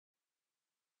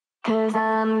Cause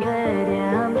I'm good,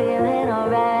 yeah, I'm feeling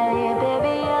alright.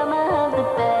 Baby, I'ma have the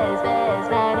best,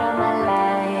 best night of my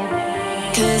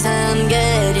life. Cause I'm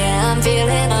good, yeah, I'm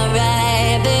feeling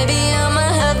alright. Baby,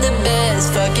 I'ma have the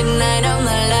best fucking night of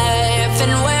my life.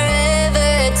 And wherever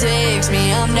it takes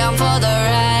me, I'm down for the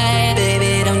ride.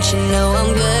 Baby, don't you know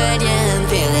I'm good, yeah, I'm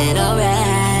feeling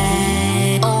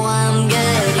alright. Oh, I'm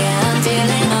good, yeah, I'm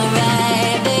feeling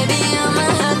alright. Baby, I'ma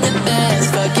have the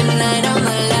best fucking night of my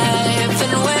life.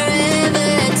 And wherever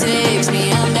it takes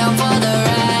me, I'm down for the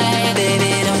ride.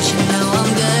 Baby, don't you know I'm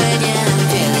good, yeah, I'm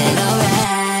feeling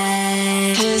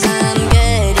alright. Cause I'm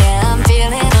good, yeah, I'm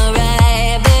feeling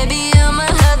alright. Baby, I'ma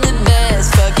have the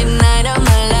best fucking night of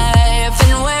my life.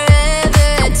 And wherever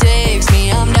it takes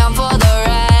me, I'm down for the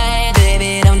ride.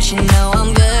 Baby, don't you know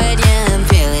I'm good, yeah, I'm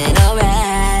feeling alright.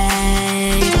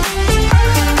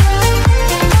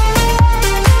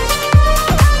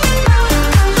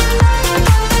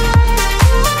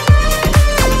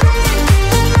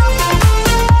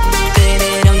 Baby,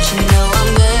 don't you know I'm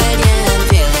good, yeah, I'm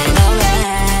feeling alright.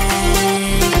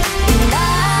 And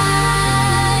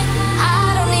I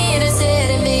don't need to sit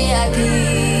in VIP.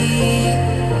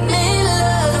 Middle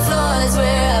of the floor, that's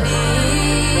where I'll be.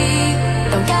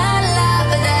 Don't got a lot,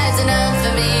 but that's enough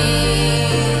for me.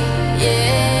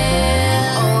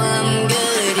 Yeah. Oh, I'm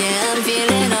good, yeah, I'm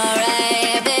feeling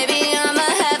alright. Baby, I'ma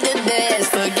have the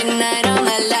best fucking night of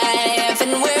my life.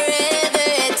 And wherever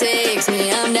it takes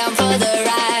me, I'm down for the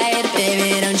ride.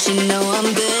 Baby, don't you know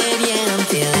I'm good, yeah, I'm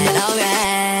feeling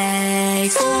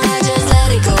alright. So I just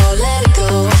let it go, let it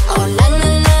go. Oh, na na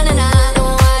na na na. No,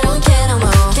 I don't care no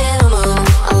more, care no more.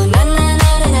 Oh, na na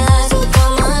na na na. So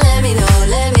come on, let me know,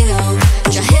 let me know.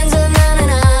 Put your hands up, na na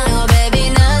na. Oh, baby,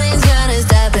 nothing's gonna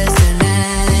stop us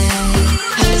tonight.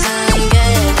 Cause I'm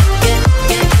good,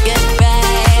 good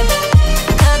right.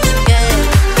 I'm the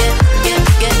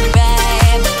good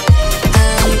right.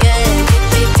 I'm good,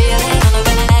 be feeling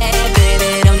alright. Baby,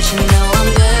 don't you know I'm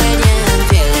good, yeah, I'm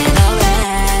feeling alright.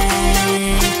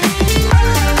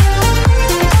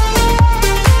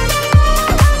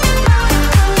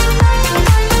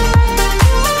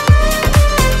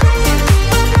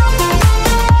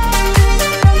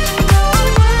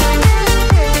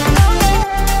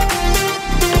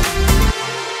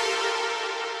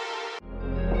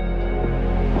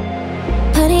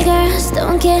 Honey girls,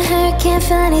 don't get hurt, can't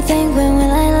feel anything. When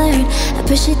will I learn? I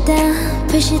push it down,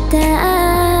 push it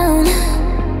down.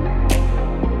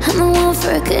 I'm the one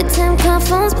for a good time, call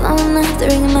phones blowing up, the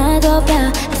ring of my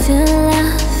doorbell. I feel the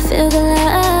love, feel the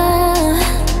love.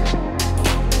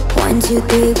 1, 2,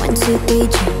 3, 1, 2, 3,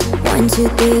 drink. 1, 2,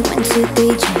 3, 1, 2, 3,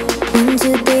 drink. 1,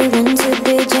 2, 3, 1, 2,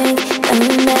 3, drink.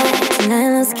 Coming back tonight,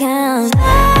 let's count.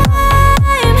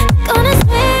 I'm gonna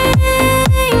swing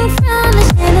from the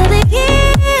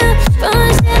chandelier, from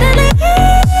the chandelier.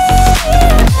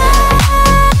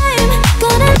 I'm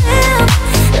gonna live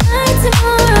like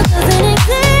tomorrow doesn't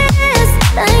exist,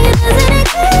 like it doesn't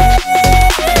exist.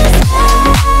 I'm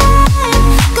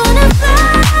gonna fly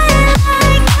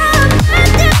like I'm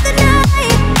back of the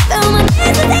night, throw my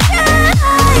hands to the sky.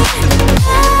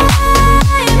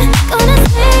 I'm gonna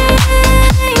swing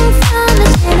from the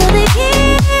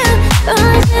chandelier, from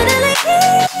the chandelier.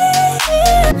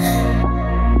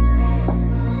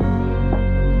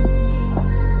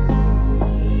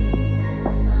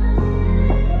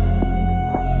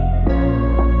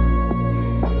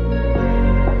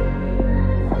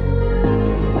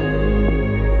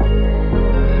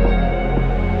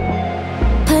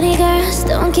 Honey girls,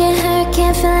 don't get hurt,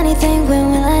 can't feel anything. When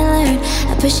will I learn?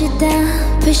 I push it down,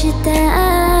 push it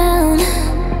down.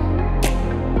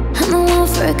 I'm the one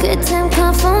for a good time,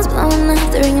 call phones blowing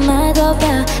up, the ring of my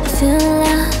doorbell. I feel the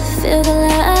love, feel the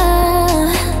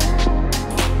love.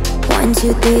 1,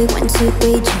 2, 3, 1, 2,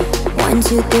 3, drink. 1,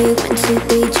 2, 3, 1, 2,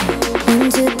 3, drink. 1,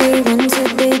 2, 3, 1, 2,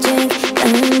 3, drink.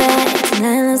 Coming back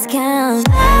tonight, let's count.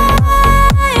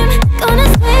 I'm gonna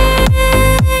swing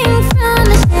from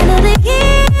the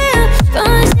chandelier,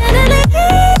 from the chandelier.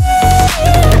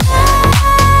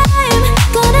 I'm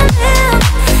gonna live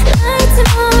like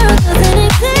tomorrow doesn't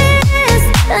exist,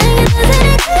 like it doesn't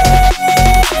exist.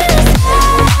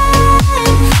 I'm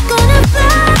gonna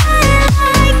fly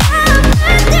like I'm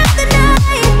back of the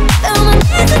night, throw my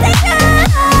hands to the sky.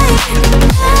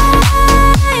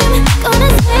 I'm gonna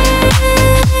swing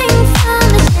from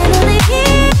the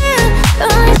chandelier,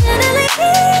 from the chandelier.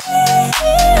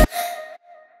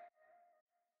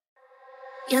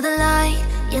 You're the light,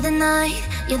 you're the night,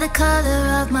 you're the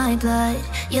color of my blood.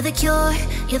 You're the cure,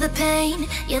 you're the pain,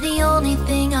 you're the only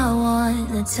thing I want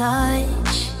to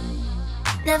touch.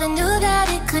 Never knew that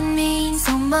it could mean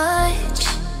so much,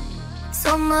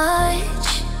 so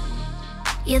much.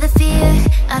 You're the fear,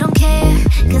 I don't care,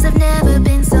 cause I've never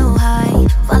been so high.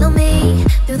 Follow me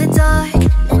through the dark,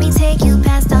 let me take you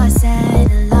past our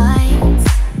satellites.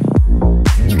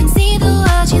 You can see the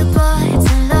world you brought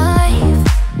to life,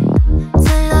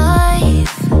 to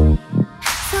life.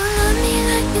 So love me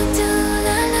like you do,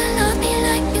 la la, love me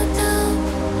like you do.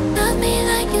 Love me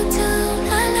like you do,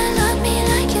 la la, love me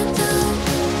like you do.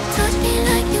 Touch me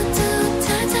like you do,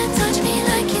 touch me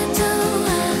like you do.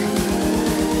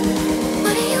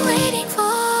 What are you waiting for?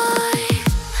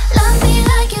 Love me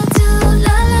like you do,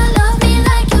 la la, love me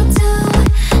like you do.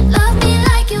 Love me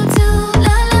like you do,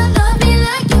 la la, love me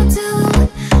like you do.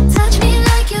 Touch me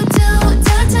like you do,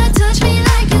 touch me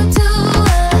like you do.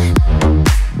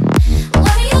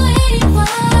 What are you waiting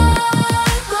for?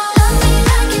 Love me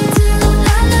like you do,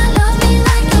 la la, love me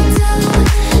like you do.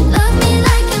 Love me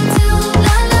like you do,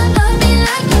 la la, love me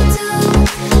like you do.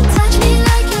 Touch me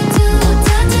like you do,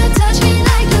 touch me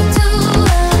like you do.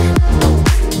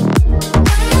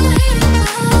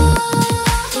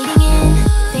 Fading in,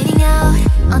 fading out,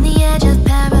 on the edge of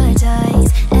paradise.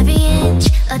 Every inch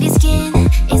of your skin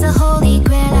is a holy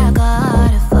grail I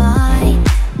gotta find.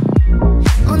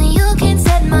 Only you can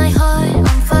set my heart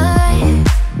on fire,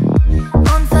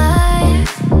 on fire.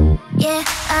 Yeah,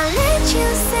 I'll let you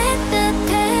set the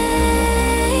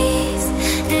pace,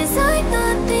 'cause I'm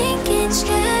not thinking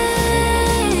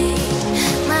straight.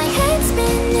 My head's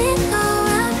spinning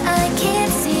around, I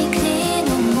can't see clear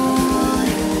no more.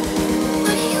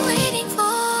 What are you waiting for?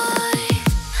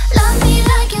 Love me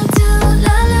like you do,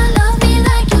 la la, love me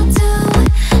like you do.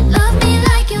 Love me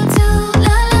like you do,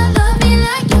 la la, love me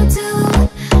like you do.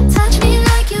 Touch me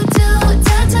like you do,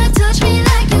 touch me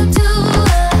like you do.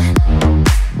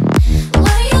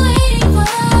 What are you waiting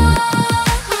for?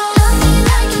 Love me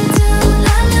like you do,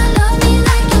 la la, love me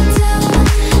like you do.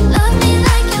 Love me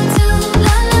like you do,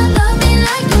 la la, love me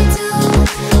like you do.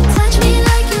 Touch me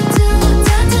like you do,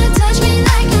 touch me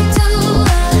like you do.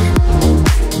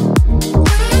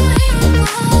 What are you waiting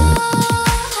for?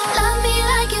 Love me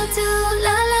like you do,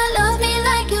 la la, love me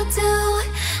like you do.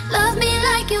 Love me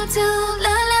like you do,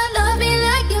 la la, love me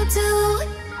like you do.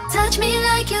 Touch me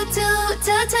like you do,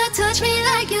 touch me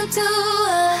like you do.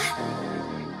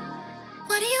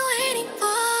 What are you waiting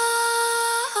for?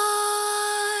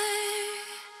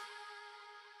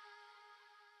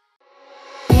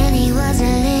 Billy was a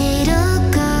little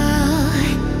girl,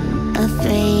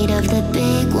 afraid of the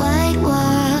big wide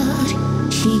world.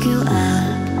 She grew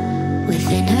up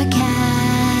within her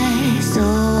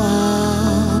castle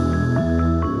wall.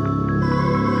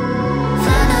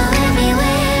 Follow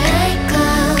everywhere I go,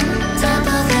 top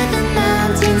over the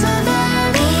mountains or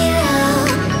valley low.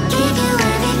 Give you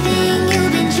everything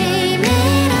you've been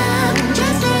dreaming of.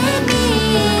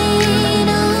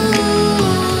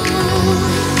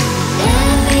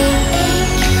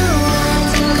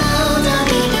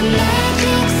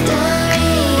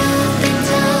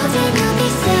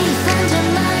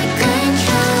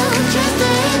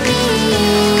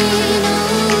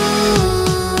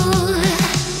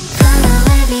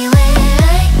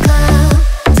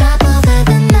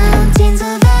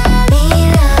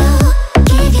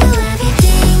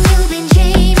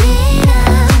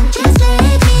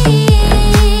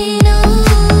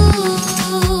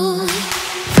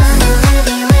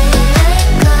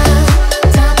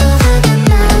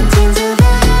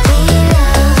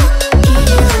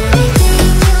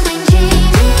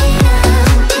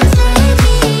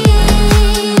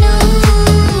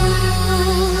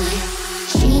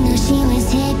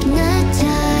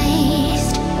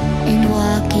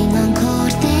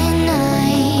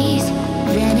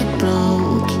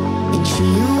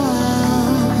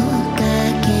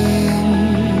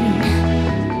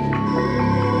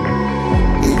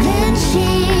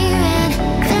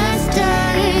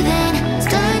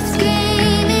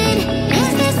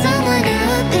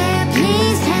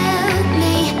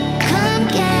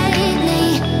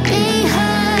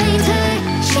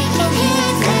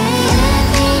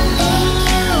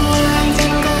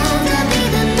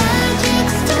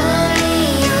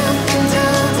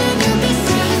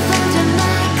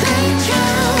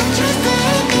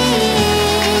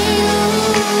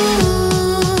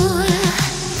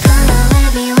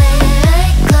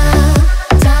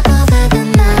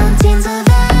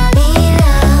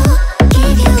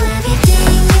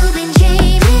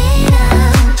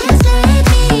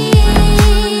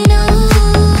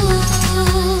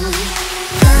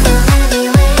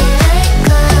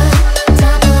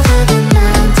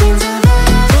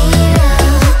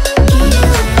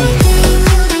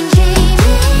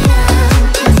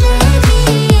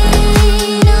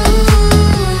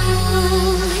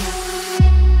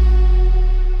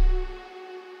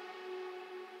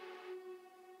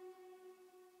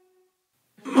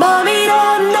 Mommy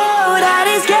don't know that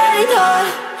it's getting hot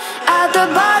at the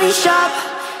body shop,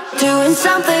 doing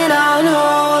something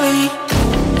unholy.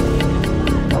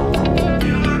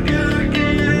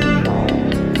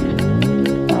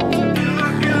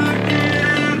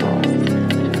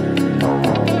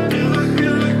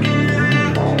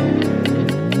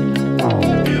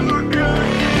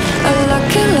 A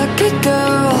lucky, lucky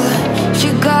girl, she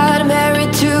got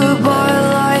married to a boy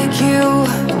like you.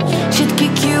 She'd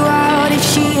kick you out if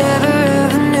she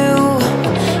ever knew.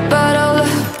 But oh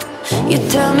look, you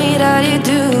tell me that you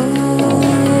do.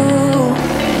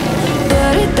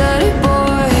 Dirty, dirty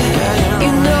boy,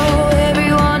 you know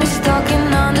everyone is talking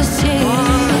on the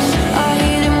scene. I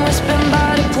hear them whispering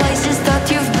about the places that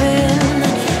you've been,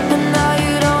 but now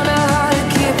you don't know how to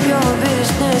keep your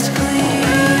business clean.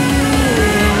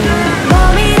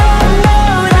 Mommy don't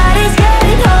know that it's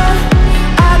getting hot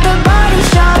at the body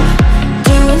shop,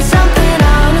 doing something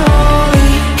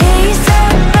unholy. He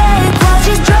said back while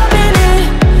she's dropping it,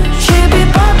 she be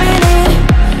popping it.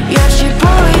 Yeah, she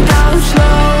pull it down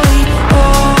slowly.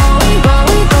 Oh, we go,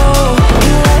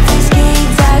 you like these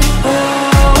kids that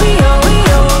oh,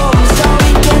 so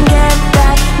we can get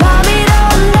that. Mommy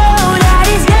don't know that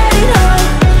it's getting hot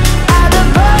at the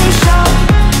body shop,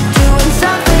 doing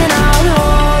something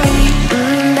unholy.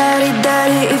 Daddy,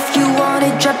 daddy, if you want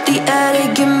it, drop the attic.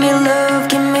 Give me love,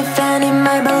 give me Fanny,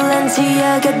 my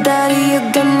Balenciaga. Daddy,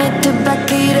 you're gonna need to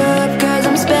back it up, cause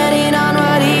I'm spending on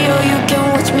radio. You can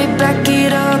watch me back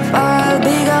it up. I'll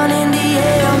be gone in the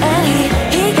AM. And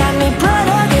he got me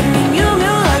Prada, get me new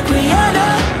like Rihanna.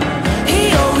 He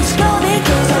always called me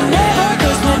cause I'm never,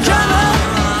 cause no drama.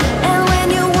 And when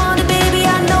you want it, baby,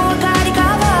 I know I got it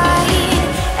covered.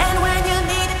 And when you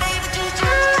need it, baby, just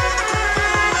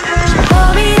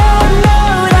Mommy don't know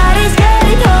that it's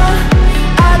getting hot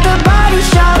at the body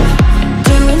shop,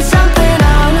 doing something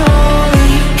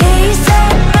unholy. He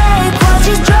said back while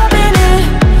she's dropping it,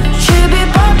 she be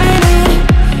popping it.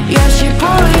 Yeah, she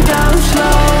pull it down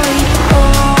slowly.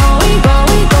 Oh, we go,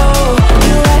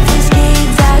 you like these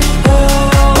kids that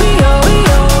oh,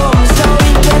 so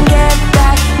we can get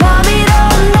that. Mommy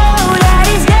don't know that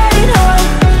it's getting hot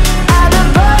at the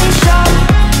body shop,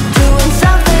 doing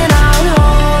something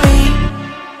unholy.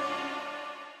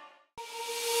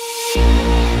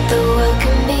 The world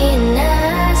can be a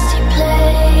nasty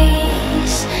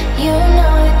place. You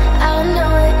know it, I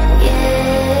know it,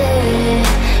 yeah.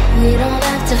 We don't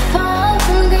have to fall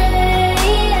from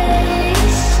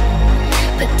grace,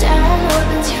 but down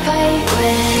weapons you fight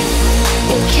with.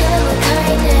 You kill 'em with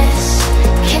kindness,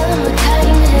 kill 'em with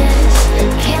kindness.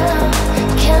 Kill 'em,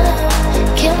 kill 'em,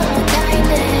 kill 'em with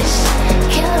kindness.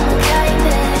 Kill 'em with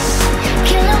kindness,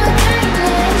 kill 'em with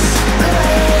kindness.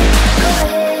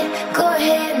 Go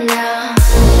ahead now.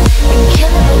 And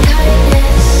kill 'em with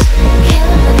kindness, kill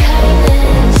 'em with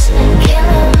kindness. Kill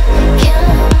 'em, kill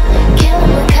 'em, kill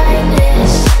 'em with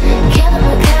kindness. Kill 'em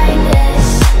with kindness,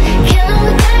 kill 'em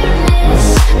with kindness.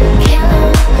 Kill 'em,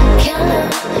 kill 'em,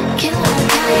 kill 'em with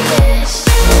kindness.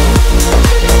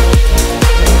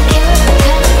 Kill 'em with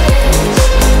kindness.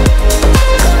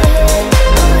 Go ahead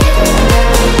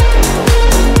now.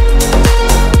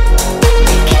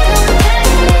 Kill 'em with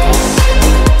kindness.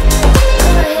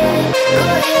 Go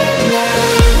ahead now.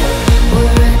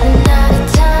 We're running out of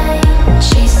time,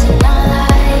 chasing our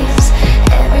lives.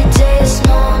 Every day a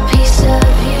small piece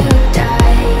of you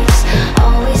dies.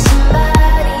 Always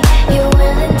somebody you're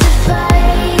willing to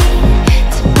fight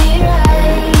to be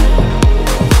right.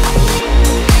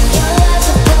 Your lies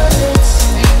are bullets,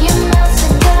 your mouth's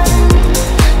a gun.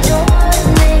 No one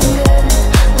anger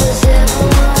was ever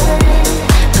won.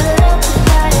 Put out the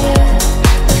fire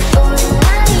before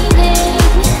igniting.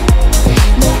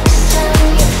 Next time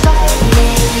you're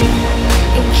fighting,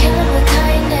 and kill 'em with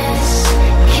kindness,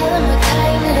 kill 'em with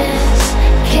kindness.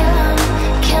 Kill 'em,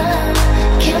 kill 'em,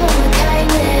 kill 'em with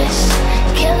kindness.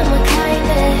 Kill 'em with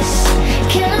kindness,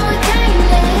 kill 'em with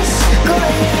kindness.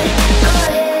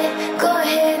 Go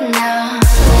ahead now.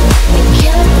 And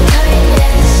kill 'em with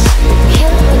kindness,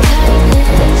 kill 'em with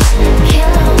kindness.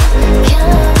 Kill 'em, kill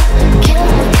 'em, kill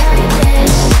 'em with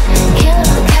kindness. Kill 'em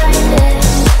with kindness,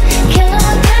 kill 'em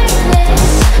with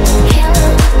kindness. Kill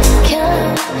 'em, kill 'em,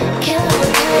 kill 'em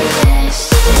with kindness.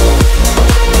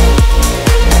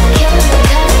 Kill 'em with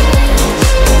kindness.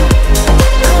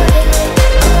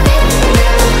 Go ahead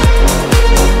now.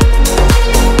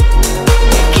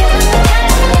 Kill 'em with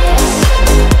kindness.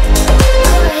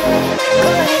 Go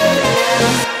ahead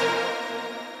now.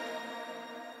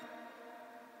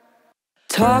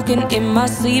 Talking in my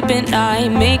sleep at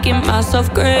night, making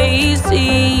myself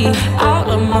crazy. Out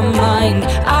of my mind,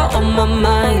 out of my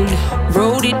mind.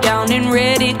 Wrote it down and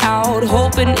read way out,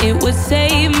 hoping it would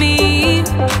save me.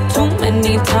 Too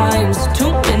many times,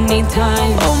 too many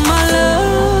times. Oh my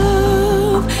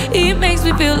love, it makes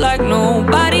me feel like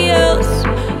nobody else,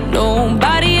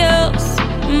 nobody else.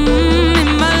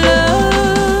 My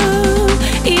love,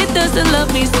 it doesn't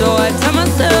love me, so I tell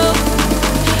myself,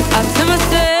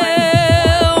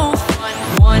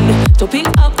 one, don't pick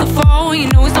up the phone, you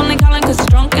know he's only calling cause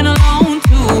drunk and alone.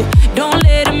 Two, don't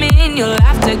let him in, you'll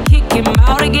have to kick him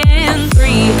out again.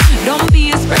 Three, don't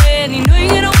be his friend, you know you're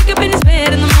gonna wake up in his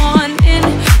bed in the morning,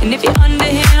 and if you're under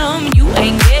him, you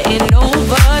ain't getting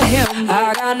over him.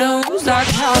 I got news, I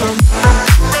count 'em.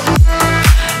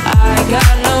 I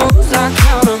got news, I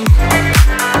count 'em.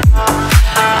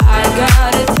 I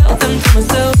gotta tell them to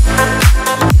myself.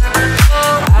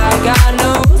 I got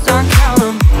news, I count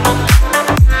 'em.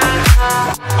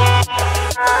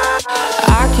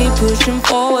 I keep pushing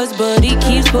forwards, but he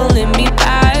keeps pulling me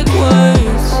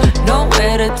backwards.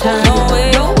 Nowhere to turn,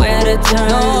 nowhere to turn.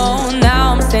 No,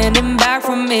 now I'm standing back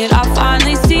from it. I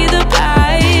finally see the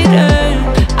pattern.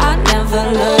 I never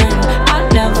learned.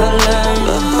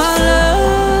 But my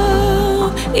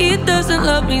love, it doesn't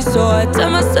love me, so I tell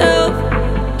myself,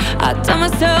 I do.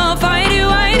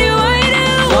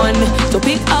 One, don't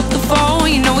pick up the phone,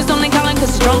 you know he's only calling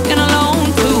cause he's drunk and alone.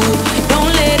 Two,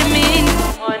 don't let him in.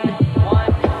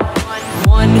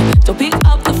 One, don't pick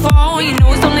up the phone, you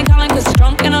know he's only calling cause he's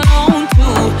drunk and alone.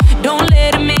 Two, don't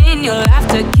let him in, you'll have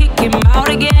to kick him out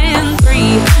again.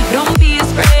 Three, don't be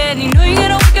his friend, you know you're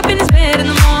gonna wake up in his bed in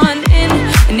the morning,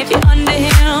 and if you're under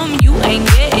him, you ain't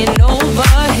getting over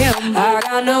him. I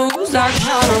got news, I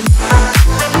count 'em.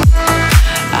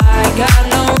 I got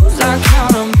news, I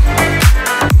count 'em.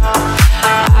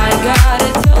 I gotta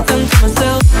tell them to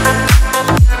myself.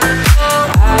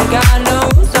 I got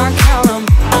news, I count 'em.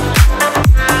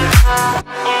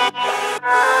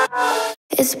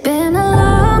 It's been a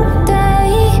long day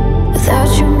without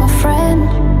you, my friend,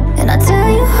 and I tell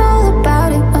you all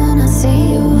about it when I see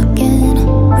you again.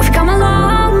 We've come a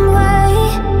long way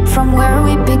from where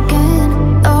we began.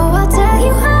 Oh, I'll tell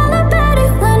you all about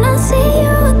it when I see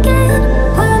you again.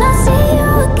 When I see you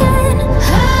again.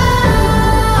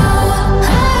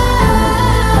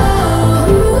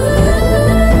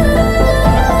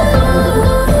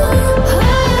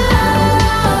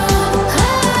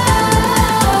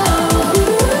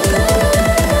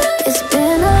 It's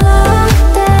been a long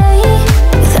day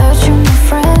without you, my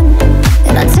friend,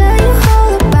 and I tell you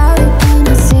all about it when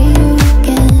I see you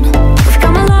again. We've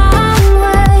come a long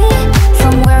way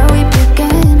from where we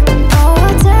began. Oh,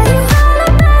 I'll tell you all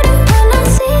about it when I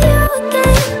see you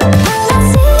again. When I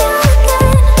see you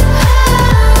again.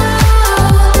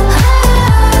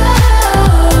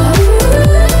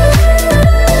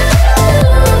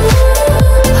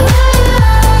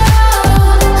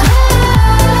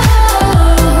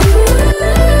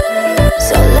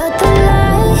 So let the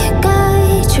light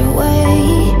guide your way.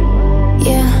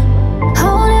 Yeah,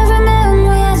 hold every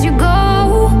memory as you go,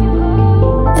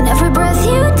 and every breath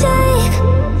you take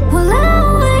will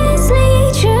always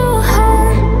lead you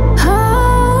home.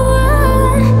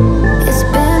 Home. It's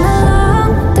been a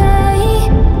long day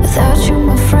without you,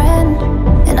 my friend,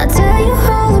 and I tell you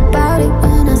all about it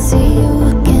when I see you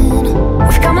again.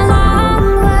 We've come a long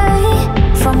way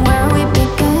from where we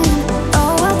began.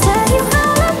 Oh, I'll tell you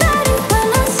all about it when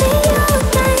I see you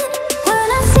again. When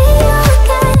I see you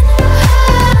again.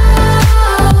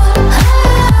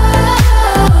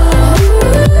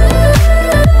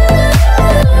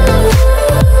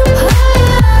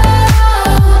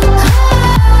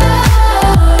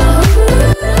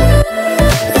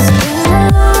 It's been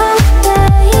a long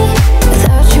day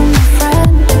without you, my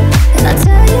friend, and I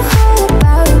tell you all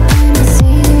about it when I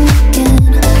see you again.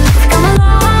 We've come a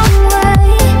long way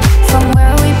from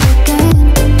where we began.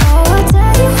 Oh, I'll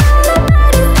tell you all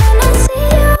about it when I see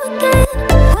you again.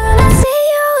 When I see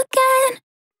you again.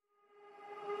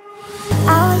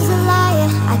 I was a liar,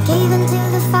 I gave into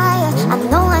the fire. I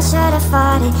know I should have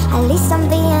fought it, at least I'm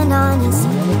being honest.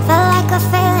 Felt like a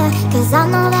failure, cause I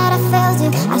know that I failed you.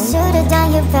 I should have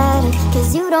done you better, cause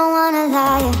you don't wanna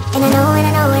lie. And I know,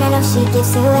 she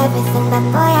gives you everything, but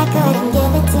boy, I couldn't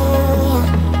give it to you.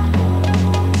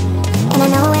 And I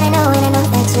know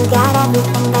that you got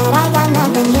everything, but I got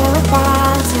nothing here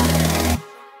without you.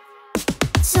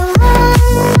 So one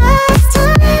last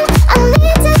time, I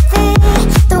need to be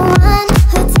the one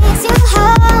who takes you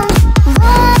home.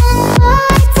 One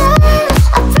more time,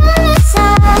 I promise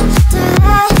I'll do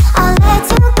that, I'll let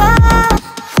you go.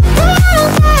 But I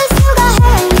don't care if you got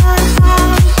hair in your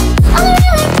heart. All I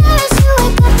really care is you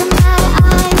wake up in my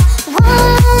eyes.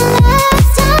 One last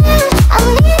time,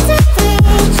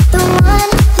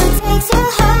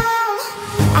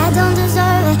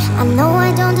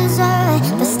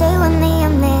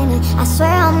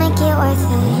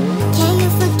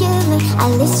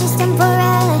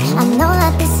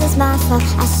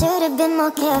 should've been more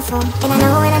careful. And I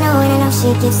know, and I know, and I know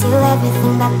she gives you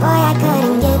everything, but boy, I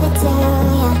couldn't give it to you.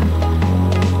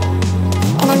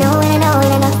 And I know, and I know,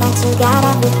 and I know that you got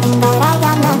everything, but I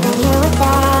got nothing here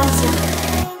without you.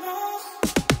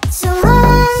 So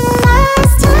one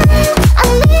last time, I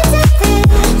need to be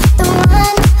the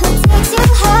one who takes you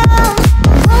home.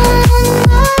 One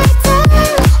more time,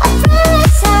 I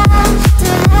promise I'll do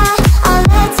that, I'll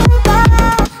let you go.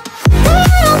 Girl,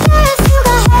 I don't care if you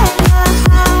got hurt or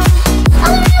high,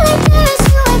 all I really care is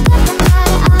you wake up in my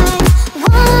eyes.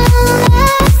 One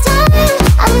last time,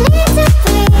 I need to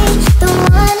be the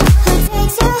one who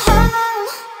takes you home.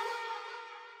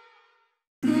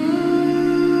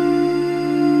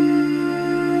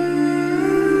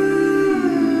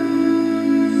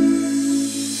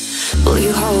 Will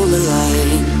you hold the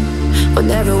line when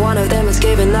every one of them is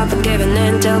giving up and giving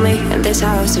in? Tell me, and this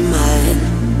house is mine.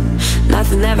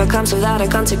 Nothing ever comes without a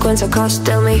consequence or cost.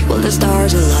 Tell me, will the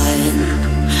stars align?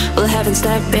 Will heaven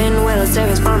step in? Will it save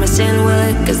us from our sin? Will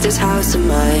it? Cause this house is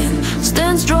mine.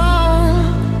 Stand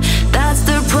strong, that's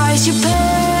the price you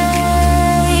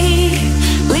pay.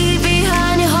 Leave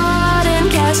behind your heart and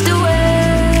cast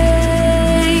away.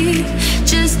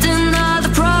 Just another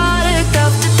product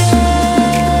of today.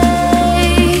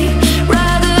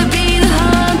 Rather be the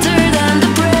hunter than the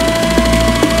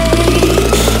prey.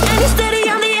 And you're steady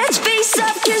on the edge, face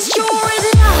up, cause you're a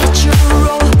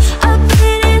natural. A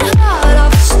beating heart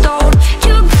of stone.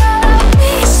 You gotta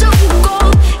be so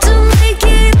cold to make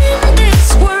it in this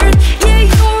world. Yeah,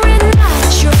 you're a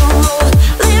natural.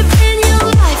 Living your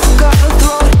life,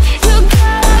 cutthroat. You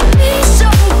gotta be so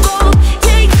cold.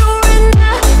 Yeah, you're a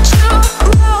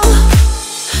natural.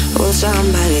 Will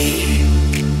somebody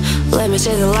let me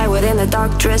see the light within the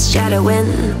dark dress, shadowing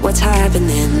what's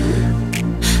happening?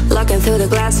 Looking through the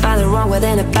glass, finding wrong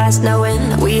within the past,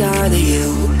 knowing we are the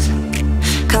youth.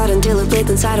 Caught until it bleeds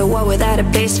inside a wall without a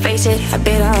base. Face it, a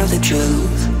bit of the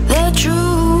truth. The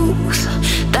truth,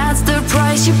 that's the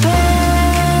price you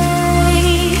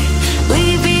pay.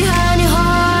 Leave behind your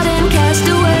heart and cast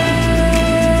away.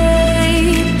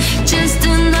 Just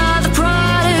another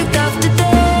product of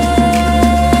today.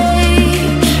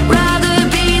 Rather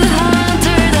be the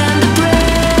hunter than the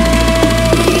prey.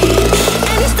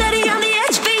 And you're steady on the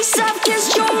edge, face up, cause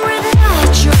you're a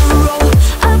natural.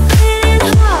 A beating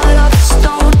heart of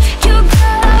stone. You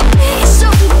gotta be so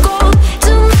cold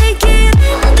to make it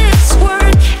in this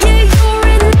world. Yeah, you're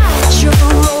a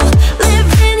natural.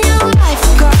 Living your life,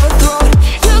 cutthroat.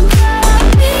 You gotta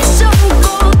be so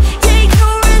cold. Yeah,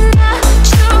 you're a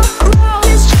natural.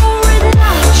 Cause you're a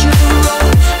natural.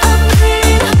 A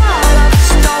beating heart of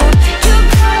stone. You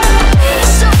gotta be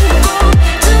so cold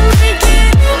to make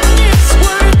it in this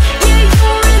world. Yeah,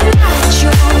 you're a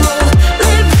natural.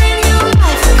 Living your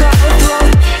life,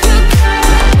 cutthroat. You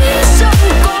gotta be so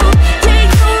cold. Yeah,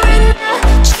 you're a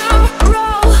natural.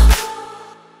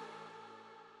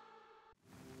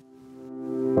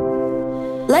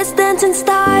 Let's dance in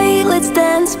style, let's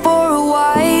dance for a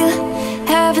while.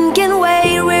 Heaven can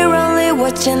wait, we're only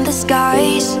watching the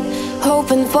skies.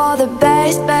 Hoping for the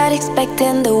best, but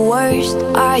expecting the worst.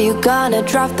 Are you gonna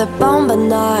drop the bomb or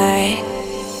not?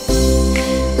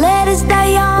 Let us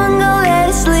die young or let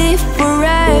us live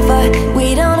forever.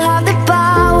 We don't have the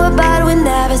power, but we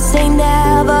never say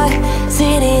never.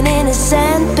 Sitting in a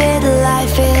sand pit,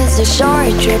 life is a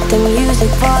short trip. The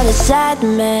music for the sad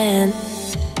man.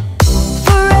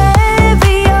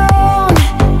 Forever young,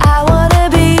 I wanna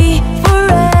be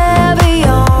forever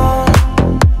young.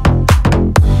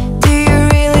 Do you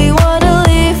really wanna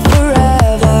live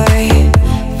forever,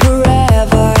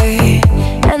 forever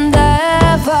and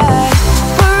ever?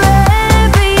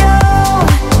 Forever young,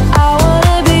 I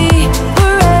wanna be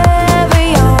forever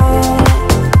young.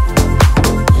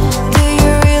 Do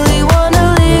you really wanna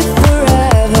live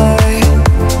forever,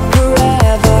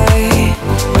 forever,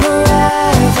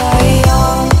 forever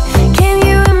young? Can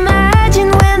you imagine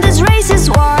when this race is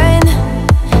won?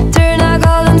 Turn our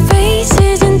golden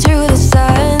faces into the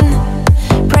sun.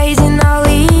 Praising our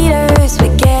leaders, we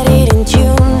get it in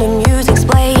tune. The music's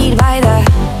played by the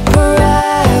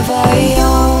forever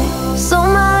young.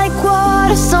 Some are like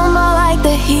water, some are like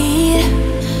the heat.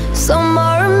 Some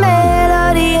are a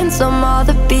melody and some are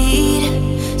the beat.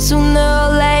 Sooner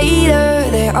or later,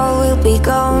 they all will be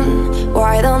gone.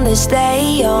 Why don't they stay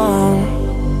young?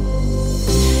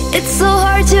 It's so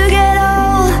hard to get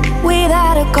old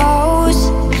without a cause.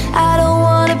 I don't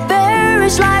wanna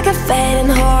perish like a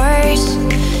fading horse.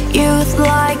 Youth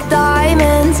like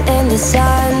diamonds in the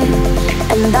sun,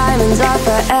 and diamonds are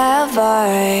forever.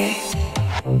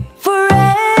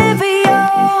 Forever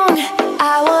young,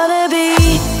 I wanna be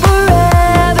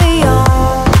forever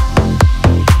young.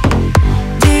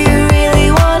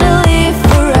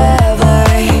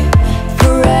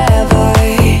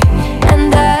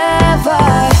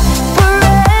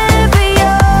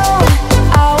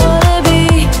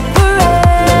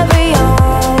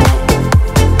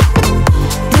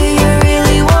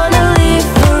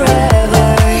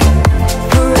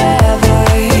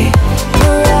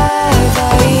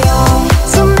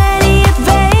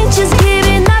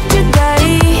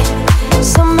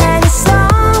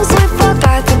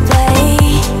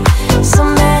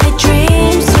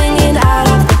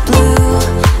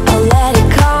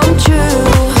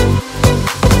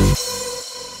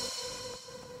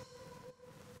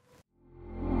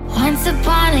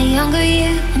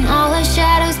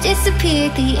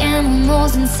 night, the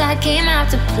animals inside came out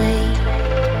to play.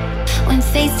 Went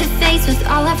face to face with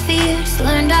all our fears,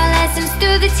 learned our lessons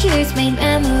through the tears, made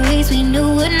memories we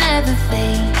knew would never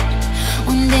fade.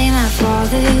 One day my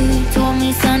father told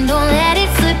me, son, don't let it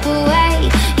slip away.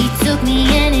 He took me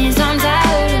in his arms, I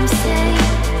heard him say,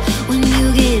 when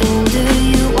you get older,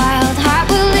 your wild heart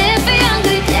will live for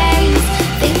younger days.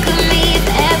 Think of me if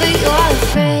ever you're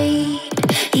afraid.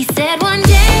 He said one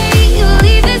day you'll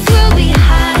leave this world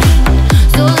behind,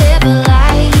 so live a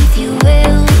life you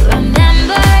will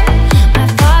remember. My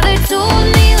father told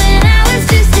me when I was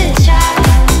just a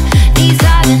child, these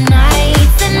are the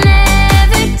nights that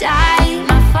never die.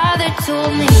 My father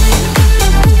told me.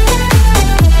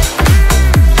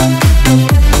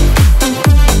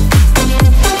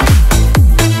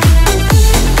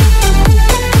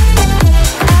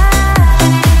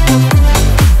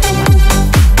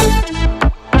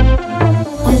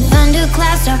 When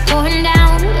thunderclouds start pouring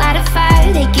down, light a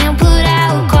fire they can't put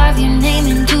out, carve your name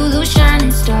into those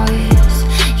shining stars.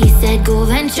 He said go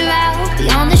venture out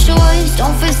beyond the shores,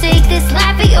 don't forsake this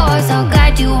life of yours. I'll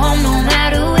guide you home no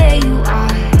matter where you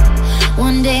are.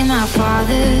 One day my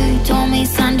father told me,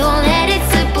 son, don't let it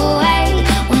slip away.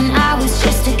 When I was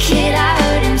just a kid I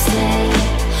heard him say,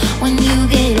 when you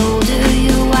get older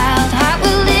your wild heart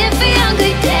will live for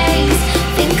younger days.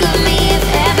 Think of me if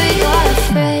ever you're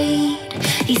afraid.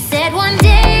 He said one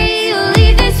day you'll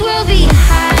leave this world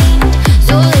behind,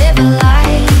 so live a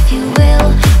life you will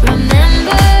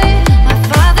remember. My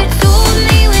father told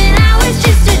me when I was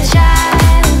just a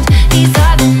child, these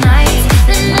are the nights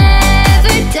that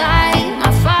never die.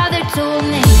 My father told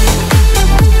me.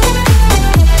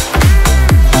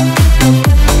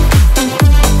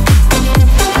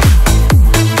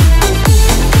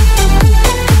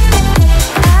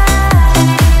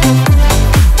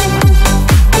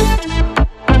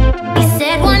 He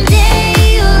said one day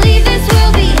you'll leave this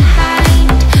world behind,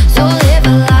 so live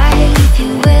a life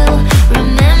you will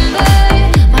remember.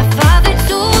 My father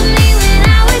told me when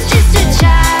I was just a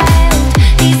child,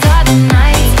 these are the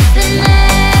nights that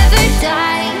never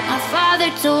die. My father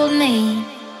told me.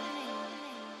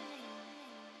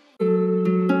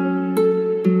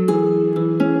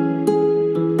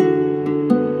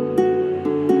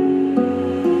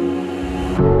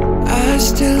 I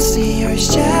still see your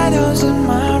shadows in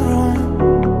my room.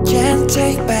 Can't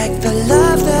take back the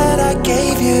love that I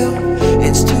gave you.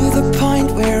 It's to the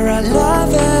point where I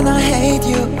love and I hate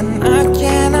you, and I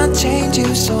cannot change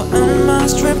you, so I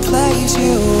must replace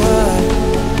you.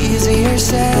 Easier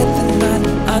said than done.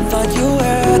 I thought you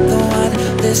were the one,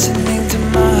 listening to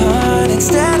my heart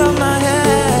instead of my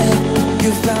head.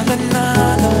 You found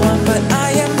another one, but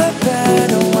I am the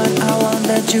better one. I won't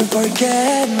let you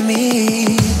forget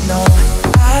me. No,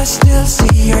 I still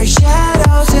see your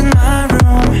shadows in my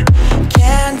room.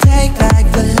 Can't take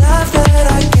back the love that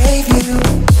I gave you.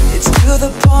 It's to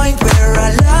the point where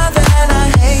I love and I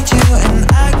hate you, and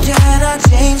I cannot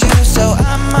change you, so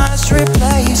I must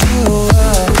replace you.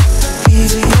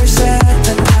 Easier said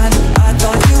than done. I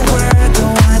thought you were the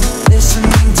one,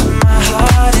 listening to my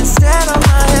heart instead of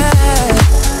my head.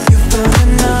 You found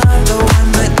another one,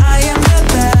 but I am the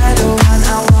better one.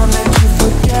 I won't let you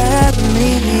forget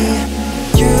me.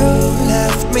 You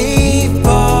left me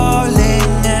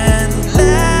falling and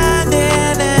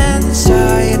landing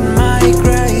inside my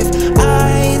grave.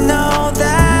 I know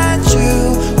that you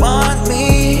want me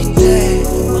dead.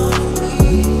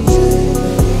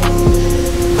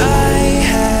 I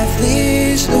have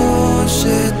these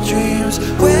lucid dreams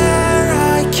where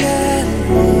I can't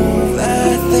move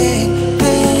a thing,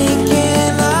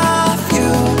 thinking of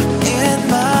you in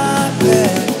my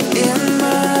bed, in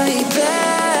my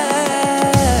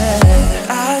bed.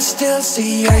 I still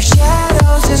see your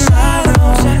shadows in my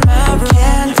room.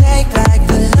 Can't take back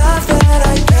the love that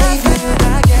I gave you.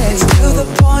 It's to the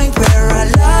point where I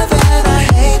love and I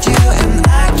hate you, and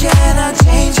I cannot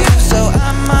change you, so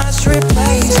I must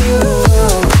replace you.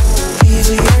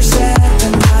 Easier said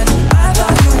than done. I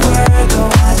thought you were the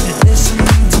one,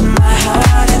 listening to my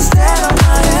heart instead of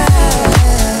my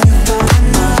head. You found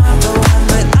another one,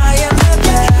 but I am the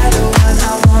better one.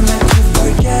 I won't let you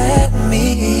forget me.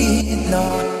 No.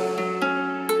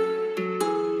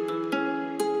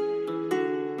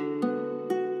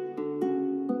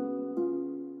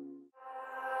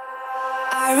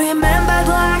 I remember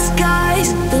black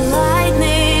skies, the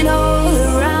lightning all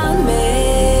around me.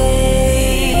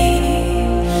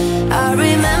 I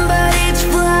remember each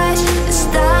flash as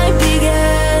time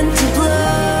began to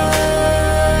blur,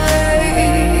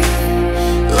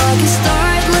 like a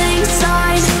startling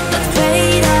sign that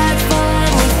fate had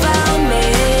finally found me,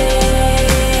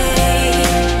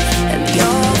 and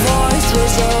your voice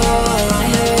was all I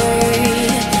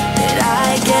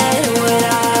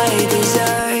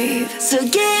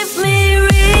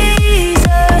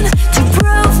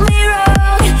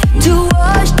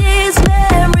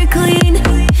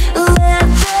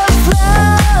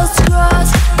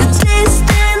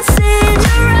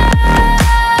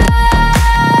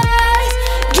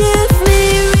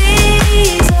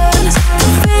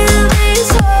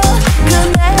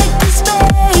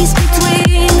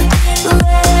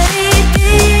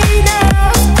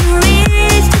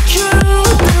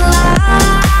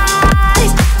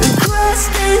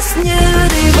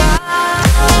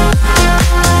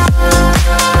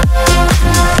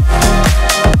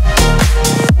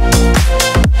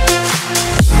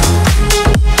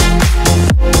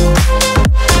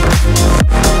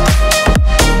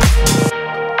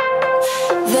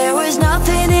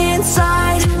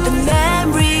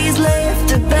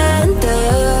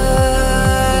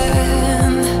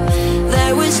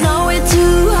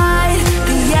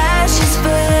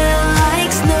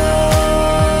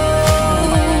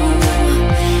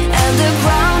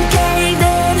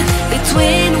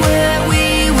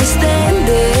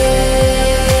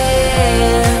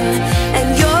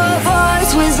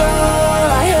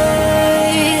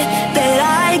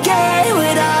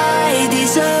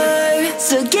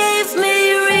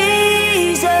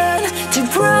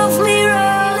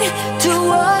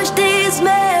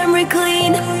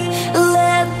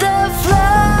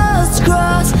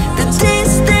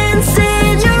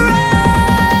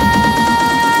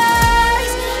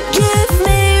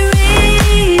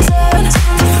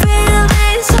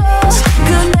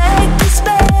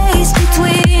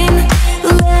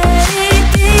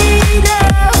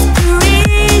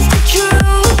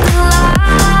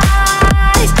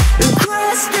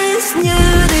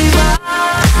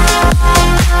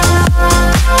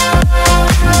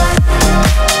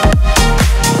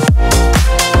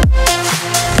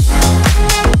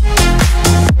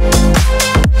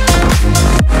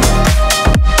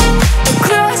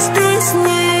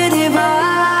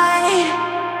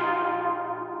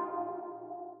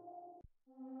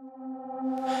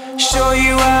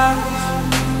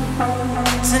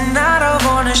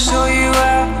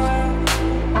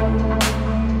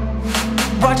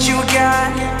what you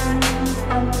got.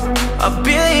 A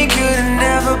billion could've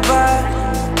never bought.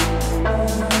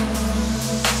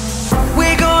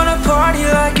 We're gonna party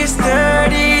like it's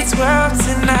 30-12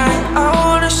 tonight. I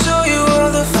wanna show you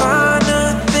all the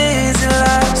finer things in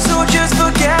life. So just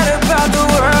forget about the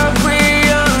world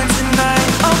we're on tonight.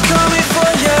 I'm coming for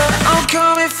you, I'm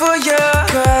coming for you.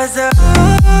 'Cause all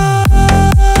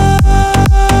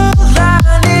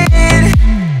I need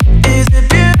is the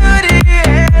beauty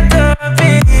and the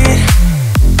beat.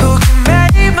 Who can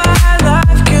make my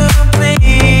life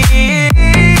complete?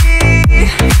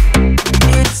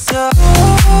 It's all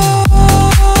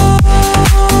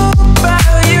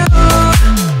about you.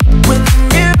 When the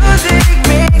music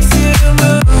makes you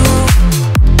move,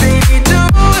 baby, do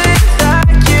it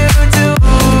like you do.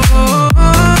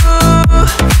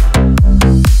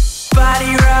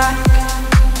 Body rock,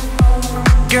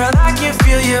 girl, I can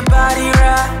feel your body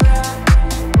rock.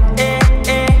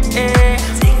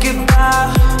 Think about,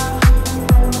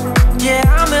 yeah,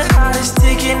 I'm the hottest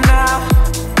ticket now.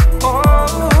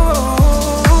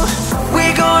 Oh,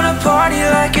 we're gonna party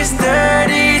like it's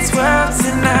 30-12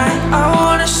 tonight. I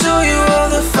wanna show you all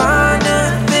the finer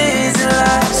things in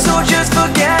life. So just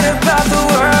forget about the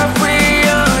world we're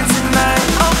on tonight.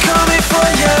 I'm coming for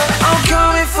you, I'm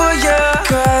coming for you.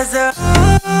 'Cause all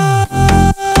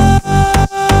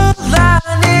I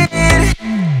need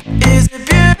is the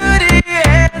beauty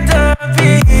and the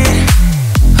beat.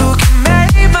 Who can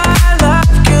make my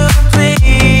life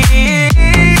complete?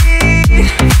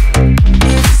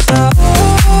 It's all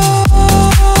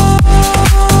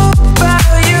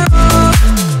about you.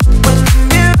 When the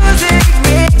music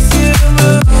makes you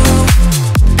move,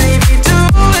 baby, do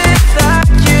it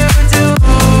like you do.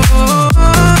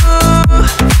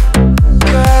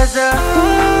 'Cause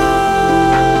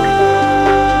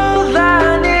all I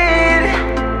need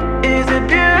is the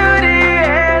beauty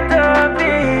and the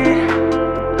beat.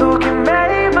 Who can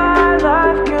make my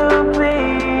life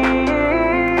complete?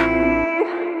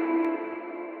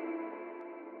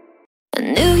 I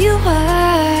knew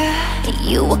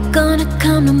you were gonna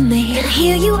come to me, and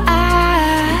here you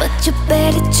are. But you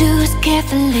better choose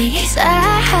carefully, 'cause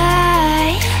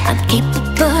I'm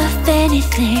capable of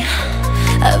anything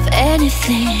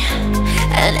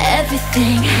and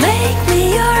everything. Make me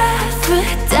your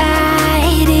Aphrodite,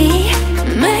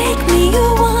 make me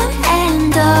your one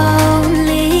and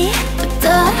only. But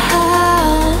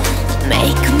don't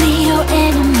make me your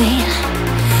enemy,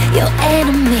 your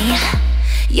enemy,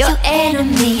 your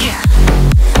enemy.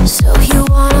 So you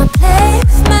wanna play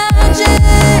with magic?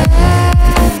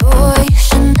 Boy, you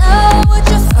should know what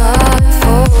you're falling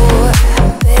for.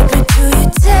 Baby, do you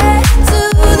dare do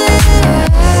this?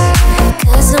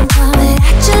 'Cause I'm coming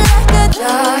at you like a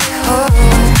dark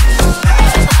horse.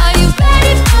 Are you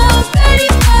ready for a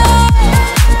perfect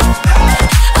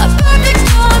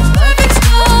storm, perfect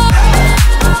storm?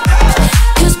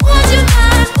 'Cause would you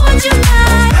mind, would you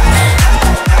mind?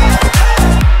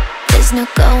 There's no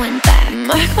going back,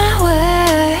 mark my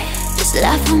words. This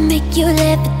love will make you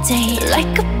levitate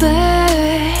like a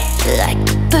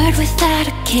bird without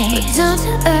a cage. Down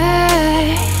to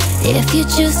earth, if you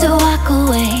choose to walk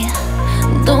away,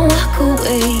 don't walk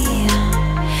away.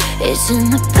 It's in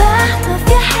the palm of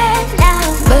your hand now,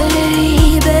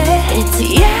 baby. It's a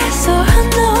yes or a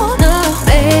no, no,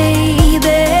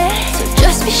 baby. So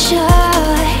just be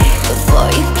sure before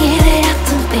you give it up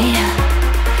to me,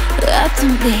 up to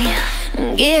me.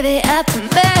 Give it up to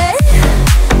me.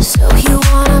 So you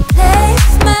wanna play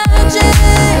with magic?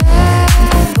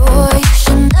 Boy, you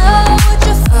should know what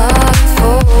you're falling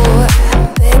for.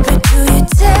 Baby, do you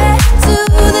dare do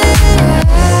this?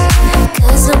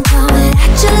 'Cause I'm coming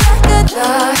at you like a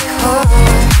dark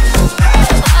horse.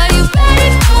 Are you ready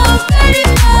for a perfect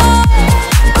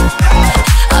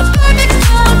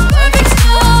storm, perfect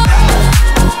storm?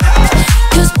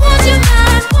 'Cause would you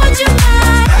mind, would you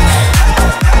mind?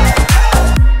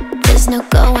 There's no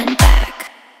going back.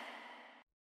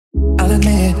 I'll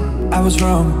admit I was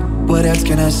wrong. What else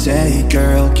can I say,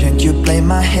 girl? Can't you play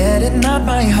my head and not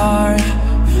my heart?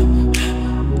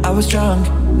 I was drunk,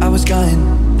 I was gone.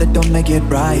 That don't make it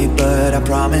right, but I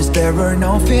promise there were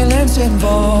no feelings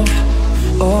involved.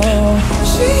 Oh,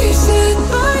 she said,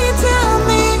 "Will you tell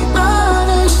me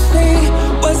honestly?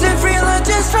 Was it real or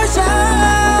just for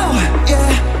show?"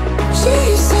 Yeah. She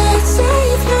said,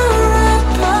 "Save your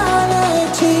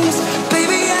apologies,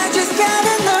 baby. I just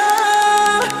gotta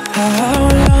know, how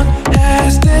long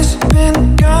has this been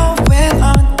going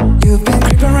on? You've been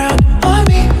creeping around on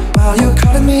me while you're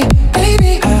calling me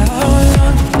baby. How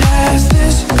long has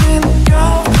this been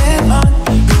going on?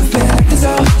 You've been acting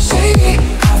so shady.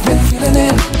 I've been feeling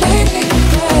it lately,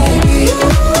 baby.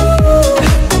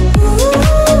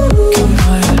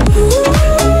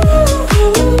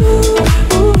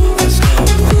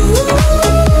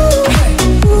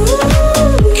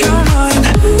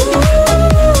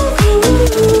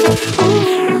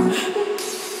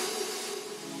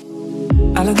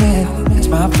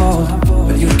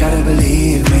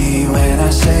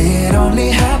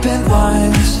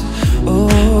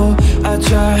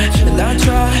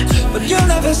 but you'll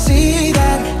never see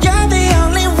that. You're the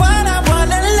only one I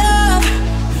wanna love.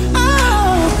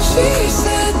 Oh, she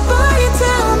said, boy, you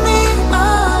tell me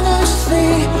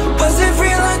honestly, was it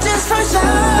real or just for show?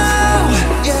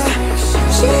 Yeah,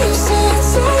 she said,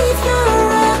 save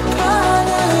your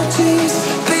apologies,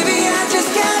 baby, I just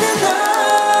gotta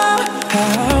know.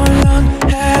 How long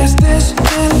has this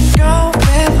been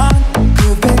going on?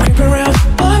 You've been creeping around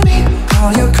on me,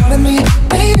 while you're calling me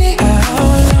baby. How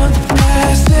long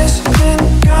has this been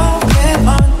going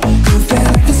on? You've been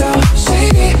acting so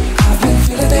shady, I've been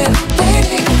feeling it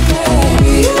lately,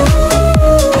 baby.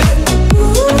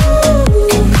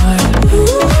 Come on.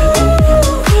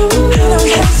 How long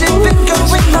has it been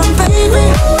going on, baby?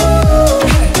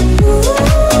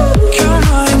 Come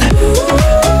on.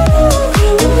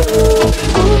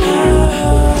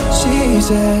 She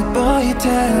said, boy, you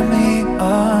tell me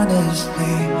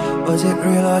honestly, was it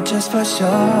real or just for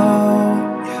show?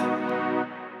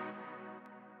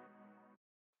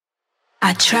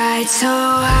 I tried so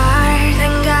hard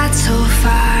and got so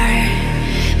far,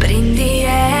 but in the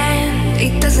end,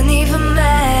 it doesn't even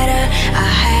matter. I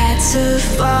had to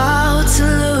fall to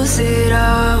lose it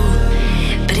all,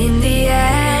 but in the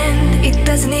end, it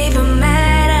doesn't even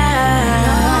matter.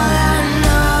 I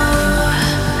know.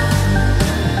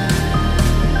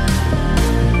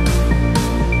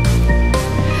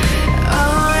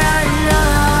 Oh, I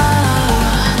know.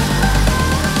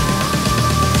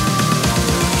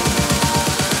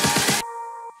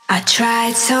 I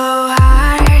tried so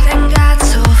hard and got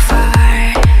so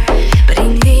far, but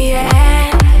in the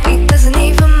end, it doesn't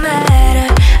even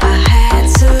matter. I had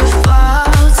to fall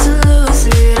to lose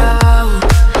it all,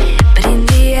 but in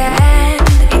the end,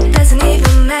 it doesn't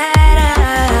even matter.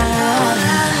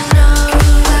 I know.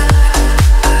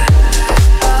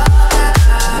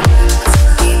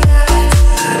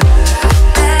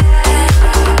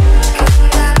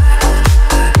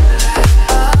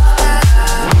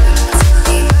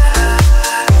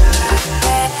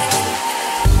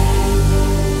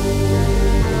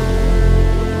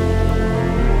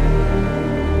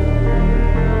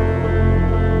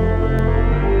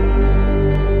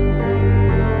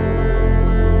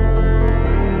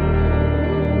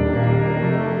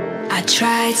 I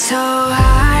tried so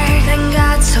hard and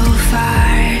got so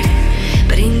far,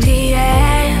 but in the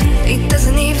end, it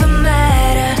doesn't even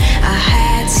matter. I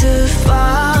had to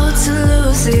fall to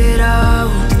lose it all,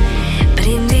 but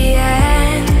in the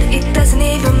end, it doesn't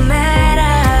even matter.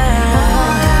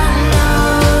 I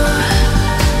know.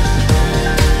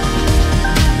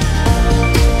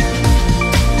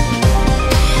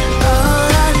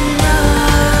 All I know.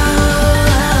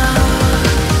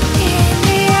 In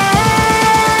the end,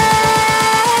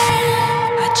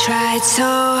 I tried so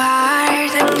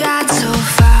hard and got so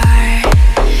far,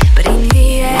 but in the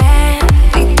end,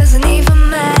 it doesn't even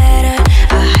matter.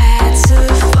 I had to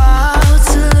fall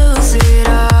to lose it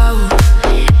all,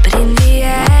 but in the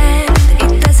end,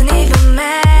 it doesn't even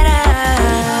matter.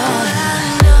 I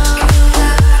know.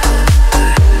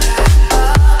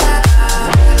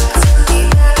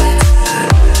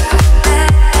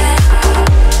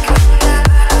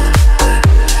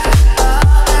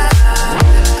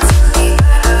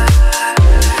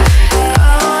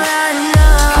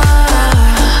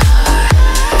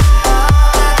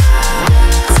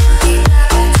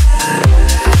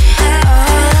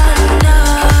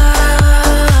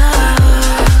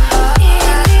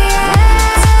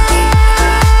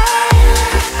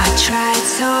 I tried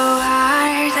so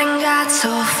hard and got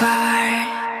so far.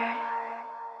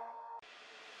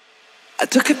 I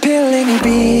took a pill in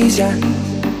Ibiza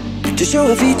to show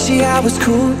Avicii I was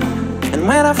cool. And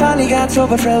when I finally got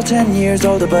sober, felt 10 years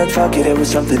older, but fuck it, it was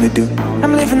something to do.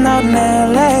 I'm living out in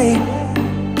LA,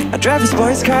 I drive a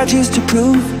sports car just to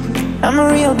prove I'm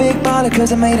a real big baller,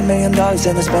 cause I made $1 million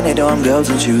and I spent it on girls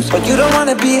and shoes. But you don't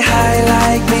wanna be high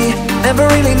like me, never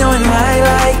really knowing why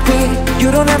like me.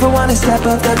 You don't ever wanna step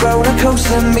up that roller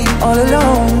coaster and be all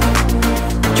alone.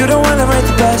 You don't wanna ride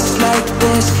the bus like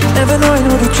this, never knowing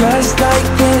who to trust like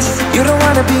this. You don't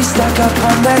wanna be stuck up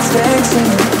on that stage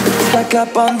singing, stuck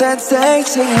up on that stage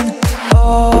singing.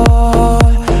 Oh,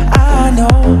 I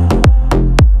know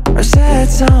our sad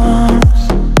songs,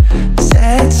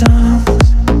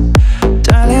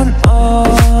 darling. Oh,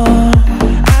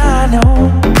 I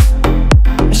know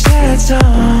our sad songs.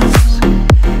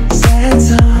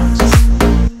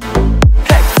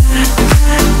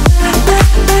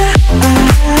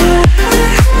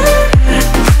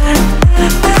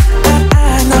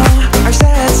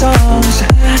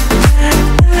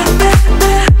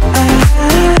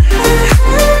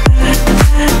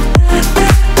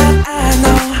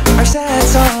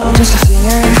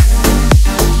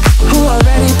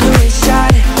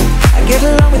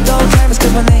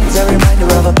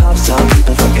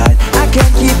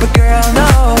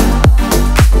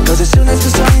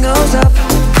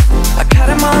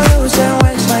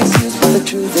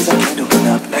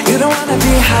 You don't wanna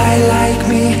be high like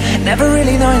me, never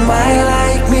really knowing why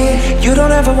like me. You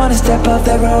don't ever wanna step off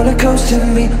that roller coaster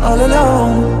and be all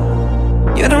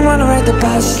alone. You don't wanna ride the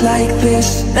bus like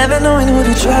this, never knowing who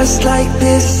to trust like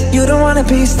this. You don't wanna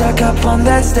be stuck up on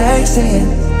that stage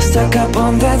singing, stuck up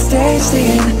on that stage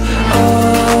singing.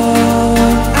 Oh,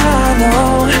 I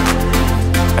know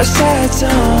our sad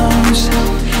songs,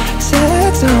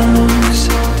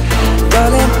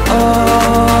 darling.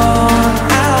 Oh,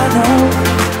 I know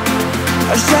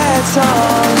our sad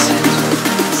songs,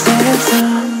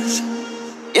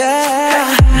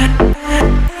 yeah.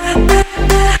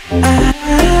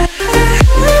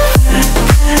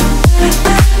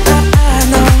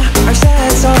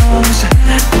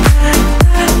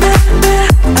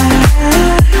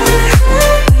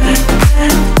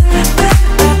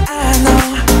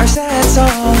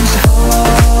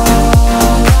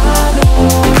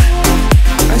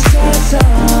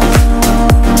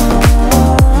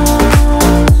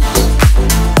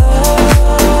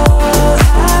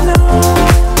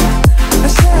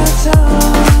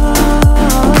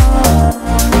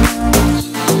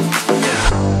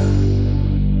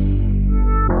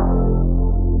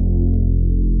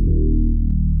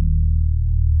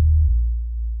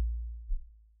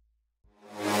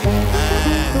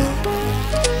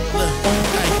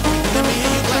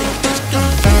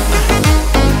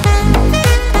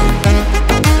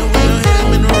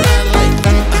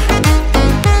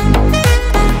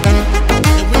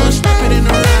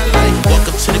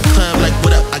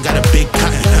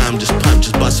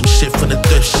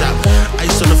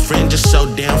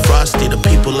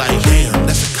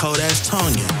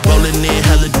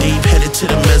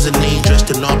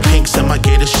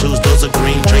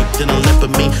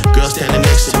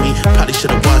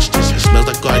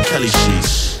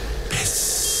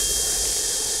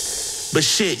 But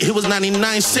shit, it was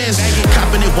 99 cents.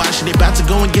 Copping it, washing it, about to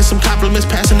go and get some compliments.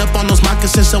 Passing up on those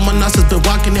moccasins. Someone else has been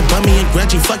walking it, bummy and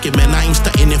grudgy. Fuck it, man, I ain't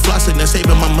stunting and flossing and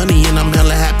saving my money, and I'm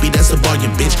hella happy. That's a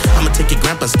bargain, bitch. I'ma take your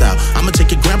grandpa style.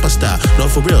 No,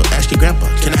 for real, ask your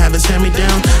grandpa. Can I have his hand me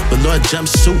down? Velour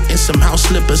jumpsuit and some house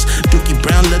slippers. Dookie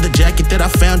brown leather jacket that I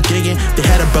found digging. They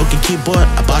had a broken keyboard.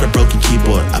 I bought a broken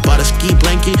keyboard. I bought a ski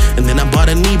blanket and then I bought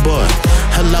a kneeboard.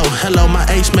 Hello, my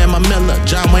ace man, my Miller.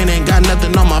 John Wayne ain't got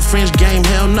nothing on my French game,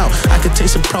 hell no. I could take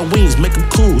some pro wings, make them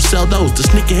cool, sell those. The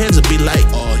sneakerheads will be like,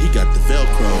 oh, he got the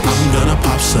Velcro. I'm gonna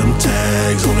pop some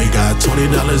tags, only got $20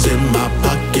 in my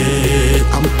pocket.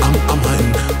 I'm hunting,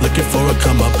 looking for a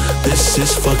come up. This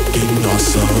is fucking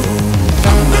awesome.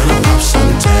 I'm gonna pop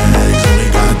some tags, only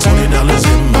got $20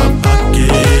 in my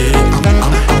pocket.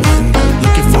 I'm hunting,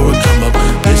 looking for a come up.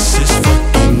 This is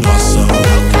fucking awesome.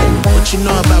 What you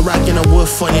know about rocking a wood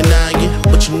for your noggin?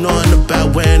 What you knowin'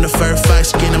 about wearing a fur fox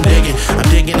skin? I'm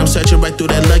digging, I'm searching right through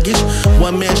that luggage.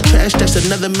 One man's trash, that's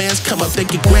another man's come up.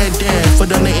 Thank you, granddad, for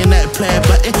donating that plaid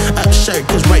button up shirt.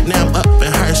 Cause right now I'm up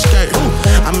in her skirt.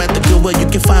 I'm at the Goodwill, you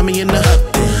can find me in the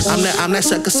I'm that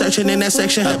sucker searching in that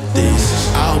section.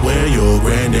 I'll wear your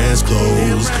granddad's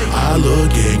clothes, I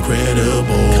look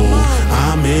incredible.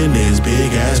 I'm in this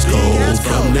big ass coat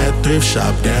from that thrift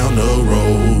shop down the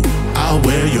road. I'll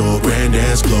wear your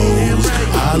granddad's clothes,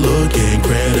 I look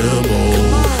incredible.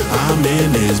 I'm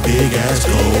in this big ass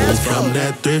coat from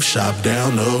that thrift shop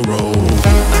down the road.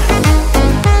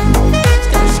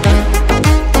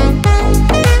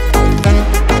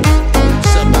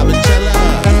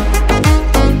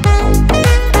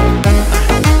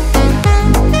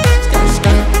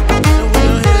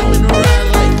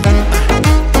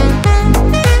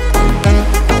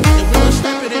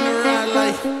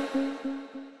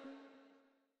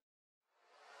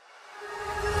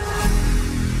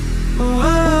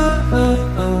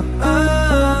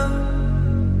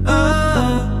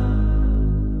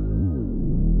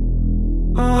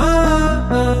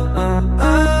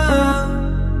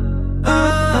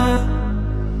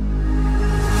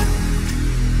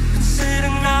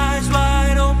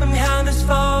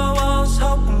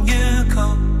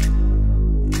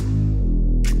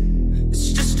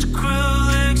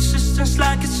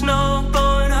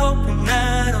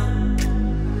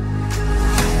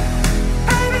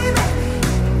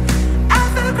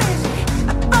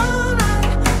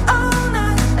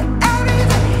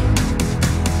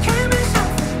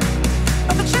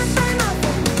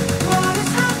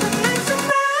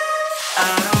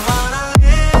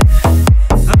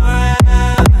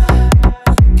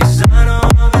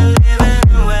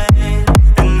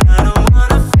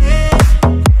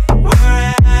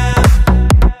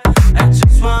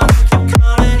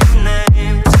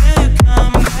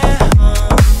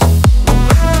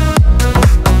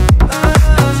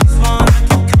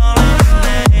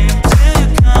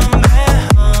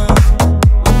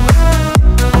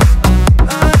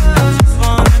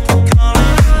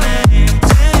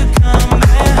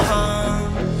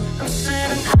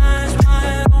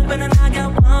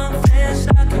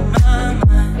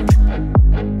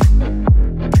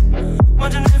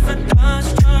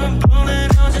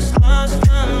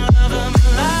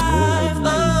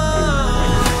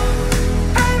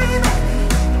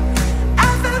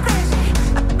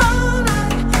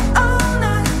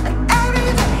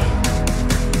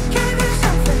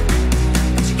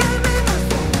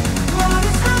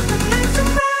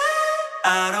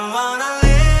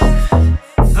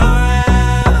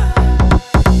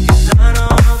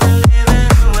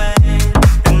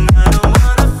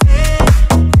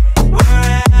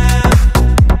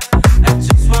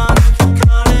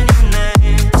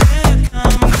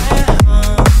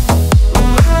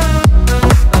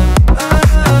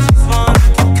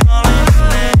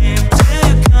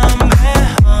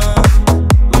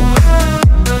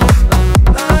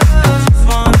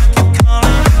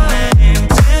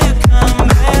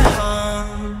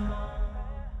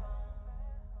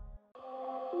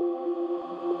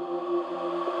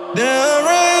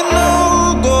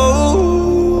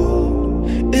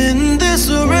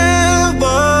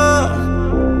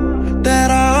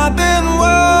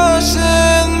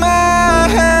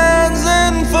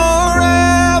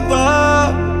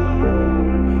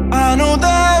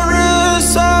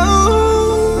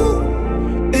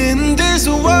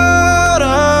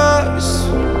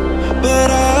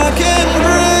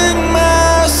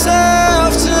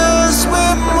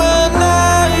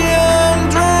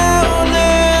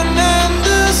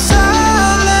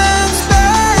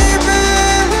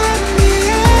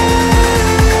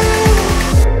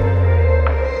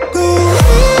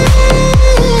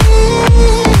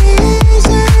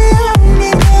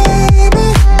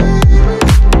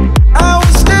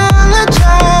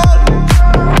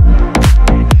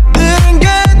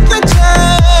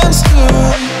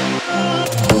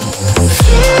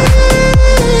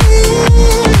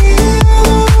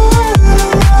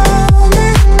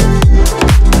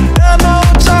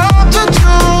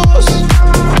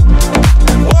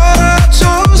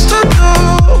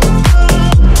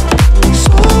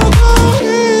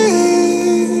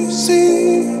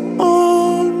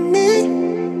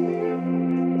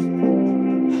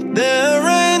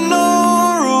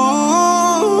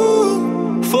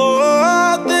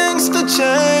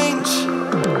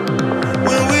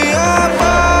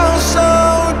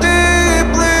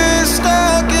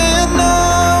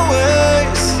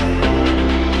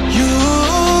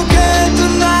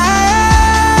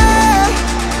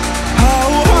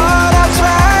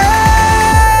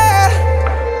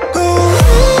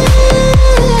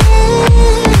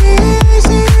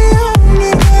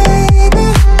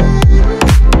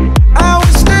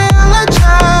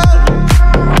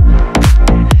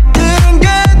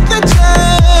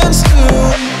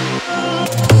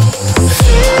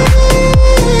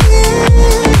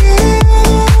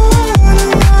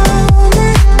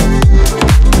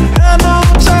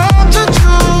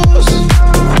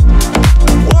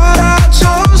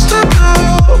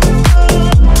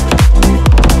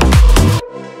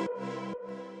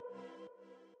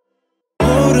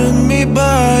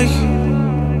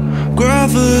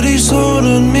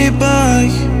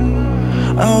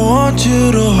 I want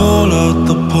you to hold out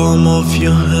the palm of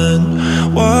your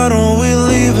hand. Why don't we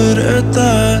leave it at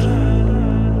that?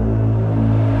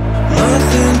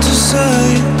 Nothing to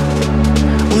say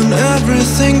when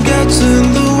everything gets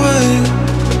in the way.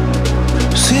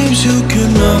 Seems you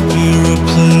cannot be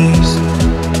replaced,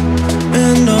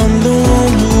 and I'm the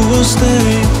one who will stay.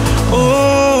 Oh,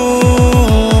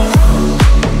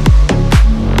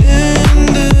 in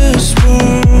this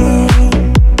world,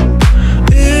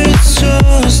 it's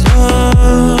just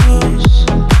us.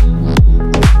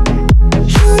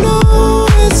 You know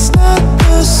it's not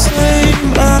the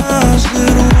same as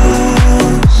it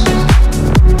was,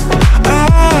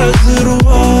 as it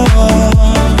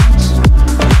was,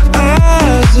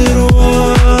 as it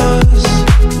was.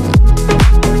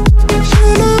 You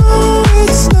know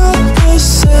it's not the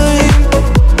same.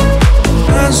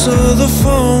 Answer the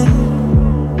phone,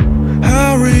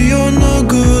 Harry, you're no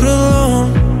good alone.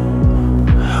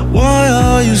 Why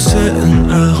are you sitting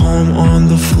at home on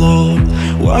the floor?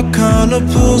 What kind of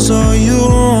pills are you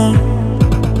on?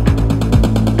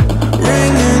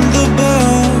 Ringing the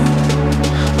bell,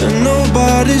 and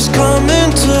nobody's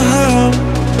coming to help.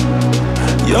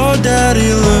 Your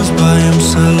daddy lives by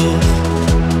himself.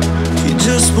 He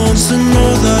just wants to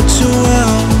know that you're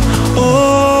well. Oh,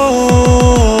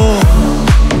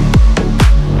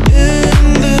 in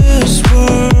this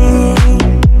world,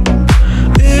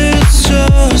 it's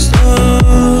just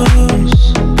us.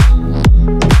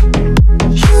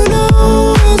 You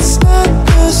know it's not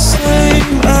the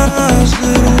same as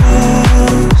it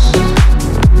was,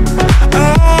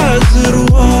 as it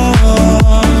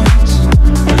was,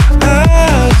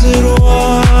 as it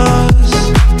was.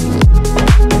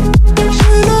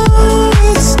 You know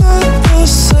it's not the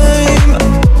same.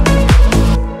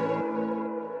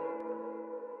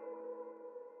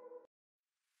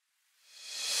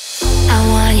 I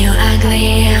want you ugly,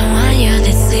 I want you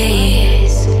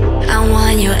disease. I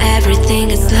want you everything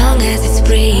as long as it's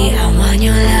free. I want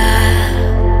your love,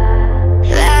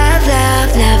 love,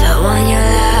 love, love. I want your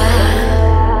love.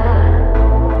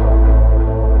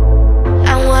 I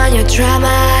want your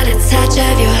drama, the touch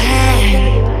of your hand.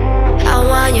 I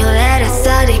want your letters,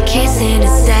 study kissing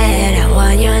instead. I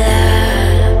want your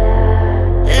love,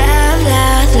 love,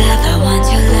 love, love. I want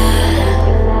your love.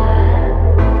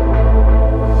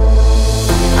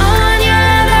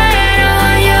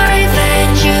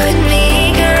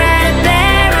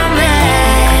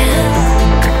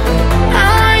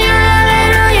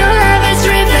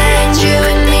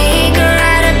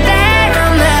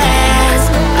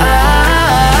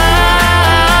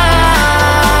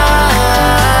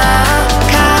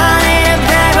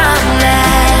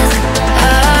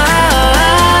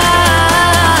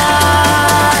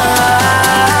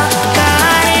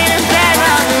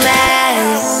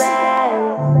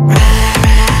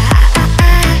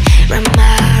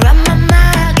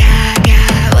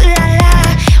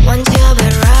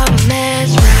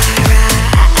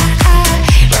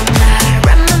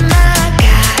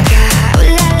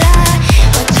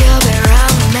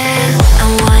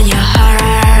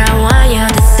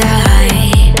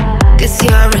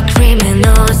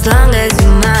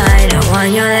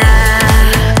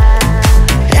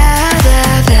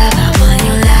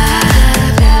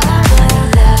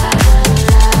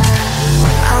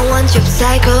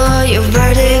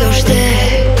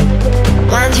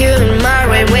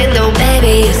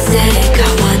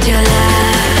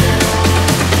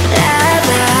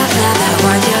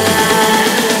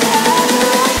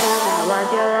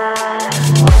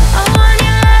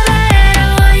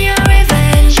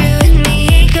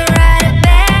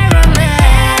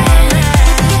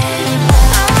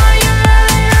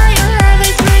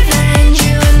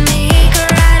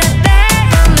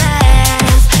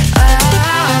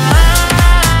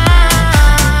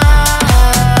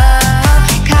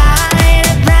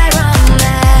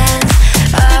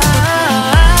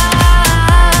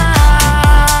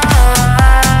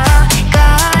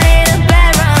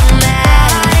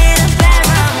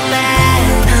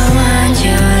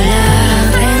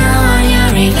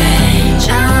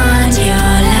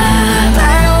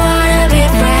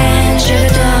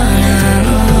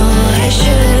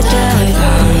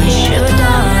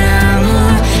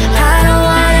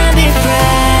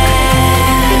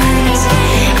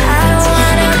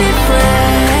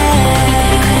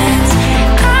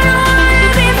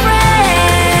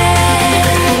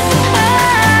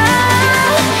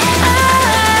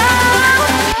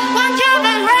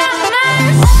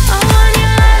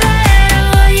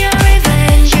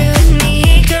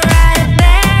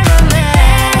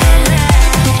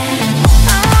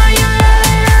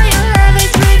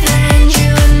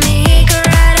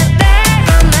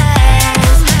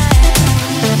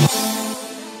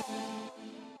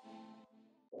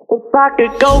 If I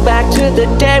could go back to the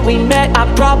day we met, I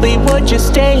probably would just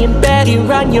stay in bed. You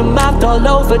run your mouth all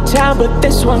over town, but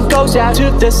this one goes out to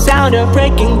the sound of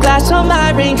breaking glass on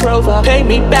my Range Rover. Pay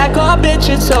me back or bitch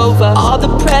it's over. All the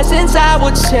presents I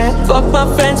would send, fuck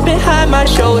my friends behind my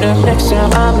shoulder. Next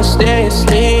time I'ma stay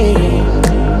asleep,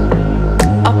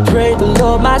 I pray the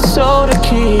Lord my soul to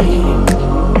keep.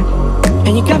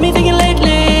 And you got me thinking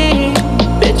lately,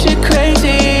 bitch you're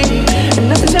crazy, and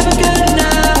nothing's ever good enough.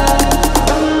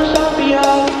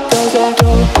 Cause I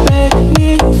don't make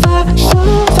me fall so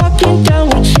fucking done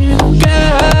with you,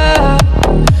 girl.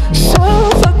 So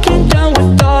fucking done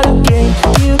with all the games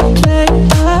you play.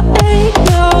 I ain't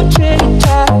no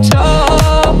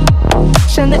tic-tac-toe.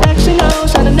 Send the X and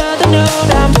O's on another note.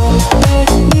 I don't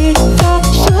make me fall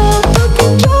so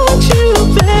fucking done with you,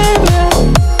 baby.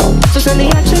 So send the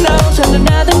X and O's on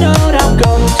another note. I'm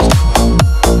ghost.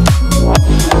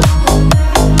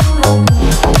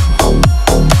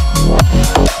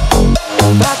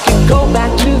 If I could go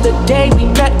back to the day we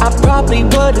met, I probably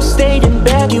would've stayed in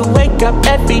bed. You wake up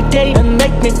every day and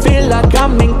make me feel like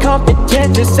I'm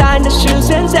incompetent. Designer shoes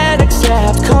and Xanax,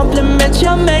 compliments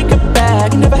your makeup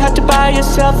bag. You never had to buy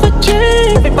yourself a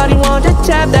drink. Everybody wanted to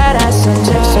tap that ass and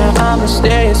text her I'ma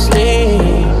stay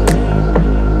asleep.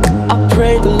 I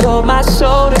pray the Lord my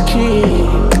soul to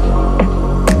keep.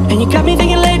 And you got me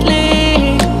thinking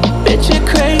lately, bitch you're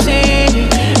crazy,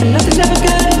 and nothing's ever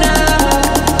good enough.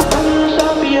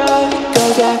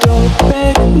 Cause I don't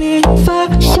make me fall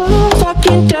so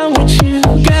fucking done with you,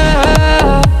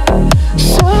 girl.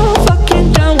 So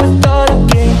fucking done with all the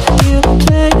games you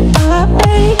play. I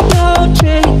ain't no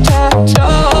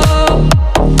tic-tac-toe.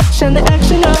 Send the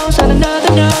X and O's on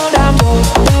another note. I won't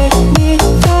make me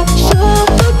fall so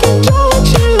fucking done with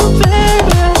you,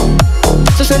 baby.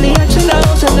 So send the X and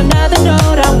O's on another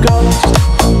note. I'm ghost.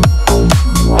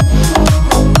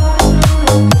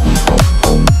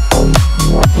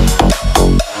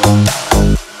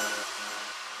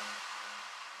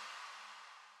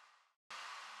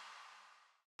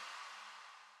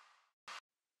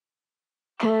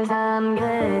 Cause I'm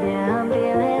good, yeah, I'm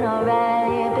feeling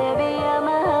alright. Baby,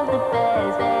 I'ma have the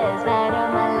best night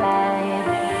of my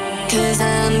life. Cause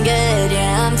I'm good,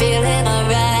 yeah, I'm feeling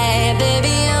alright.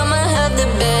 Baby, I'ma have the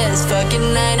best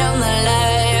fucking night of my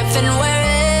life. And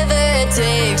wherever it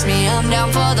takes me, I'm down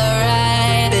for the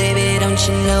ride. Baby, don't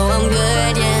you know I'm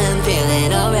good, yeah, I'm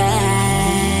feeling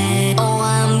alright. Oh,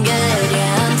 I'm good,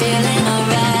 yeah, I'm feeling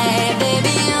alright.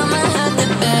 Baby, I'ma have the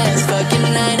best fucking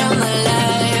night of my life.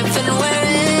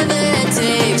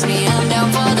 Takes me, I'm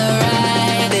down for the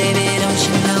ride. Baby, don't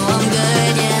you know I'm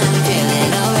good, yeah, I'm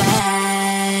feeling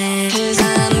alright. Cause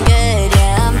I'm good,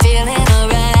 yeah, I'm feeling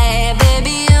alright.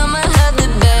 Baby, I'ma have the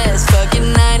best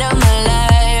fucking night of my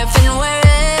life. And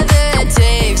wherever it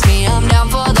takes me, I'm down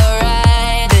for the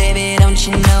ride. Baby, don't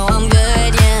you know I'm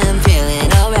good, yeah, I'm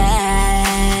feeling alright.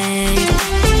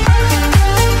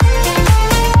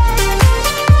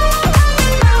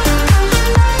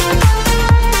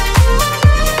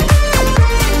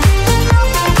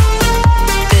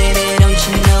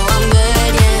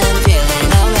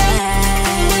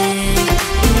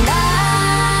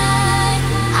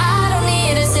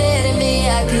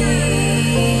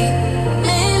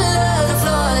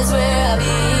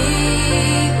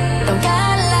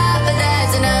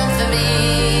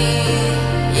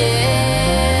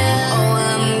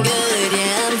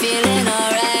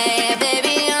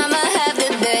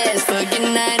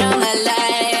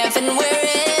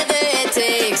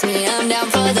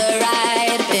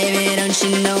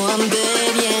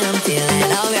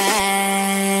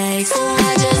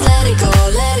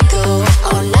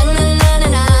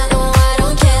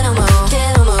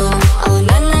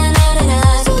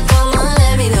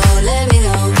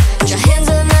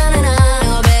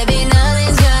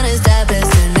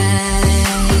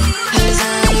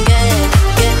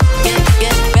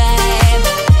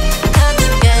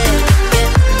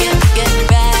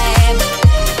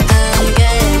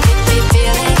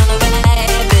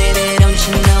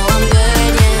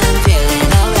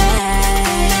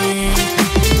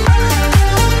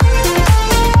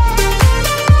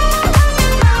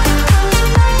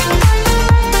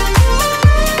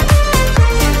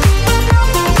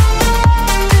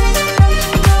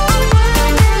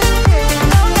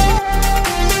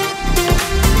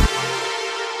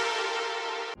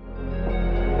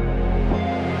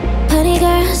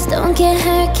 Don't get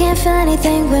hurt, can't feel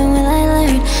anything. When will I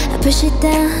learn? I push it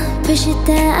down, push it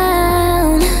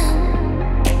down.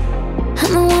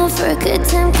 I'm the one for a good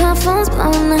time, call phones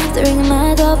blowing up. The ring of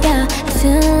my doorbell. I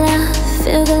feel the love,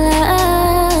 feel the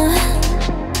love.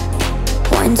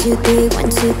 1, 2, 3, 1,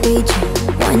 2, 3,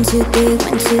 jump. 1, 2, 3,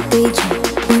 1, 2, 3,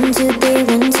 jump. 1, 2, 3,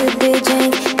 1, 2, 3,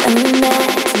 drink. Coming back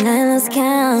tonight, let's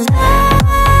count.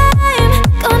 I'm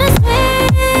gonna swing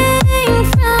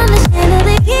from the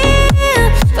chandelier,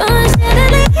 from the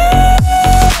chandelier.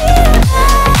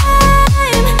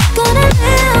 I'm gonna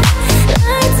live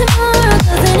like tomorrow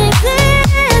doesn't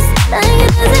exist, like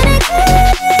it doesn't exist.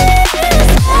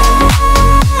 I'm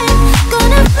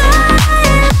gonna fly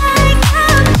like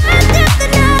I'm under the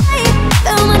night,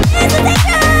 throw my hands in the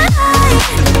sky.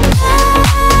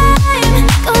 I'm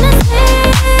gonna swing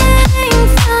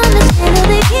from the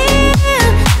chandelier,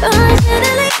 from the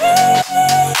chandelier.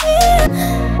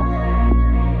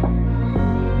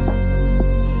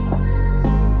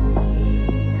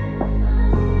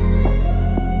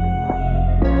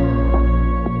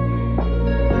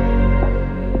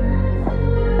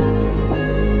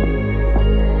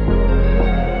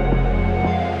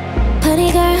 Party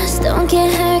girls, don't get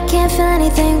hurt, can't feel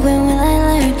anything, when will I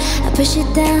learn? I push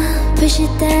it down, push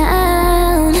it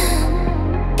down.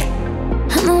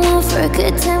 I'm the one for a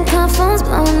good time, call phones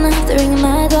blowing up, the ring of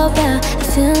my doorbell. I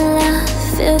feel the love,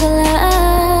 feel the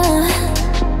love.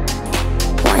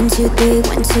 1, 2, 3,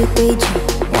 1, 2, 3, drink.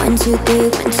 1, 2, 3,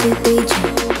 1, 2, 3,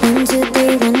 drink. 1, 2,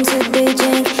 3, 1, 2, 3,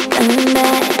 drink. Coming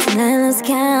back tonight, let's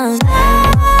count.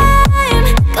 I'm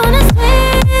gonna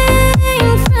swing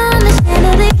from the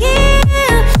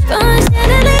chandelier, from the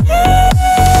chandelier.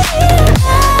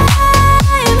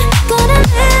 I'm gonna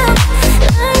live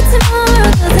like tomorrow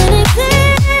doesn't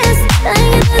exist,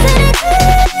 like it doesn't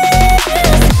exist.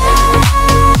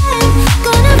 I'm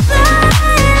gonna fly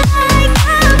like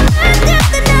I'm under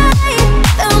the night,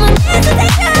 throw my hands in the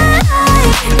sky.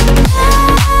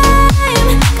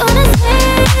 I'm gonna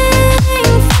swing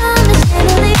from the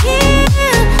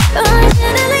chandelier, from the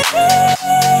chandelier.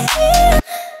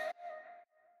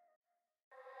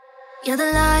 You're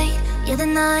the light, you're the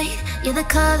night, you're the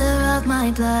color of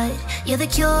my blood. You're the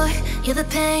cure, you're the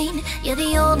pain, you're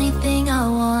the only thing I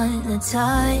want to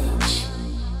touch.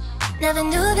 Never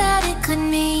knew that it could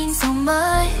mean so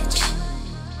much,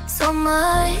 so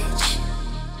much.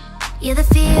 You're the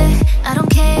fear, I don't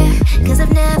care, cause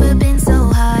I've never been so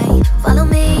high. Follow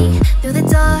me through the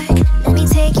dark, let me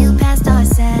take you past our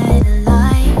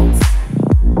satellites.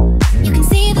 You can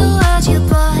see the world you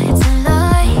brought to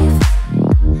life,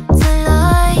 to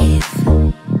life.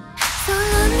 So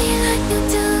love me like you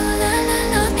do, la la,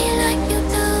 love me like you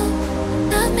do.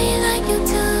 Love me like you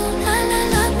do, la la,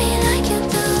 love me like you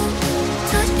do.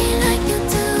 Touch me like you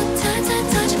do, touch, touch,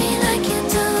 touch me like you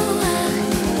do.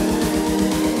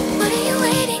 What are you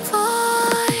waiting for?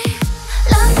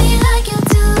 Love me like you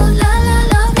do, la la,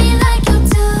 love me like you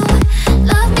do.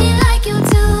 Love me like you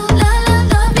do, la la,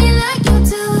 love me like you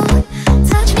do.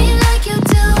 Touch me like you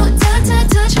do, touch, touch,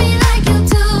 touch me like you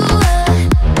do.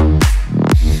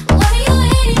 What are you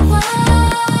waiting for?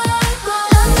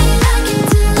 Love me like you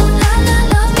do, la la,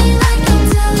 love me like you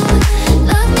do.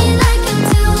 Love me like you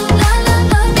do, la la,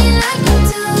 love me like you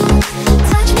do.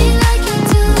 Touch me like you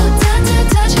do, touch, touch,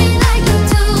 touch me like you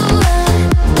do.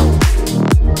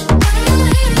 What are you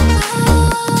waiting for?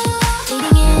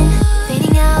 Fading in,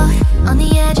 fading out, on the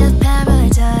edge of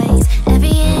paradise.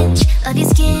 Every inch of your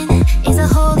skin is a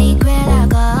holy grail I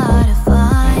gotta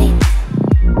find.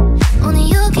 Only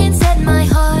you can set my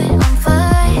heart on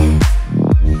fire,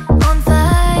 on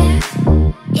fire.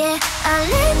 Yeah, I'll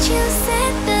let you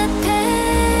set the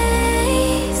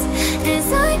pace, 'cause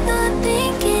I'm not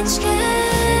thinking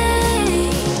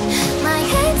straight. My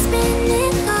head's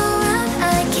spinning around,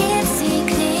 I can't see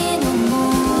clear no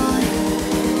more.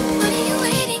 What are you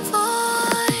waiting for?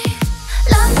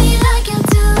 Love me like you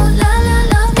do, la la,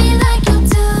 love me like you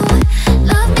do.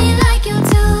 Love me like you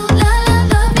do, la la,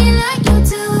 love me like you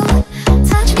do.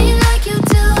 Touch me like you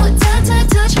do, touch, touch,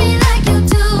 touch me like you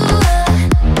do.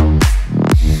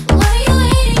 What are you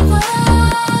waiting for?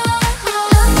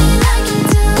 Love me like you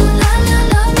do, la la,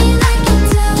 love me like you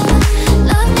do.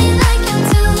 Love me like you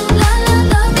do, la la,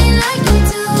 love me like you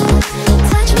do.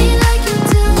 Touch me like you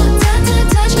do, touch, touch,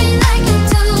 touch me like you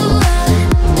do.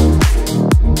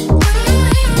 What are you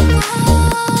waiting for?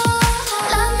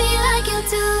 Love me like you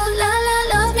do, la la,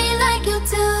 love me like you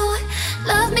do.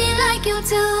 Love me like you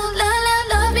do, la la,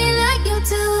 love me like you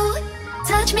do.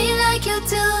 Touch me like you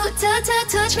do, touch, touch,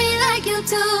 touch me like you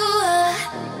do.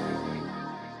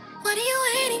 What are you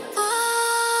waiting for?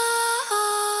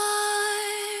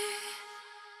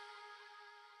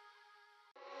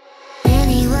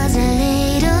 Really was a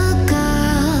little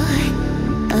girl,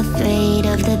 afraid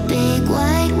of the big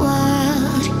white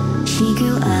world. She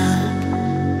grew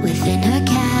up within her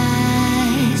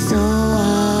castle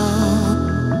wall.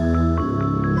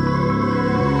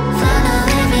 Follow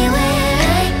everywhere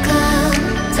I go,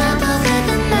 top over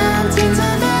the mountains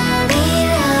of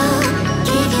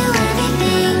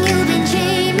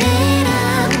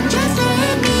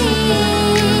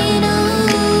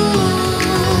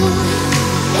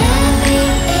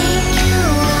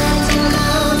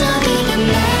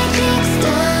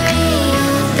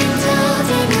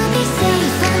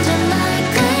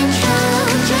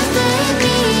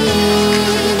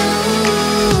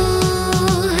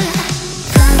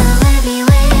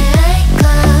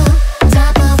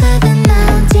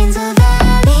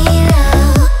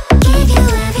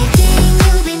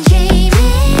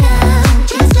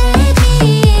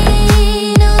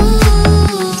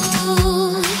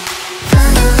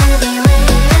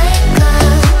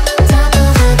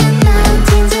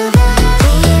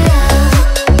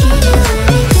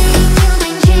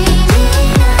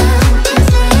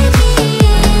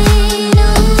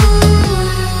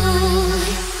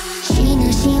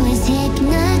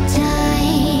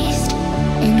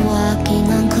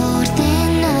walking on cold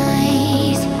thin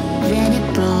ice. Then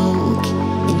it broke,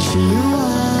 and she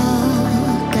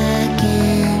awoke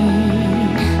again.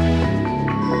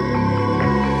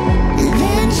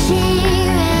 Then she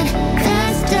ran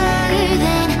faster,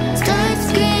 then started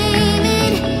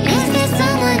screaming. Is there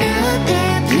someone out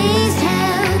there? Please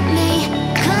help me.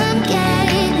 Come get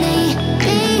me.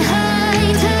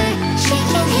 Behind her, she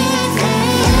can hear say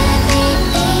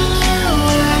everything you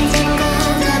want and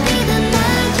gonna be the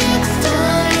magic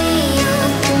story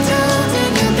you've been told,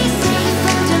 and you'll be safe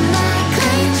under my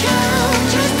control.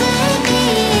 Just let me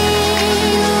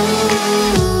in.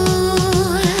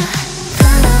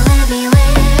 Follow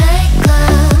everywhere I go,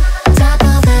 top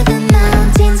over the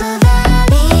mountains or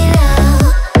valley low.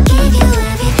 Give you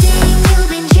everything you've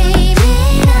been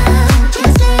dreaming of.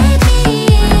 Just let me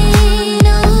in.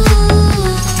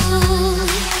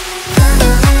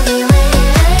 Follow everywhere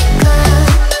I go,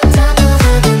 top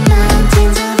over the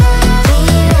mountains or valley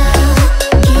low.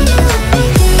 Give you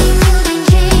everything you've been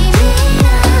dreaming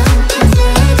of. Just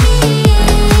let me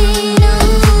in.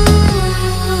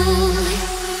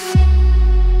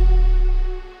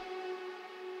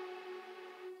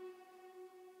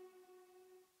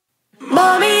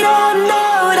 Mommy don't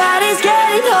know that it's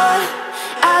getting hot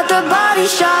at the body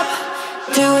shop,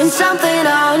 doing something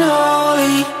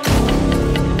unholy.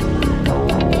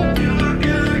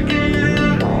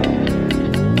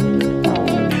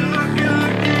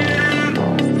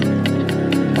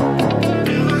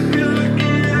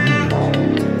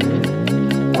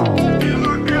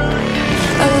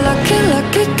 A lucky,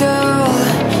 lucky girl.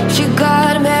 She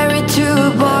got married to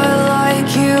a boy like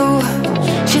you.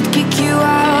 She'd kick you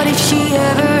out if she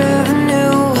ever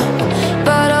knew.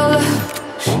 But oh,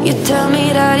 you tell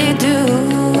me that you do.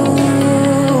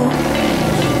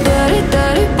 Dirty,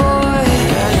 dirty boy.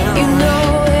 You know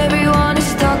everyone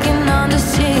is talking on the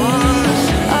scenes.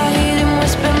 I hear them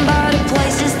whispering by the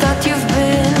places that you've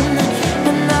been.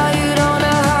 And now you don't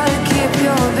know how to keep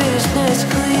your business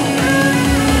clean.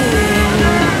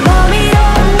 Mommy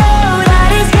don't know that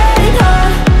it's getting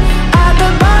hot at the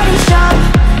body shop,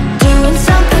 doing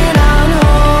something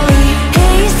unholy. He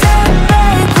said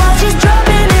beg while she's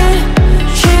dropping it.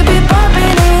 She be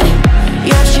bumping it,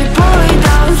 yeah, she pull it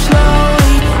down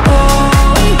slowly.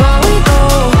 Oh, we go, we go.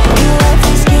 You left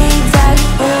his kids at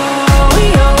oh,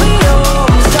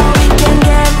 so we can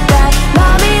get that.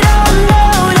 Mommy don't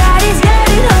know that he's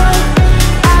getting hot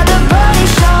at the body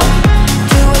shop,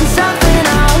 doing something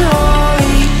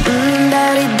unholy.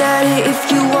 Daddy, daddy, if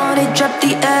you want it, drop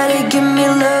the attic. Give me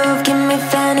love, give me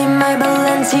fanny, my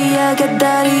Balenciaga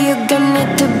daddy. You're gonna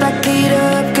need to back it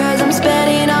up, cause I'm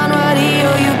spending on radio.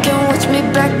 You can watch me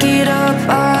back it up.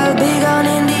 I'll be gone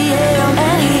in the AM.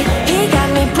 And he got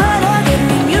me Prada, get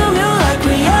me Miu Miu like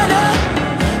Rihanna.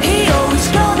 He always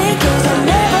call me cause I'm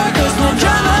never, cause no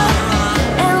drama.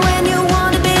 And when you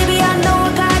want it, baby, I know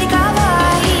I got it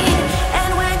covered.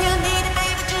 And when you need it,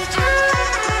 baby, just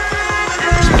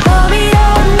Mommy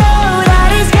don't know that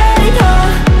it's getting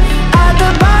hot at the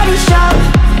body shop,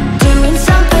 doing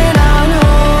something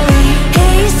unholy.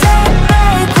 He said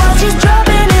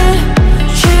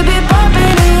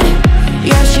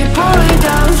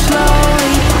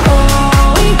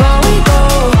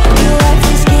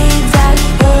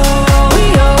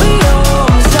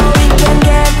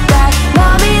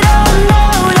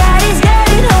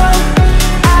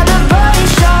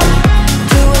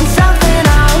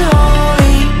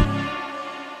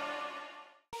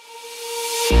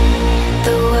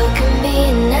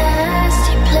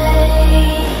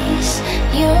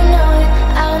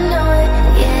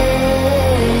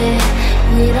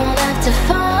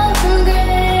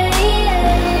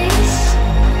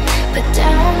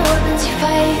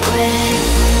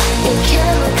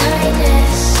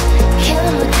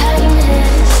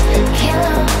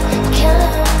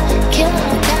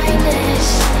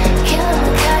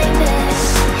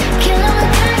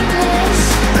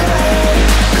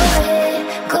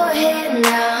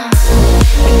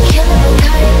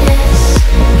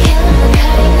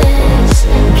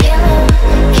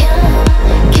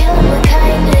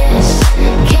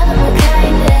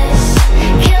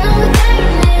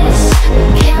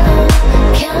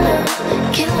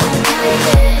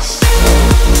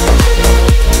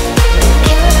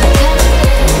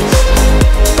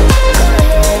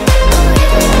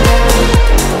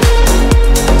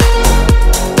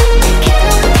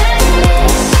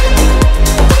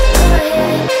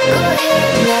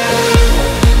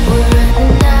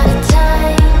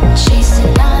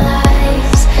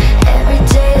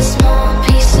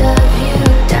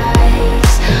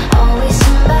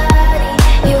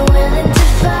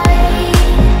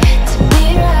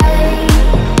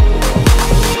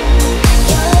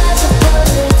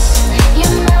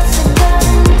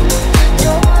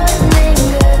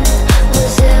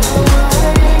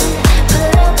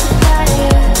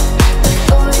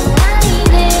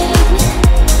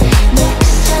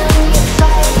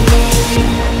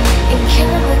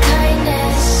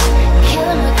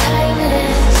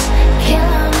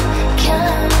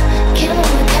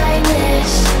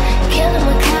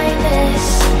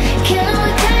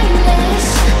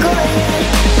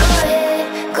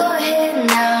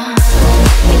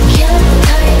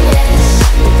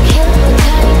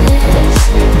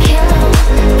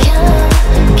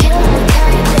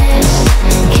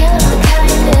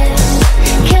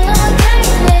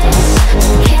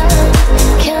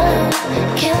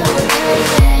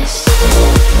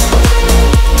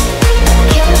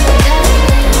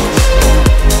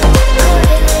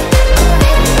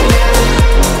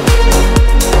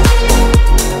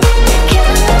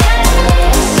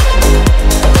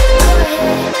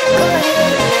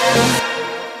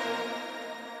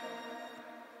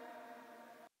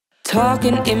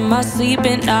talking in my sleep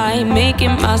and I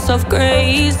making myself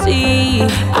crazy.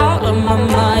 Out of my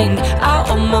mind, out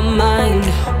of my mind.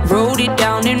 Wrote it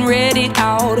down and read it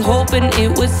out, hoping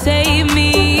it would save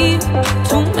me.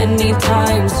 Too many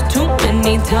times, too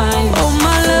many times. Oh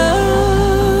my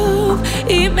love,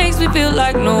 it makes me feel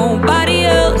like nobody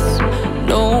else,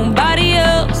 nobody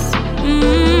else.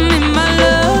 My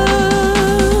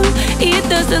love, it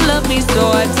doesn't love me, so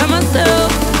I tell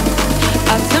myself,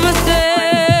 I tell myself.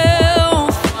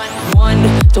 One,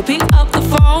 don't pick up the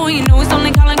phone, you know he's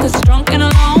only calling cause he's drunk and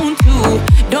alone. Two,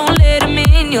 don't let him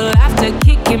in, you'll have to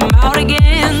kick him out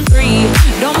again. Three,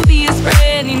 don't be his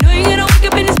friend, you know you're gonna wake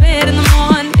up in his bed in the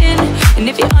morning. And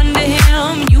if you're under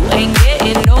him, you ain't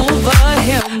getting over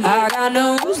him. I got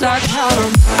no rules, I count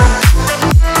them.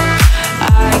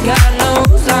 I got no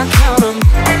rules, I count them.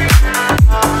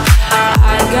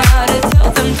 I gotta tell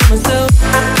them to myself.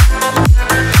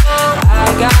 I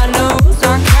got no rules, I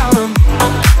count them.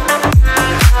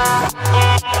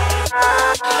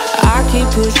 I keep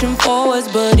pushing forwards,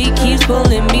 but he keeps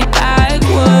pulling me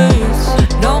backwards.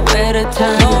 Nowhere to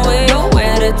turn,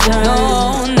 nowhere to turn.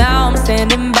 No, now I'm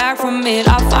standing back from it.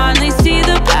 I finally see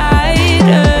the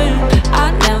pattern.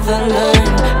 I never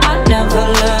learned, I never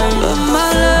learned. But my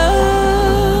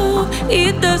love,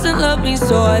 it doesn't love me,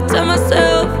 so I tell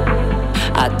myself,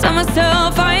 I tell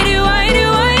myself, I do, I do,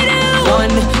 I do.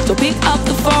 One, don't pick up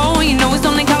the phone, you know he's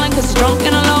only calling cause he's drunk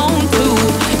and alone. Two,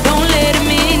 don't let him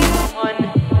in.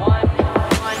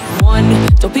 One,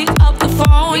 don't pick up the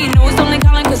phone, you know he's only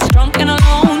calling cause he's drunk and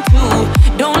alone. Two,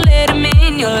 don't let him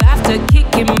in, you'll have to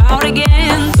kick him out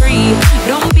again. Three,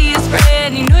 don't be his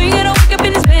friend, you know you're gonna wake up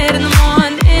in his bed in the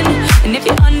morning. And if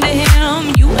you're under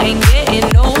him, you ain't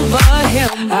getting over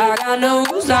him. I got no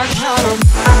rules, I count them.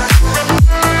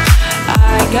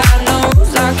 I got no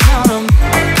rules, I count them.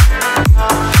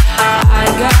 I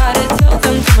gotta tell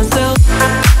them to myself.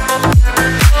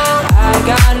 I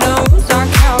got no rules, I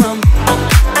count them.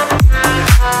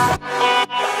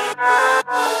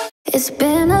 It's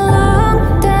been a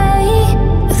long day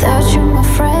without you, my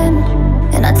friend.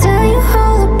 And I tell you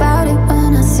all about it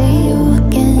when I see you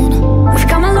again. We've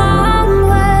come a long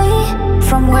way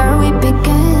from where we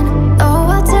began. Oh,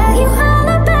 I'll tell you all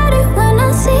about it when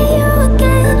I see you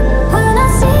again. When I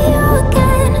see you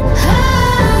again.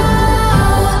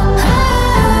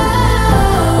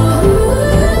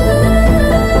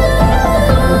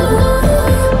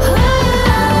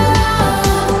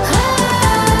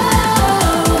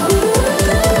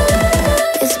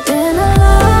 It's been a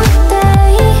long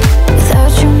day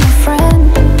without you, my friend.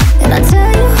 And I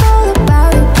tell you all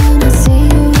about it when I see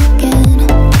you again.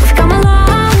 We've come a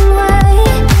long way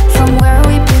from where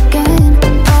we began.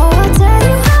 Oh, I'll tell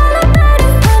you all about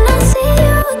it when I see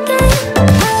you again.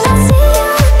 When I see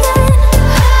you again.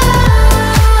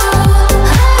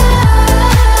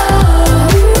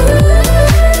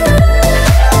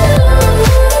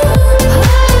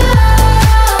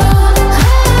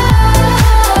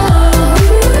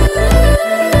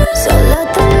 So let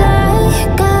the light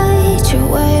guide your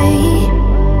way.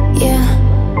 Yeah,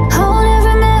 hold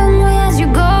every memory as you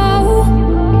go,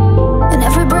 and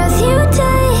every breath you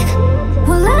take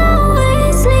will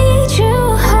always lead you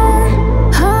home.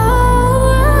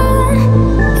 Home.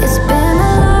 It's been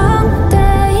a long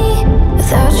day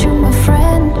without you, my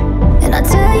friend. And I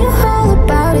tell you all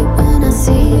about it when I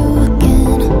see you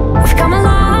again. We've come a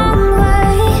long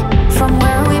way from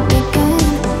where we began.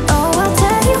 Oh, I'll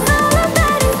tell you all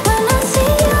about it when I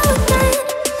see you again.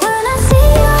 When I see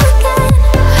you again.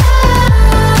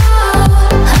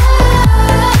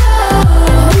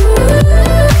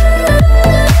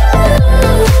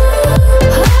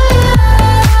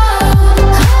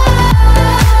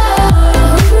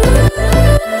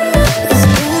 It's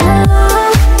been a long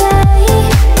day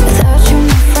without you,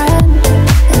 my friend.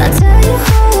 And I tell you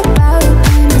all about it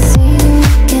when I see you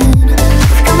again.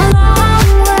 We've come a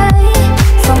long way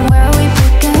from where we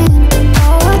began.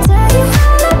 Oh, I'll tell you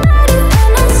all about it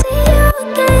when I see you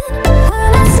again.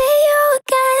 When I see you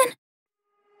again.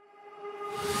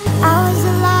 I was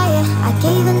a liar, I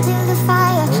gave into the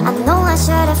fire. I know I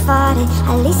should have fought it,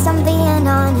 at least I'm being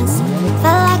honest.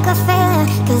 Felt like a failure,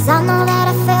 cause I know that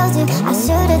I failed you. I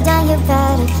should have done you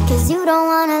better, cause you don't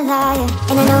wanna lie.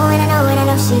 And I know, and I know, and I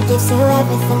know she gives you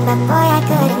everything, but boy, I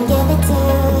couldn't give it to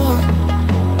you.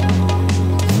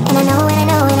 And I know, and I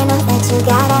know, and I know that you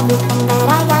got everything, but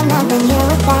I got nothing here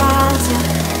without you.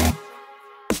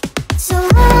 So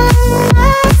one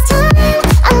last time,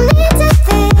 I need to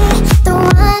be the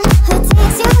one who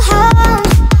takes you home.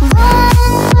 One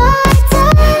more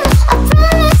time, I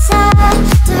promise I'll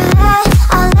do that.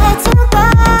 I'll let you go.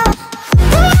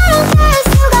 Baby, I don't care if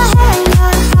you got hair in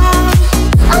your heart.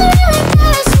 All I really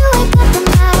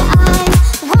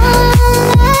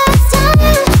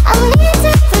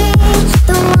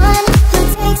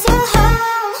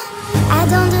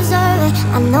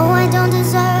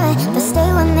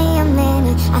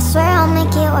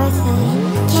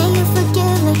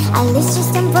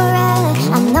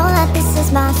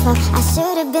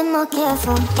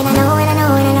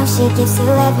she gives you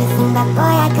everything, but boy,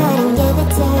 I couldn't give it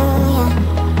to you.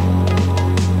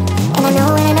 And I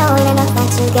know that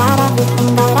you got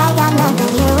everything, but I got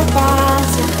nothing here without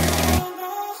you.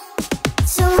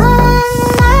 So one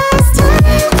last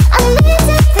time, I need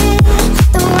to be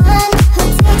the one who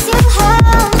takes you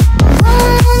home.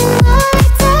 One more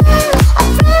time, I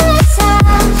promise I'll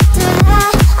do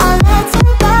that, I'll let you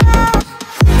go.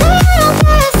 Girl, I don't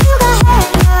care if you got hurt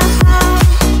or hard,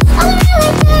 I'll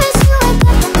really care if you wake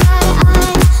up in my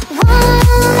arms. One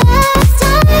last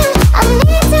time, I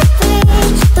need to be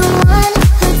the one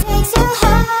who takes you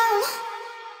home.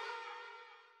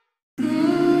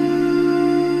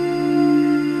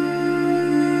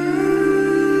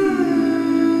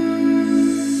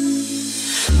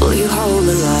 Will you hold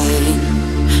the line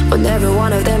when every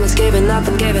one of them is giving up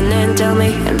and giving in? Tell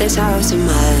me, in this house of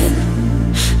mine,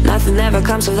 nothing ever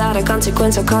comes without a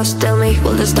consequence or cost. Tell me,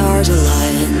 will the stars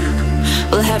align?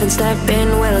 Will heaven step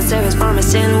in? Will it save us from a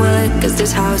sin? Will it? 'Cause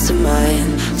this house of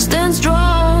mine stands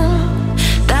strong.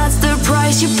 That's the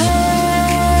price you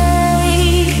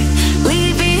pay.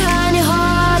 Leave behind your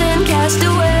heart and cast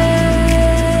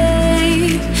away.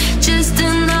 Just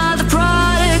another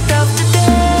product of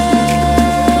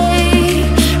today.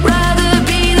 Rather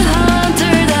be the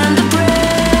hunter than the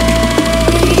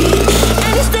prey.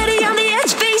 And you're steady on the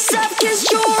edge, face up, 'cause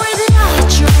you're a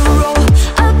natural.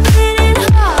 A beating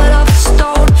heart of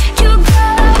stone. You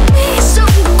gotta be so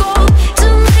cold to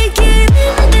make it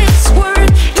in this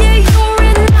world. Yeah, you're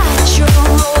a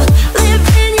natural.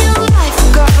 Living your life,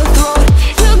 cutthroat.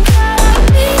 You gotta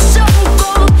be so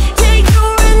cold. Yeah,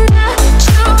 you're a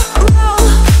natural.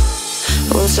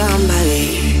 Oh, somebody,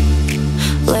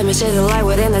 let me see the light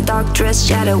within the dark dress,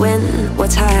 shadowing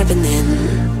what's happening.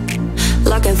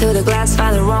 Looking through the glass,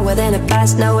 find the wrong within the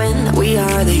past, knowing we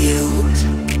are the youth.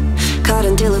 Caught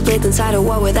until it bleeds inside a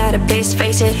wall without a base,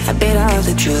 face it, a bit of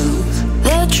the truth.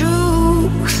 The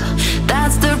truth,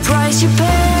 that's the price you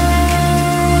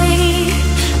pay.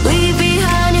 Leave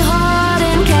behind your heart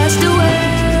and cast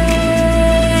away.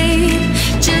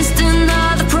 Just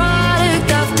another product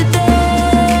of today.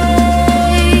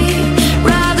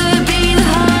 Rather be the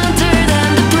hunter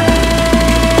than the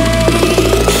prey.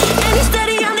 And you're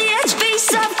steady on the edge, face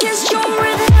up, 'cause you're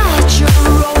a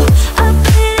natural. A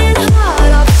beating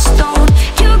heart of stone.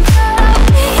 You gotta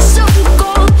be so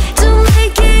cold to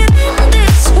make it in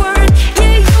this world.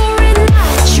 Yeah, you're a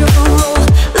natural.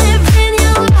 Living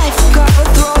your life,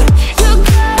 cutthroat. You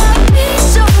gotta be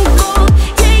so cold.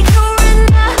 Yeah, you're a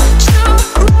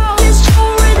natural. 'Cause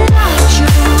you're a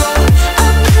natural. A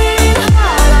beating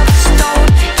heart of stone.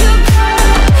 You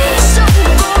gotta be so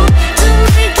cold to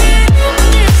make it in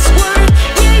this world.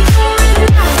 Yeah, you're a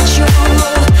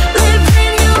natural.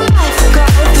 Living your life,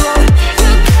 cutthroat.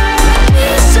 You gotta be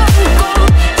so cold.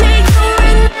 Yeah, you're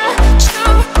a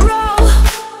natural.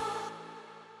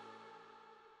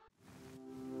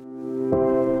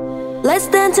 Let's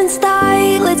dance in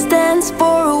style, let's dance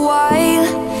for a while.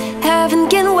 Heaven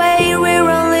can wait, we're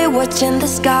only watching the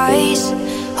skies.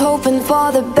 Hoping for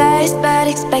the best, but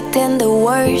expecting the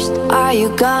worst. Are you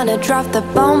gonna drop the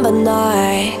bomb or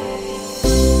not?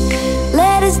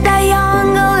 Let us die young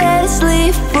or let us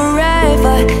live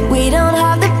forever. We don't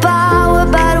have the power,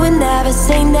 but we never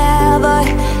say never.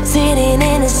 Sitting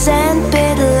in a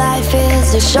sandpit, life is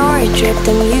a short trip.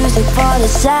 The music for the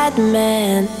sad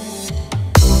man.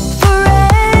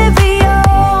 Forever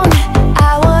young,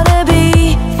 I wanna be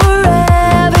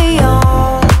forever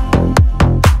young.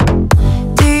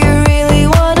 Do you really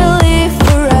wanna live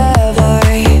forever?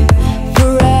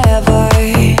 Forever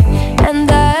and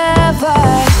ever.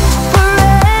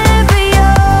 Forever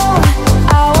young,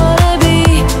 I wanna be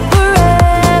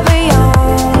forever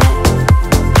young.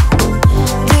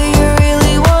 Do you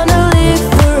really wanna live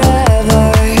forever?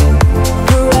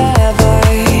 Forever,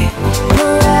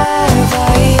 forever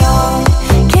young.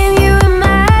 Can you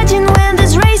imagine when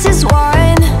this race is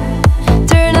won?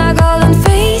 Turn our golden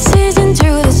faces into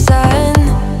the sun.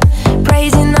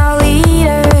 Praising our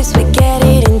leaders, we get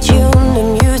it in tune. The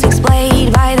music's played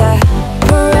by the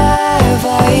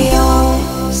forever young.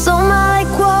 Some are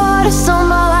like water, some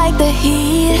are like the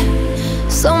heat.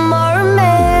 Some are a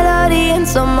melody and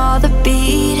some are the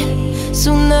beat.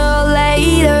 Sooner or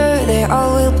later, they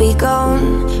all will be gone.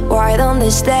 Why don't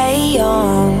they stay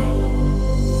young?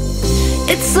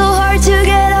 It's so hard to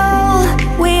get old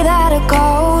without a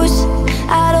cause.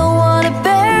 I don't wanna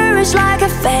perish like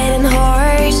a fading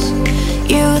horse.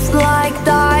 Youth like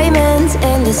diamonds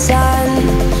in the sun,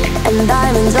 and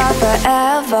diamonds are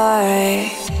forever.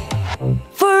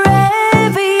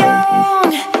 Forever young,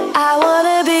 I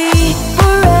wanna be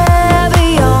forever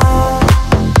young.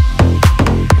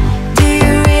 Do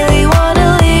you really wanna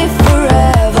live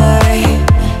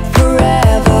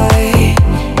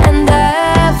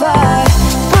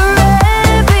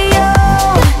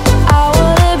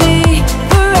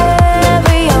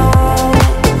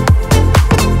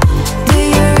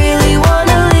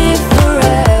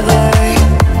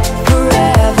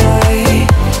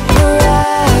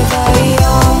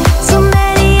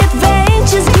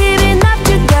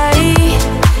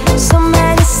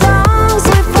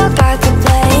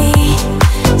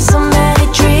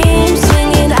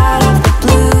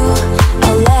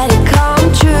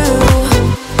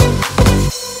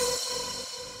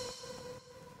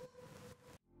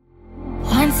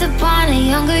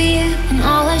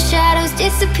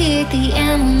The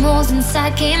animals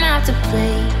inside came out to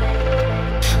play.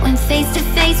 Went face to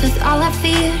face with all our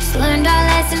fears. Learned our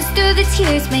lessons through the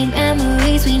tears. Made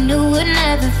memories we knew would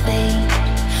never fade.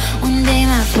 One day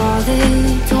my father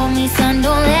told me, son,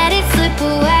 don't let it slip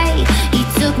away. He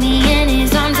took me in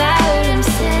his arms, I heard him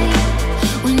say,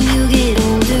 when you get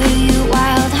older, your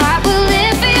wild heart will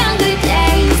live for younger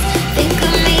days. Think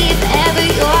of me if ever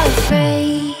you're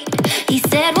afraid. He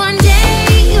said one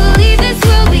day you'll leave this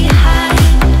world behind,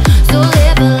 so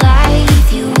live a life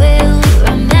you will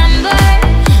remember.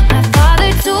 My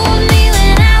father told me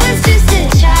when I was just a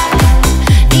child,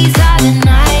 these are the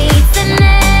nights that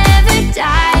never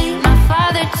die. My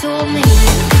father told me.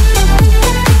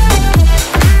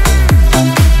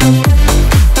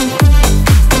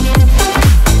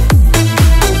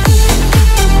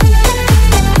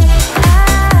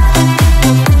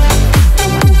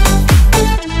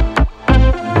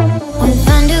 When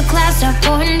thunderclouds start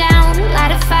pouring down,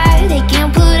 light a fire they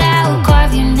can't put out.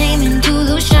 Carve your name into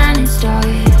those shining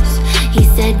stars. He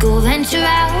said go venture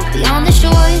out beyond the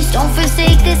shores. Don't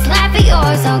forsake this life of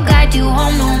yours. I'll guide you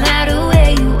home no matter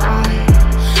where you are.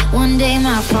 One day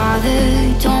my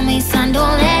father told me, son,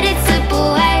 don't let it slip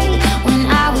away. When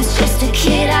I was just a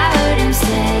kid I heard him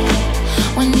say,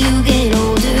 when you get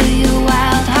older your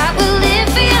wild heart will live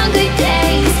for younger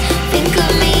days. Think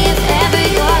of me if ever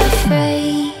you're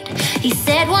afraid. He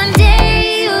said one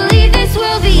day you'll leave this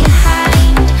world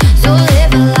behind, so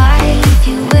live a life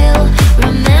you will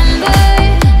remember.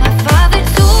 My father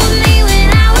told me when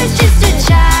I was just a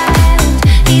child,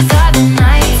 these are the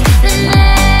nights that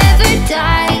never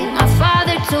die. My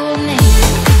father told me.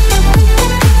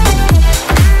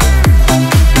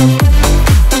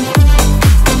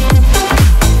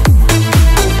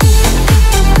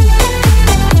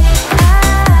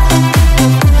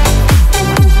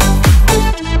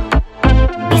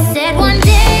 He said one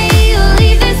day you'll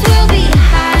leave this world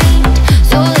behind,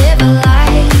 so live a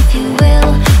life you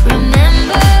will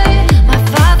remember. My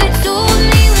father told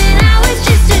me when I was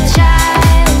just a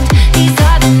child, these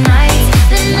are the nights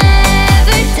that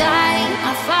never die.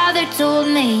 My father told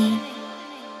me.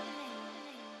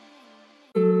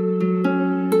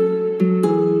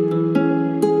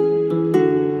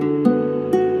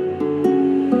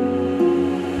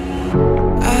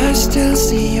 I still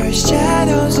see your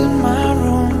shadows in my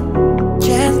room.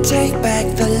 Can't take back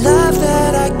the love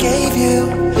that I gave you.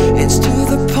 It's to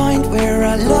the point where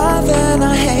I love and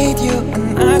I hate you,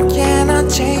 and I cannot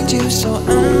change you, so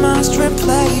I must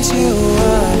replace you.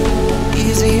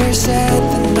 Easier said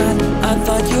than done. I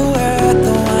thought you were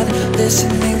the one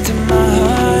listening to my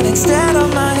heart instead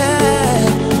of my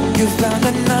head. You found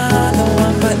another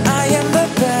one, but I am the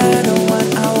better one.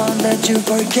 I won't let you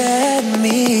forget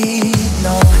me.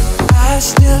 No, I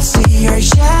still see your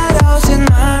shadows in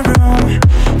my room.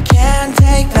 Can't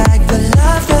take back the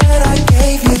love that I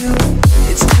gave you.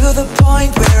 It's to the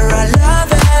point where I love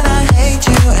and I hate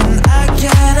you, and I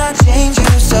cannot change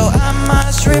you, so I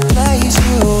must replace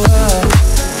you.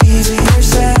 Easier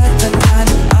said than done.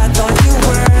 I thought you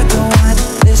were the one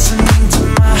listening to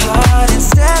my heart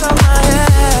instead of my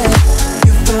head.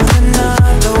 You found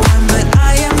another one, but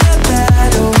I am the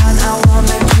better one. I won't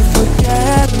let you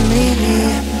forget me.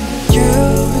 You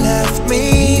left me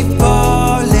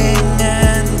falling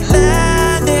and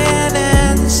landing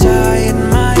inside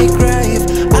my grave.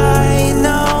 I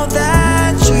know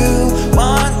that you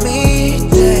want me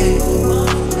dead.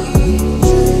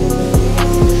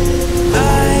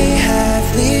 I have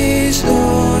these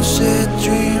lucid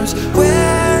dreams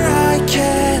where I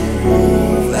can't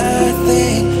move a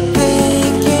thing,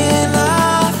 thinking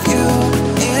of you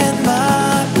in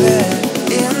my bed,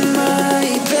 in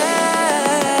my bed.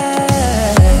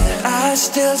 I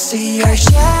still see your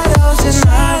shadows in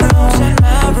my room.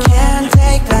 Can't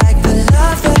take back the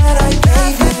love that I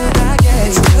gave you.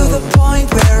 It's to the point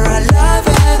where I love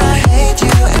and I hate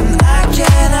you, and I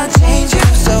cannot change you,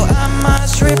 so I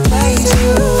must replace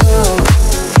you.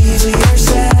 Easier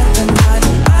said than done.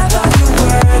 I thought you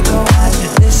were the one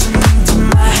listening to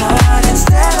my heart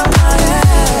instead of my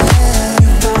head. You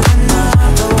found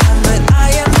another one, but I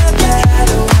am the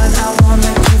better one. I won't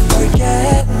let you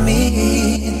forget me.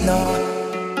 No.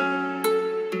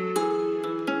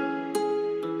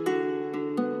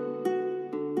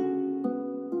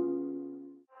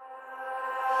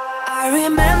 I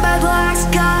remember black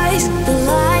skies, the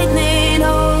lightning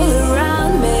all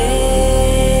around me.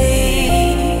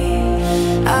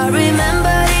 I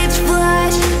remember each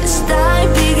flash as time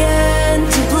began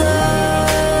to blur,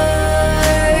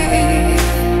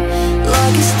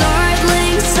 like a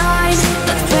startling sign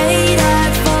that fate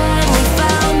had finally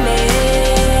found me,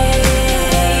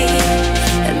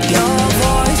 and your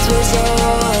voice was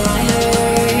all I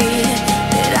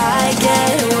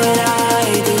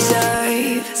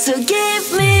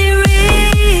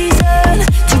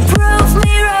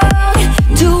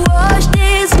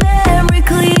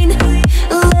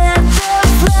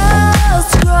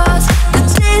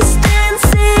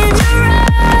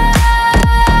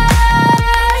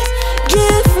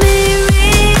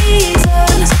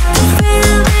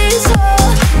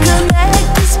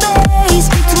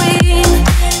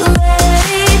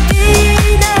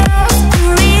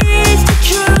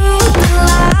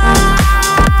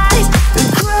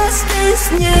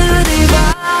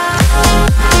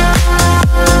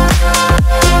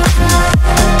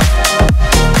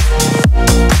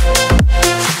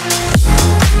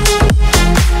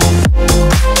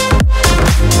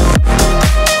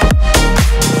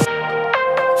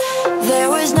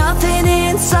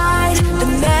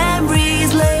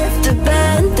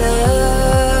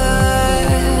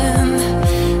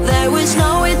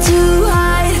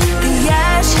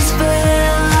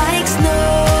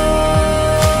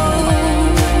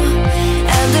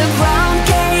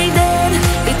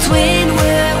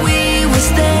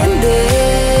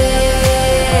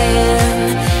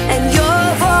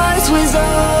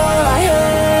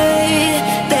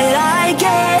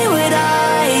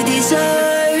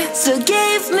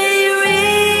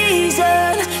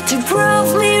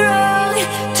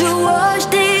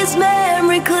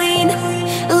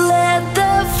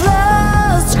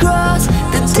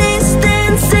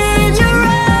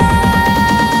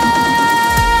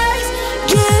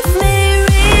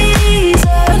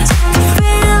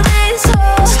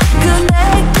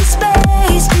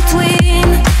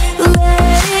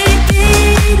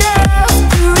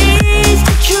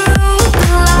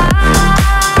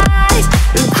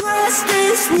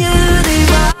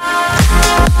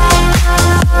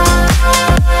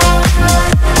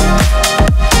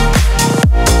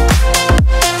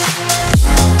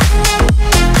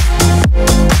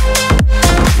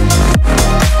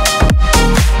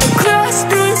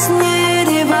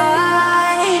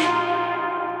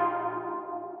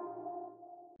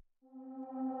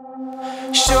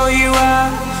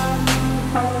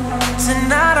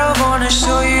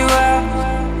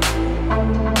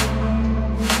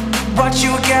what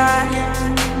you got.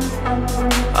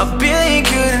 A billion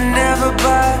could never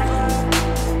buy.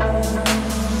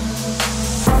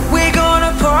 We're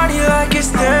gonna party like it's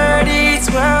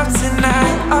 30-12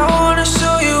 tonight. I wanna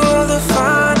show you all the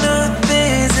finer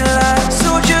things in life.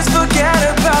 So just forget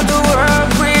about the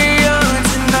world we own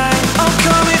tonight. I'm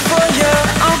coming for you,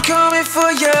 I'm coming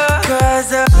for you.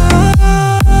 'Cause all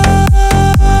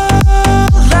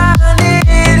I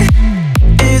need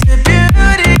is the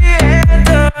beauty and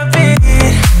the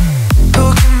beat. Who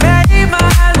can make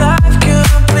my life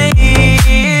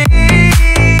complete?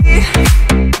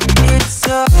 It's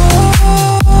all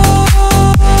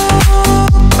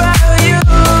about you.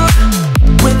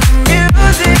 When the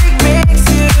music makes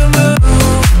you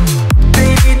move,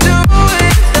 baby, do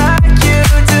it like you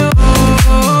do.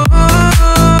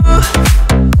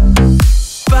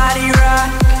 Body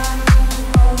rock,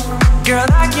 girl,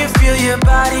 I can feel your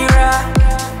body rock.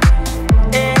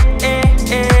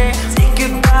 Think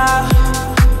about,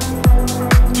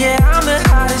 yeah, I'm the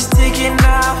hottest ticket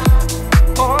now.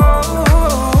 Oh,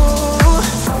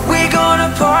 we're gonna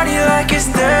party like it's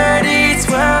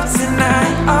 30-12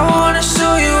 tonight. I wanna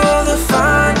show you all the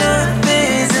finer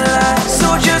things in life. So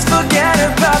just forget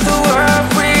about the world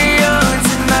we own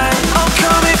tonight. I'm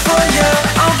coming for you,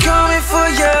 I'm coming for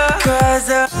you. 'Cause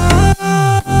all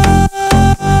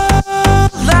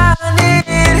I need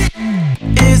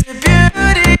is the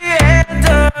beauty and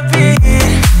the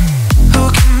beat. Who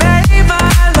can make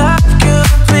my life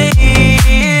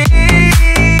complete?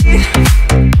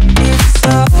 It's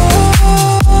all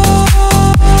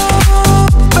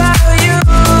about you.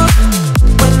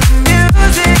 When the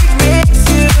music makes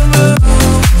you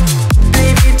move,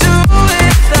 baby, do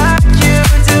it like you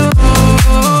do.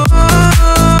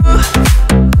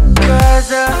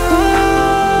 'Cause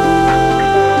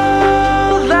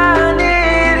all I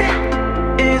need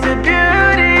is the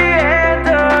beauty and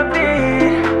the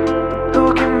beat. Who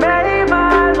can make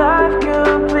my life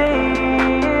complete?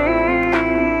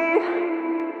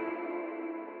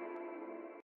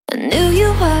 I knew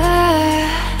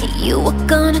you were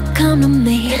gonna come to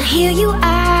me, and here you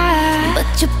are. But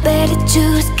you better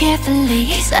choose carefully,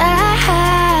 'cause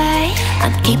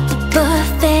I'm capable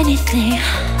of anything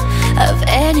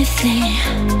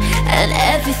and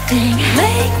everything.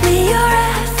 Make me your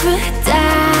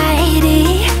Aphrodite,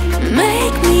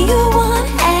 make me your one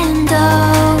and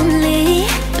only.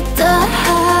 But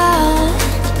don't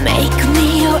make me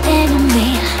your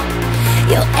enemy,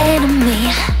 your enemy,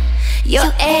 your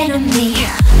enemy.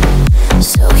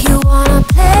 So you wanna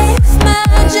play with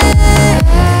magic?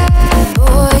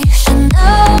 Boy, you should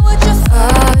know what you're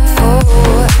falling for.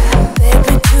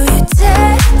 Baby, do you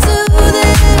dare do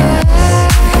this?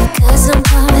 'Cause I'm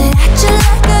coming at you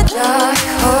like a dark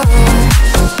horse.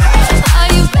 Are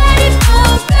you ready for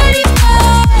a perfect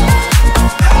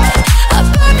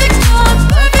storm,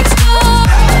 perfect storm?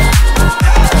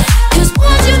 'Cause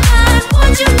want you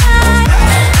mine,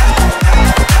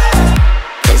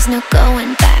 there's no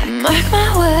going back. Mark my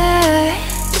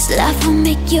words, this love will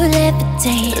make you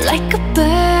levitate like a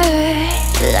bird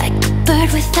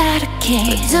without a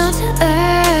cage. Down to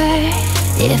earth,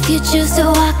 if you choose to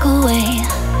walk away,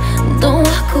 don't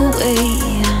walk away.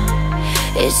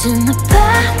 It's in the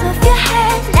palm of your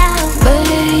hand now,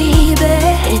 baby.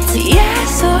 It's a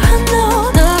yes or a no,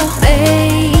 no,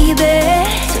 baby.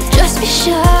 So just be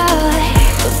sure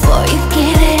before you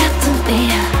give it up to me,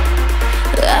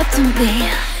 up to me.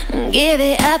 Give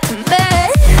it up to me.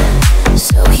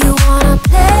 So you wanna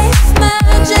play with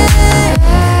magic?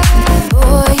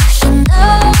 Boy, you should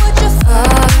know what you're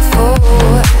falling for.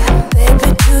 Baby,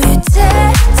 do you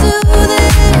dare do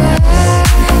this?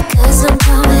 'Cause I'm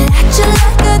coming at you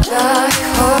like a dark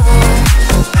horse.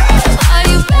 Are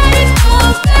you ready for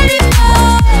a perfect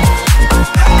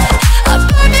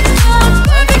storm,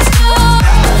 perfect storm?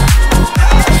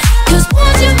 'Cause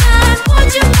want you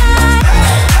mine,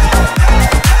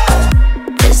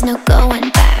 there's no going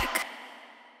back.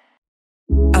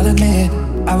 I'll admit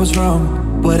I was wrong.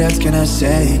 What else can I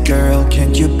say, girl?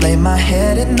 Can't you blame my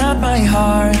head and not my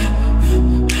heart?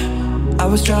 I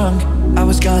was drunk, I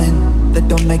was gone. That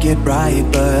don't make it right,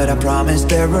 but I promise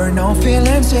there were no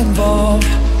feelings involved.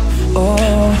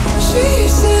 Oh, she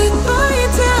said, "Boy, you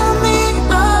tell me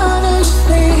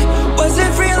honestly, was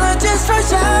it real or just for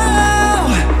show?"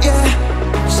 Yeah,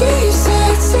 she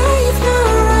said, "Save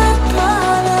your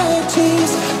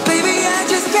apologies, baby, I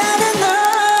just gotta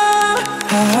know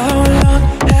how long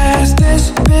has this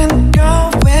been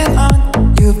going on?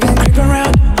 You've been creeping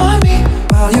around on me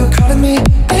while you calling me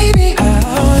baby.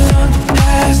 How long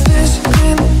has this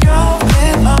been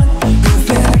going on? You've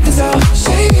been acting so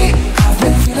shady. I've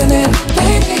been feeling it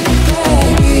lately,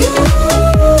 baby.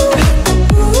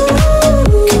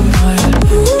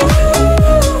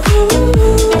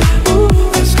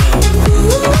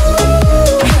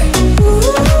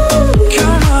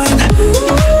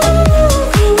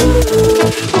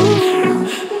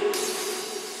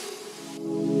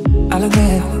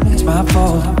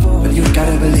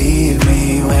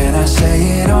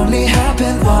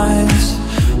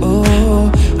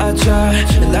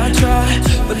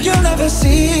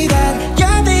 see that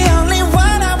you're the only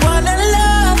one I wanna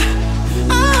love.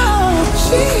 Oh,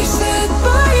 she said,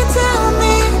 boy, tell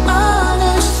me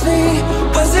honestly,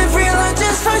 was it real or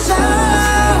just for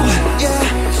show? Yeah,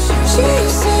 she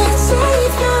said,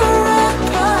 save your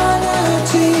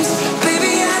apologies,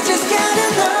 baby, I just gotta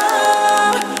know.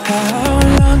 How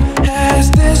long has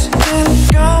this been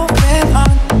going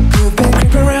on? You've been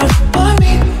creeping around on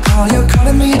me, all you're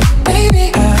calling me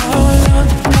baby. How long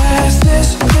has this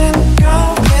been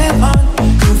going on?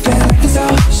 You've been acting so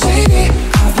shady,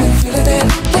 I've been feeling it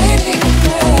lately,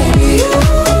 baby.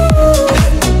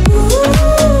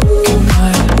 Come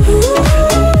on.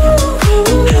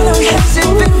 How long has it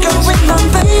been going on,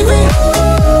 baby?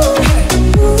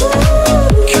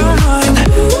 Come on.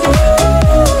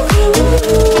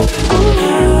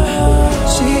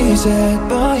 She said,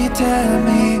 boy, tell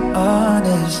me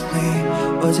honestly,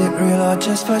 was it real or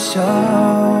just for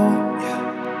show?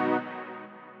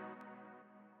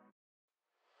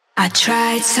 I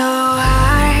tried so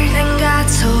hard and got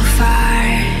so far,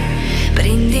 but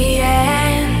in the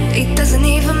end, it doesn't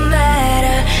even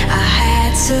matter. I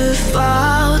had to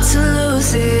fall to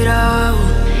lose it all,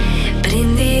 but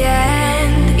in the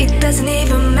end, it doesn't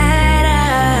even matter.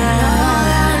 All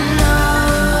I know,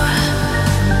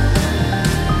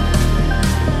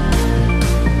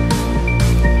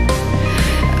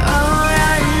 all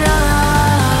I know,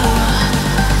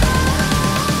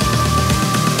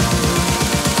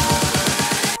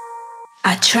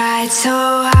 I tried so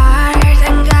hard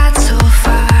and got so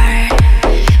far,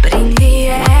 but in the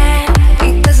end,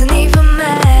 it doesn't even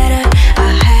matter. I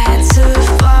had to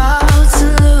fall to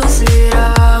lose it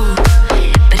all,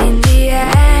 but in the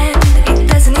end, it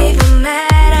doesn't even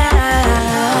matter.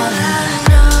 All I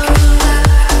know,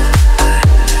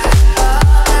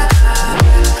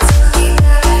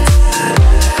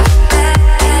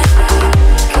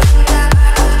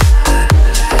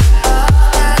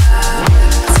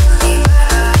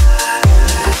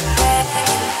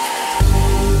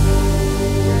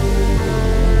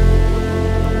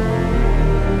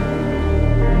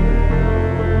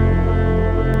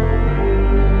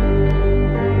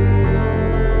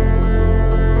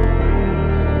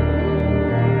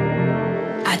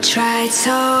 I tried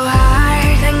so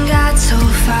hard and got so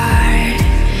far,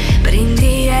 but in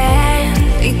the end,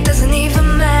 it doesn't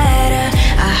even matter.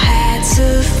 I had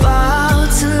to fall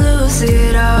to lose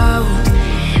it all,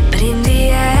 but in the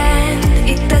end,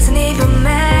 it doesn't even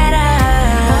matter.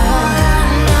 All I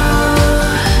know,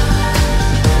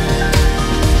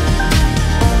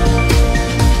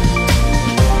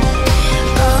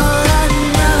 all I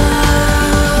know,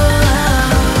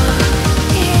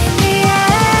 in the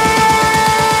end,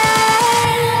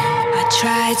 I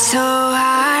tried so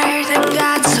hard and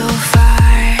got so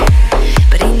far,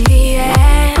 but in the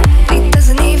end, it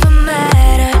doesn't even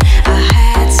matter. I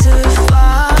had to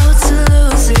fall to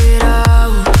lose it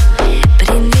all, but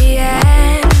in the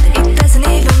end, it doesn't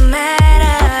even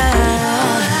matter.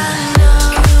 All I know,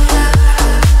 all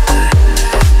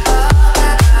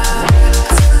I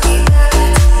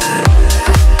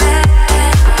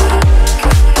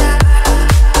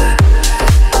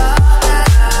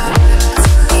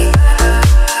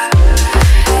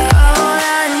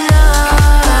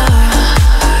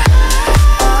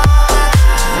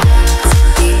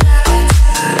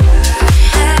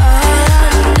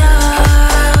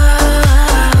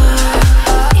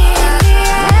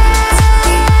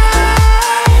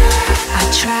I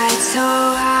tried so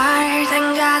hard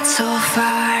and got so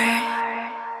far.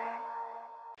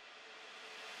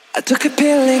 I took a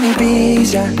pill in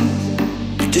Ibiza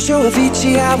to show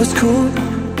Avicii I was cool.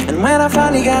 And when I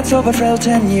finally got sober, felt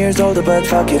 10 years older, but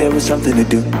fuck it, it was something to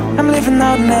do. I'm living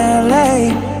out in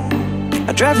LA,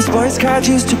 I drive a sports car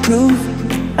just to prove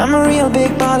I'm a real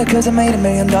big baller, cause I made $1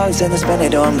 million and I spent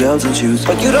it on girls and shoes.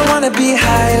 But you don't wanna be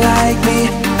high like me,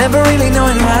 never really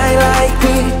knowing why like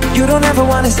me. You don't ever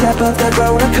wanna step up that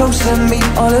roller coaster and be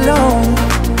all alone.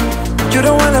 You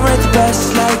don't wanna ride the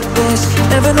bus like this,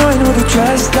 never knowing who to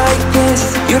trust like this.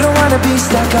 You don't wanna be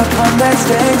stuck up on that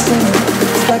stage singing,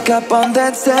 stuck up on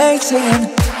that stage singing.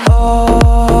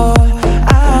 All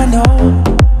I know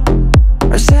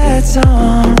are sad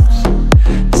songs,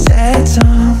 sad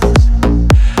songs,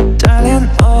 darling.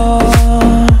 All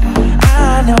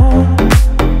I know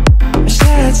are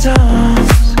sad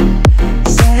songs,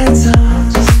 sad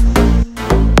songs.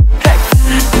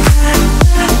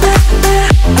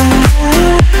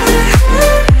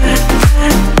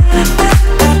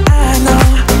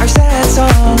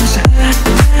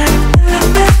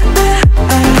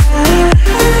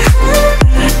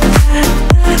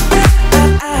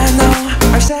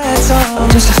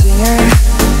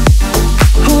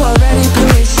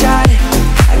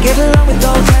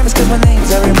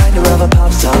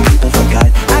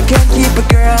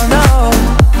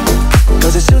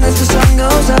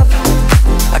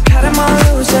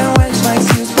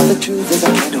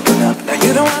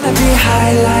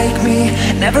 like me,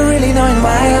 never really knowing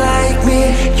why you like me.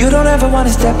 You don't ever wanna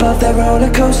step off that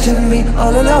roller coaster with me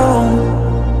all alone.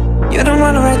 You don't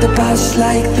wanna ride the bus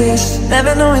like this,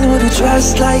 never knowing who to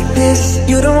trust like this.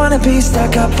 You don't wanna be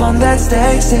stuck up on that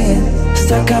stage singing,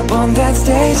 stuck up on that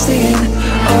stage singing.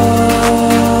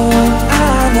 Oh,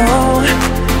 I know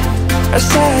our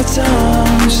sad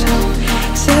songs,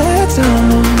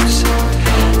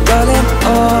 darling.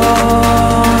 Oh,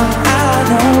 I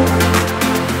know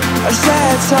our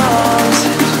sad songs,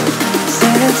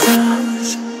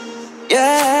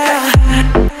 yeah.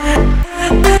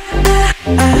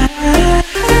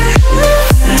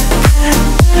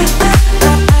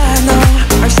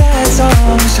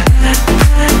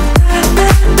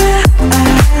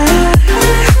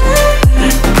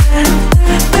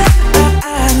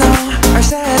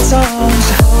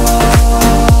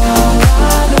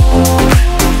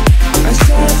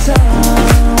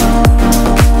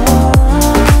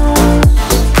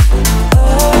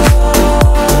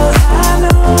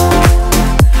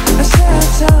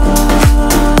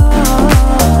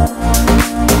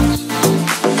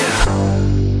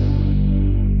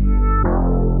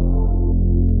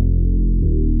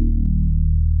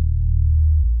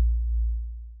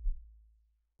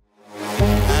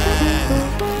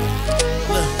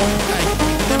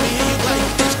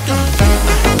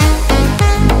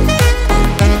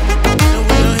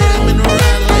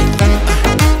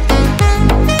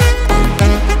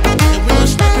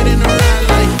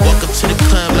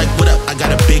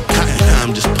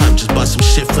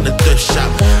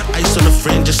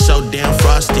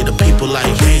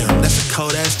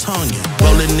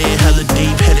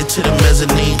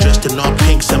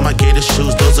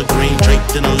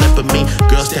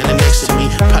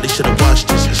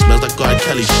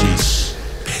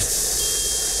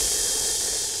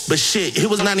 But shit, it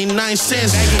was 99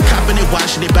 cents. Copping it,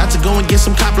 washing it, about to go and get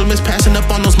some compliments. Passing up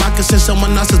on those moccasins.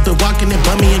 Someone else has been walking it,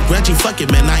 bummy and grudgy. Fuck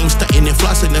it, man, I ain't stunting and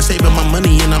flossing and saving my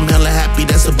money, and I'm hella happy.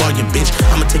 That's a bargain, bitch.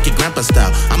 I'ma take your grandpa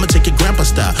style. I'ma take your grandpa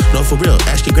style. No, for real,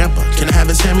 ask your grandpa. Can I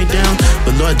have his hand me down?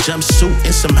 Velour jumpsuit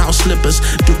and some house slippers.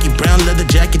 Dookie brown leather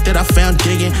jacket that I found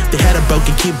digging. They had a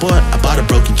broken keyboard. I bought a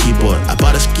broken keyboard. I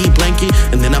bought a ski blanket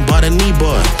and then I bought a knee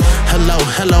board. Hello,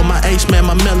 hello, my ace man,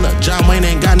 my Miller. John Wayne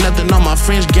ain't got nothing on my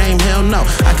French game. Hell no.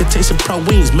 I could take some pro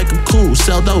wings, make them cool,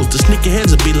 sell those. The sneakerheads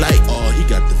will be like, oh, he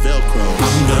got the Velcro.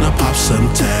 I'm gonna pop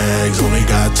some tags. Only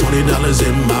got $20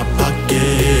 in my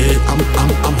pocket. I'm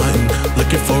hunting,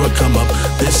 looking for a come up.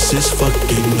 This is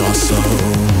fucking awesome.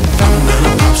 I'm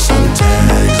gonna pop some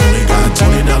tags. Only got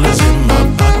 $20 in my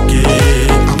pocket.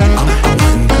 I'm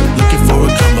hunting, looking for a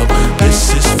come up.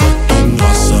 This is fucking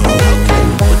awesome.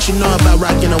 What you know about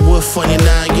rocking a wood 49?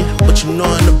 Yeah? What you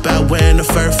knowin' about wearing a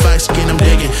fur fox skin? I'm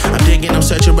digging, I'm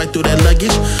searching right through that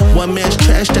luggage. One man's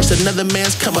trash, that's another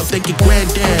man's come up. Thank you,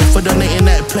 granddad, for donating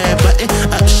that plaid button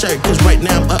up shirt. Cause right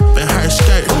now I'm up in her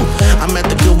skirt. I'm at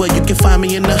the Goodwill, you can find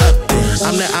me in the up this.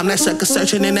 I'm that sucker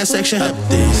searching in that section. Up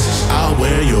this. I'll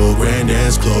wear your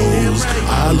granddad's clothes.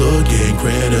 I look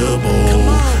incredible.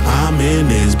 I'm in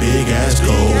this big ass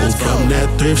coat from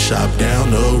that thrift shop down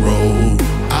the road.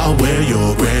 I'll wear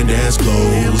your granddad's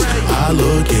clothes. I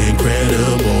look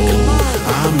incredible.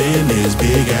 I'm in this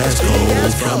big ass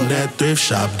coat from that thrift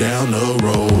shop down the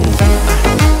road.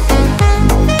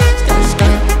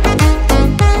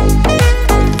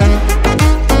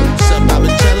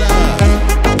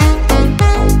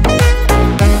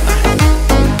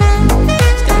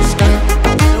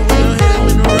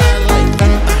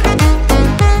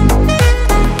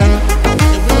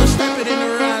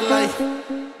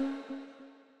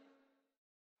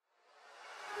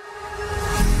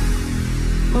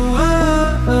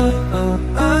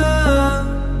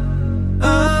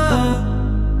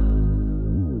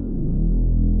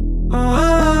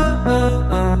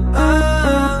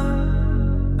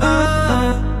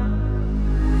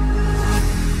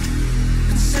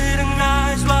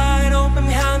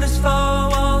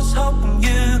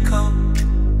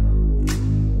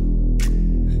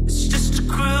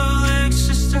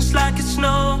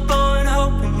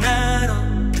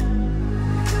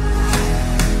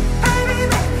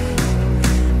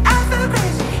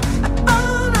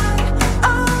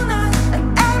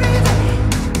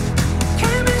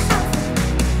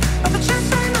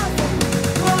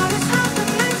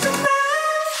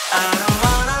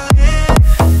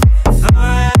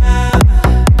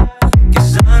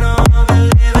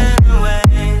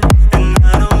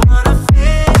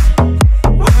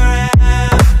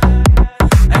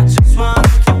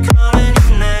 Keep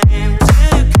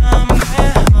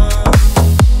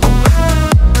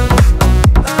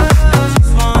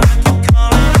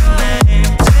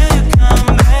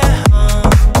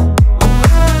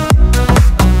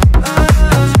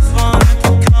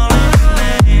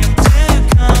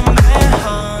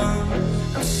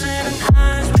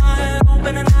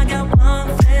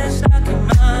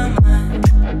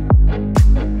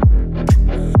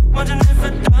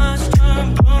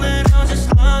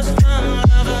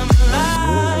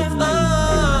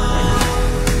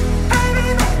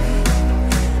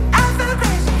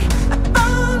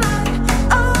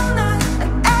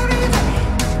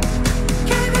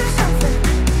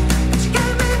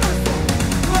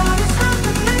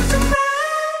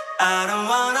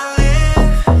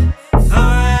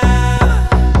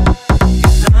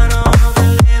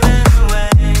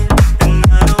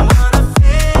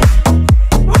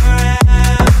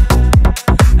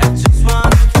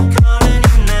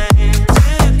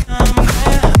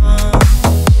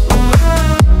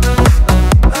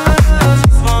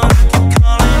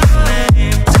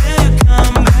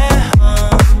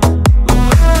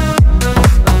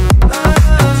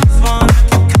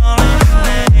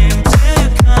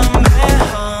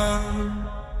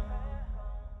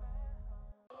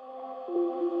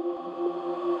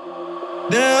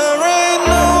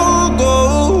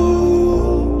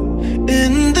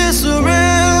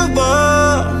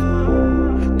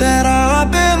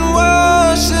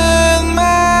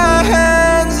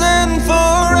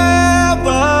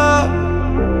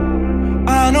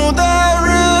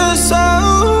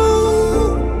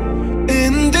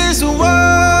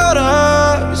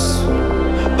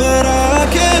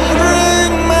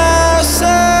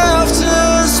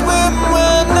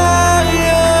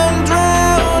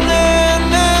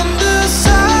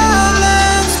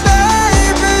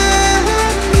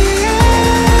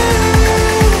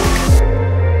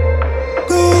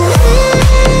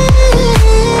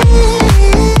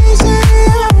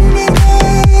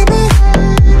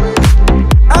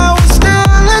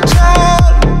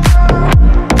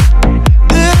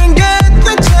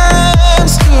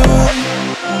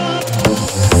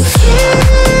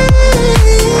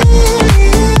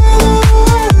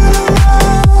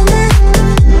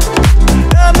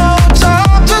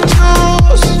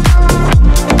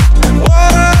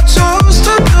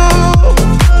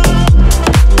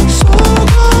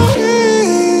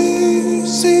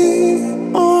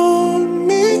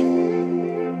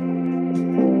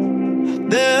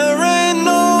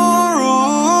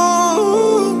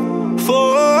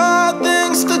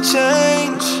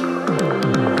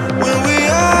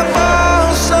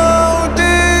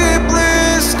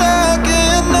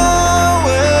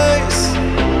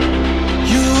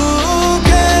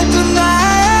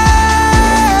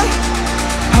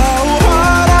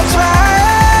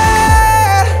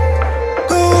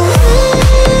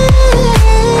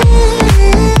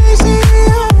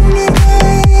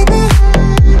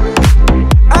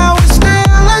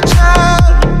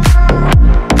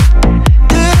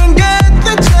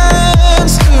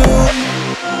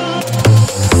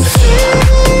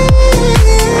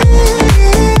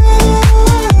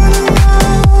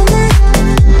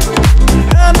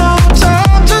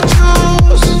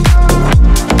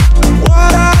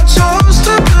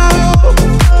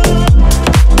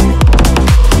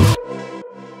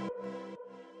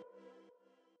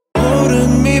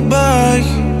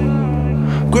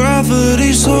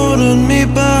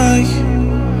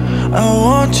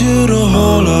you to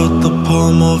hold out the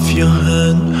palm of your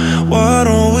hand. Why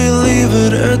don't we leave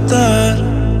it at that?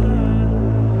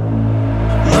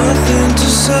 Nothing to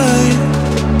say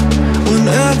when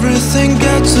everything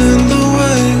gets in the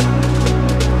way.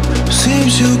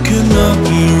 Seems you cannot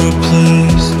be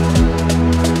replaced,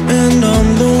 and I'm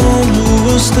the one who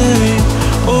will stay.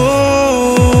 Oh,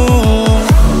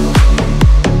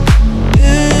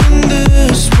 in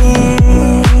this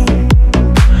world,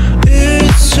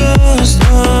 it's just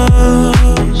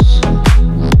us.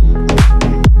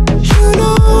 You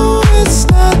know it's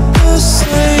not the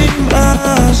same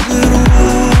as it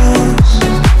was,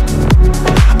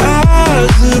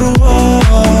 as it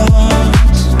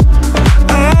was,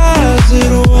 as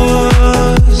it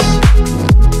was.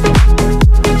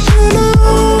 You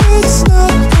know it's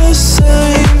not the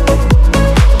same.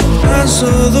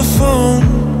 Answer the phone,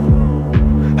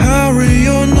 Harry,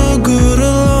 you're no good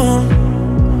alone.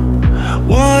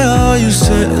 Why are you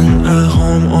sitting at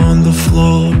home on the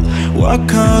floor? What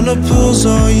kind of pills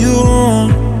are you on?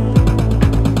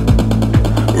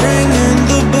 Ringing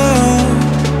the bell,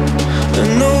 and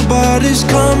nobody's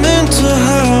coming to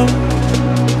help.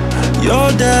 Your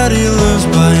daddy lives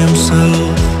by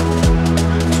himself.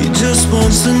 He just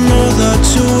wants to know that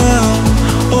you're well.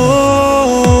 Oh,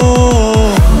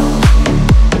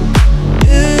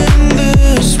 in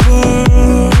this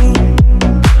world,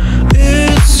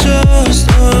 it's just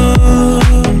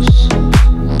us.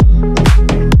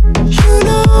 You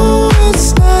know it's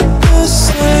not the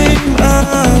same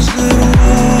as it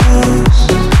was,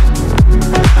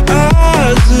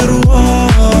 as it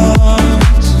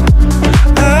was,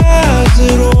 as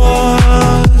it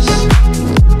was.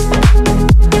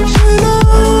 You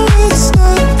know it's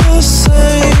not the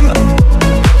same.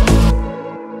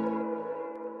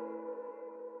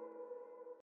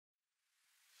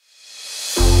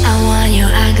 I want you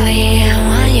ugly, I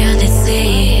want you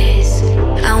disease.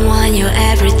 I want you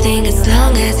everything as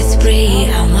long as it's free.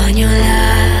 I want your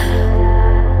love,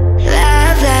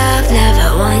 love, love, love. I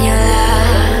want your love.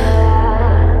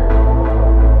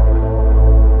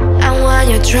 I want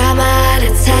your drama, the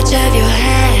touch of your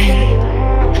hand.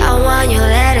 I want your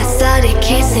letters, started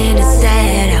kissing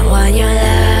instead. I want your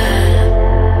love,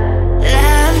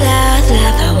 love, love,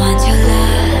 love. I want your love.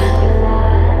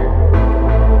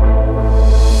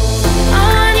 I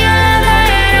want your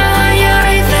love, I want your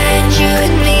revenge. You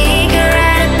and me could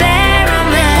write a better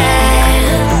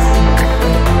romance.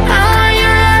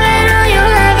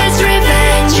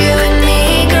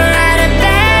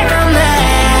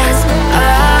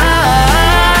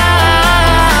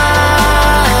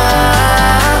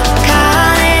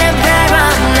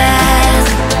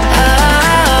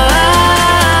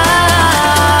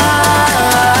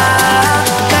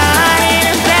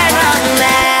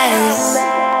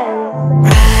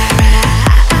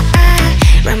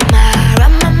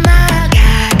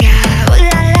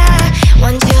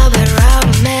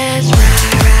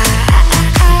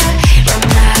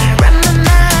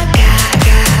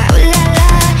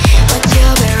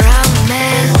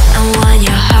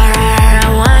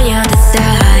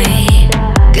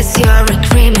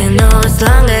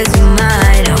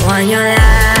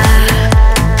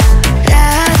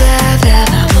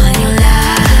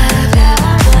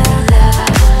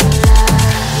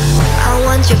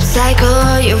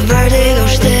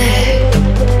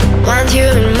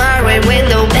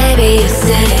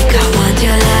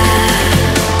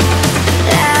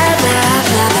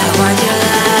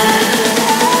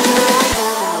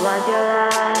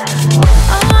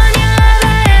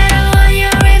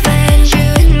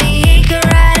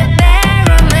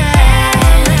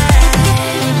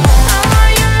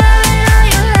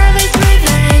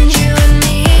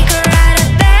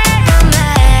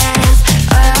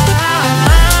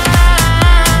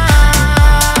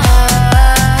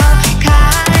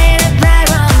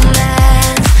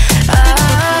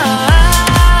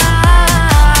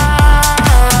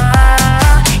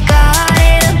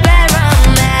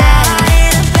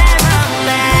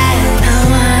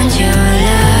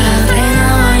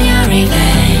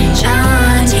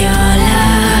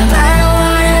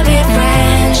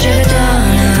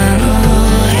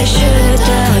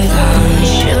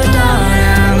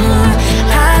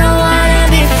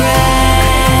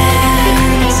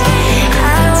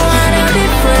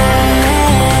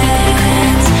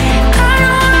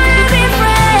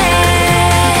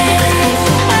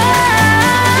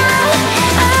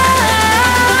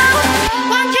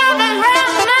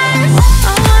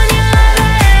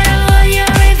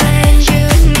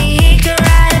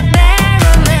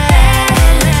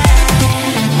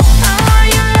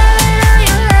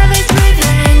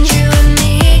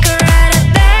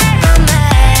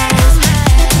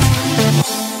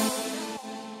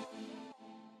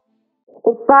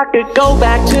 I could go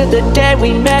back to the day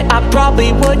we met, I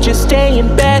probably would just stay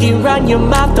in bed. You run your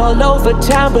mouth all over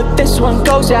town, but this one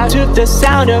goes out to the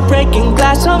sound of breaking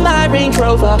glass on my Range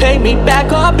Rover. Pay me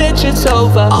back, oh bitch, it's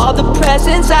over. All the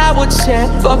presents I would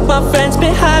send, fuck my friends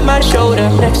behind my shoulder.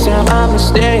 Next time I'ma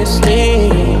stay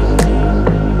asleep,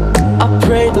 I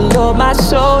pray the Lord my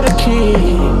soul to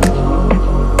keep.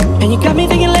 And you got me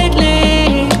thinking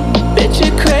lately, bitch,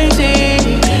 you're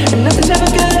crazy, and nothing's ever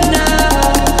good enough.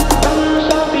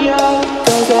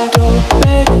 Don't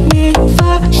make me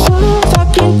fall so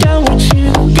fucking done with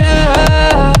you,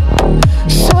 girl.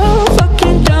 So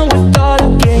fucking done with all the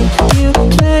games you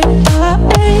play. I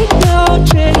ain't no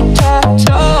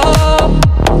tic-tac-toe.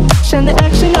 Send the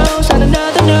X and O's on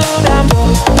another note. I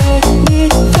won't make me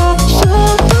fall so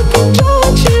fucking done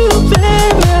with you,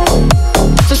 baby.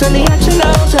 So send the X and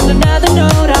O's on another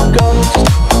note. I'll ghost.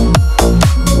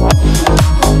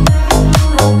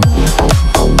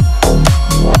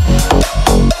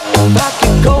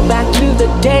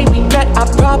 Day we met, I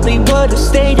probably would've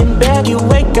stayed in bed. You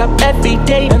wake up every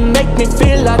day and make me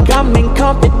feel like I'm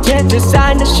incompetent.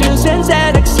 Designer shoes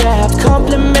and accept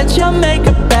compliments, your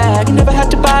makeup bag. You never had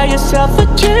to buy yourself a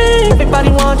drink. Everybody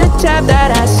wanted to tap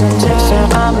that ass. And next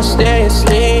time I'ma stay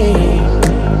asleep,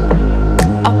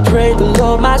 I pray the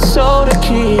Lord my soul to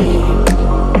keep.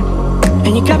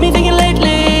 And you got me thinking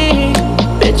lately,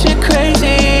 bitch, you're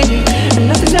crazy, and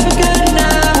nothing's ever good enough.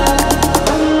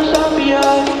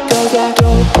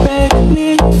 Don't make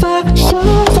me fall so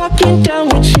fucking done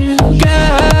with you,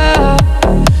 girl.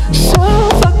 So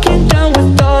fucking done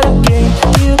with all the games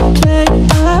you play.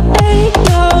 I ain't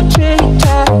no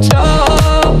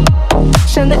tic-tac-toe.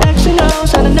 Send the X and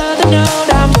O's on another note.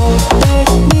 I won't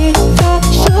make me fall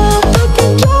so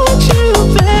fucking done with you,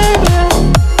 baby.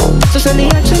 So send the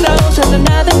X and O's on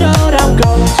another note. I'm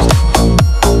ghost.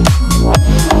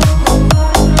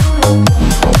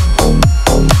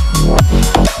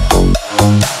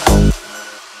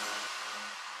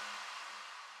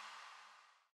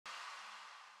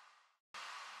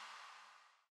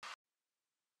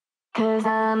 Cause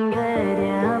I'm good,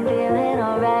 yeah, I'm feeling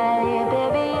alright.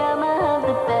 Baby, I'ma have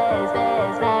the best,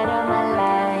 best night of my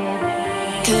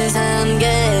life. Cause I'm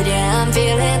good, yeah, I'm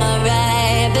feeling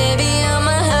alright. Baby,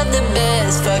 I'ma have the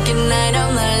best fucking night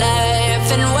of my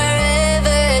life. And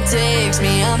wherever it takes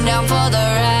me, I'm down for the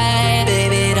ride.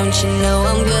 Baby, don't you know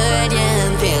I'm good, yeah,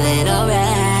 I'm feeling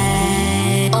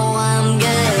alright. Oh, I'm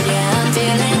good, yeah, I'm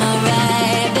feeling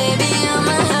alright. Baby,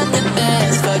 I'ma have the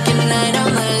best fucking night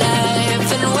of my life.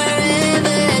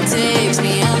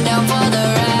 I'm down for the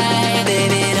ride.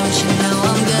 Baby, don't you know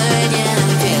I'm good, yeah, I'm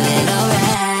feeling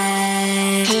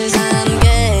alright. Cause I'm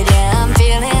good, yeah, I'm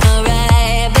feeling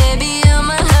alright. Baby,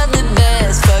 I'ma have the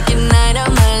best fucking night of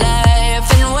my life.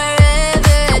 And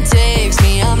wherever it takes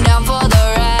me, I'm down for the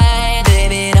ride.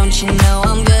 Baby, don't you know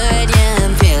I'm good, yeah,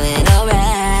 I'm feeling alright.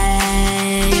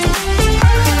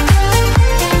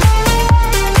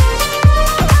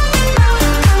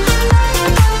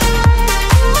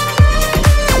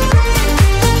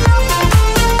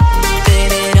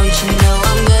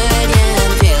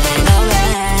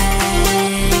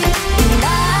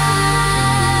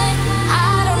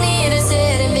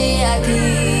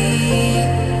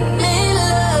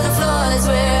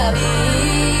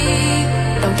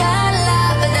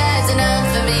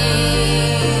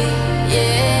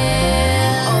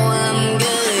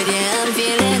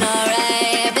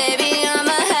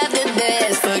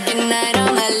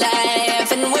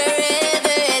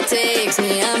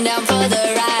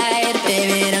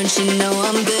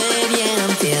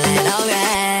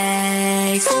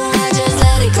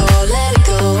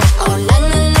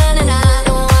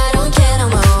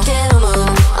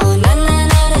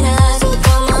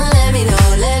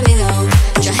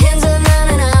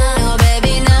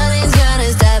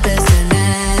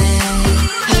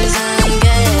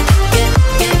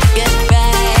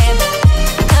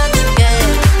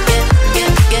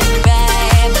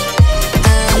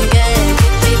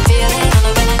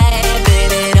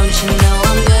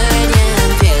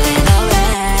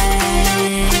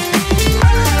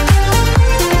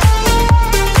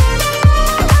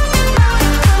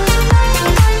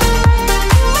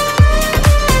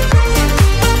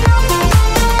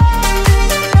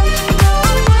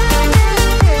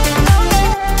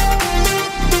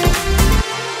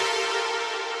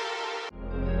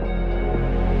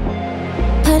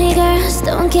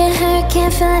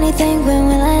 Can't feel anything, when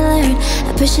will I learn?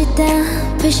 I push it down,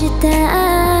 push it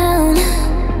down.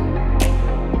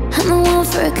 I'm the one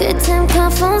for a good time, call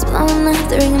phones blowing up,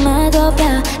 the ring of my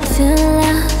doorbell. I feel the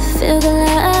love, feel the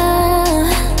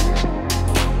love.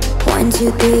 1,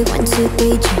 2, 3, 1, 2,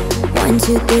 3, 1,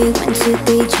 2, 3, 1, 2,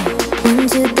 3, 1,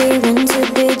 2, 3, 1, 2,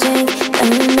 3, drink.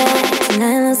 Coming back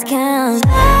tonight, let's count.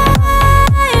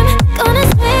 I'm gonna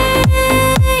swing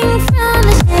from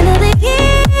the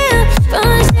chandelier, from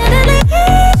the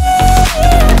chandelier.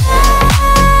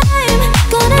 I'm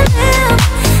gonna live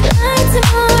like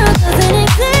tomorrow doesn't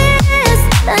exist,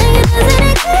 like it doesn't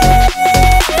exist.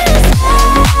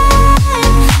 I'm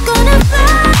gonna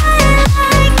fly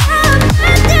like a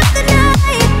bird through the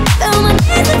night, throw my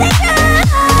hands and take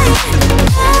flight.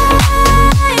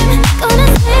 I'm gonna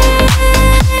swing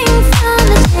from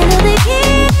the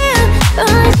chandelier,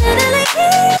 from the chandelier.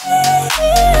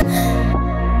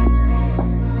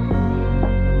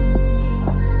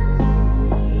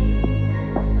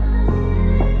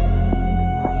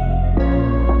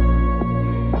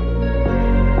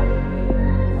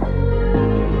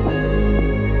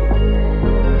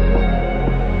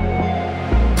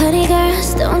 Party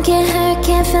girls, don't get hurt,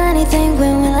 can't feel anything.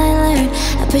 When will I learn?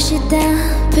 I push it down,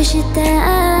 push it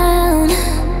down.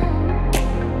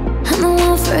 I'm the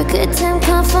one for a good time,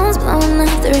 call phones blowing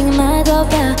up, the ring of my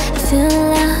doorbell. I feel the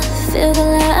love, feel the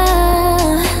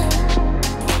love.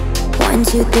 1,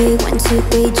 2, 3, 1, 2,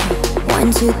 3, drink.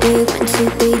 1, 2, 3, 1, 2,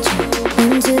 3, drink.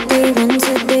 1, 2, 3, 1,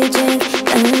 2, 3, drink.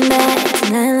 Coming back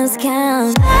tonight, let's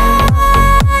count.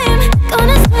 I'm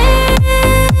gonna swing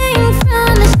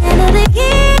from the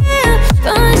chandelier,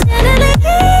 from the chandelier.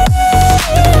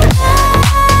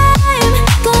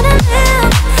 I'm gonna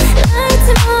live like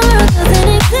tomorrow doesn't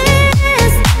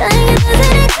exist, like it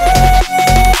doesn't exist.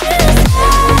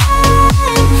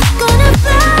 I'm gonna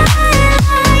fly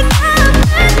like a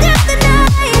bird through the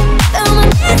night, throw my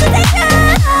hands and take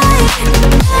flight.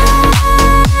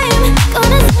 I'm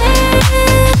gonna swing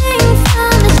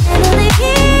from the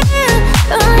chandelier,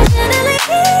 from the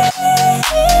chandelier.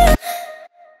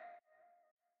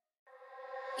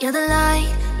 You're the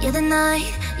light, you're the night,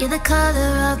 you're the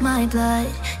color of my blood.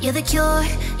 You're the cure,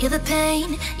 you're the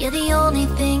pain, you're the only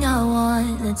thing I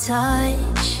want to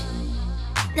touch.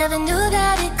 Never knew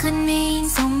that it could mean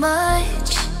so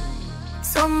much,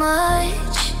 so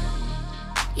much.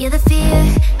 You're the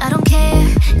fear, I don't care,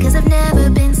 cause I've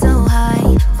never been so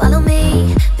high. Follow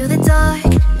me through the dark,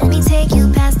 let me take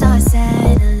you past our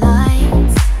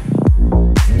satellites.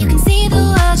 You can see the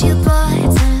world you brought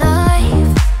to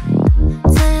life,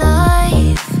 to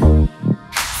life.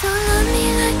 So love me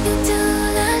like you do,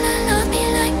 la la, love me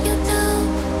like you do.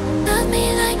 Love me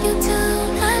like you do,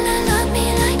 la la, love me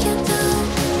like you do.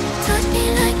 Touch me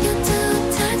like you do,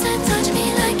 touch, touch, touch me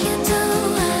like you do.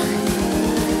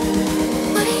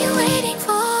 What are you waiting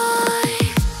for?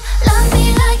 Love me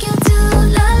like you do,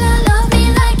 la la, love me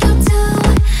like you do.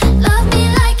 Love me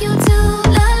like you do,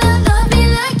 la la, love me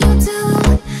like you do.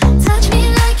 Touch me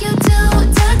like you do,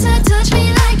 touch, touch, touch me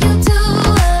like you do.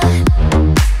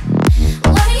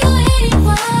 What are you waiting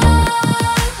for?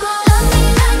 Love me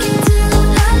like you do,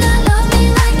 la la, love me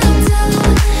like you do.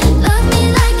 Love me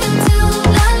like you do,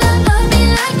 la la, love me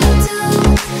like you do.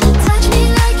 Touch me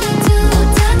like you do,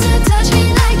 touch, touch, touch me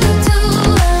like you do.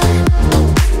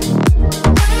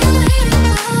 What are you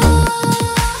waiting for?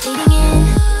 Fading in,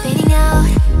 fading out,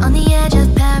 on the edge of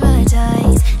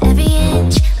paradise. Every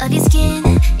inch of your skin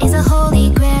is a holy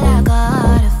grail I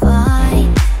gotta find.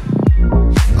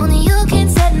 Only you can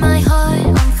set my heart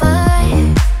on fire,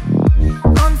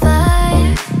 on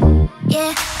fire.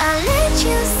 Yeah, I'll let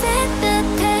you set the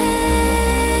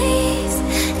pace,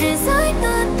 cause I'm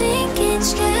not thinking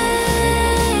straight.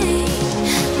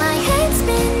 My head's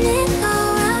spinning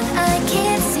around, I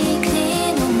can't see clear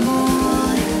no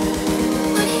more.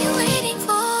 What are you waiting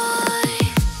for?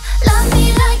 Love me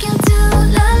like you do,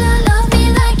 la la, love me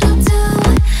like you do.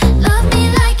 Love me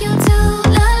like you do,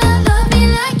 la la, love me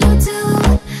like you do.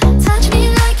 Touch me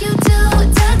like you do,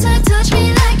 touch, touch, touch me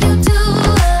like you do.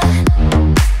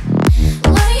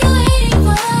 What are you waiting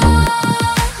for?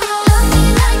 Love me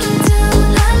like you do,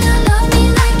 la la, love me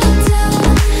like you do.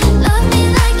 Love me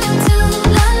like you do,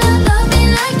 la la, love me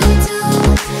like you do.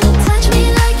 Touch me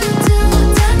like you do,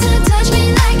 touch, touch, touch me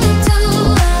like you do.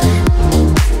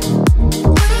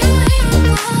 What are you waiting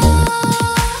for?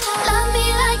 Love me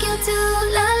like you do,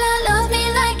 la la, love me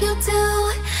like you do.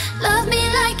 Love me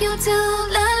like you do,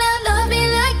 la la, love me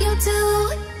like you do.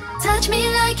 Touch me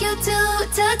like you do,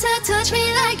 touch, touch, touch me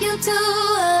like you do.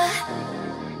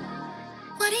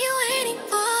 What are you waiting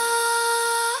for?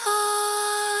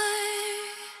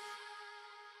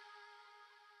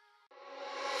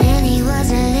 Billy was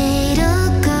a little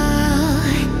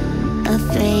girl,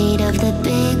 afraid of the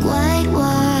big wide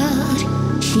world.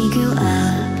 She grew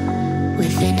up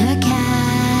within her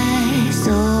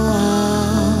castle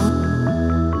wall.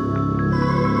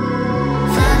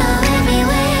 Follow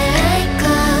everywhere I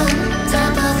go,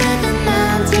 top of the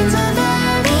mountains of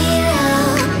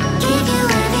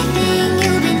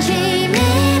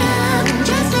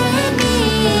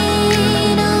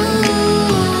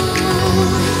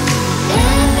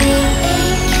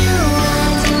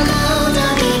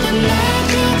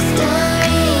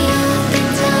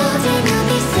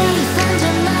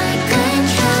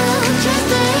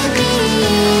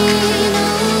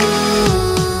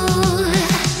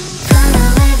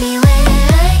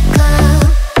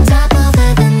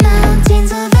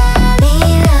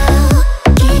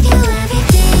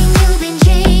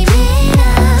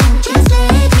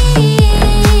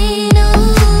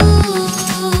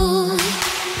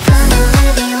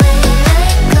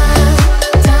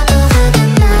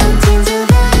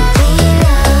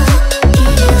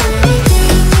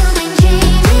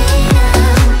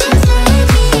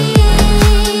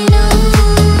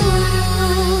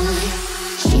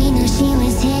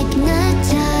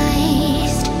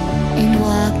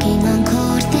walking on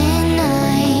cold thin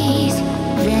ice.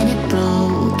 Then it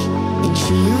broke, and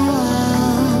she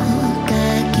awoke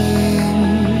again.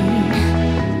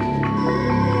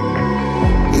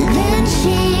 Then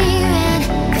she ran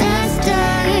faster,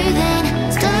 then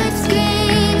started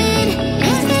screaming,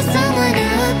 is there someone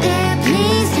out there?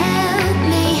 Please help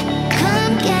me,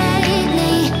 come get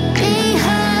me.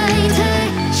 Behind her,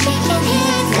 she can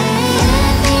hear it say,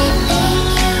 everything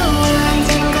you want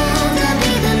and gold. I'll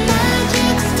be the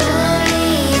magic story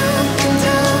you've been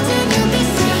told, and you'll be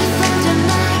safe under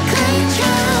my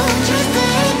control. Just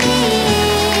let me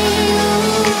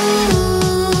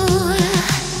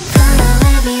follow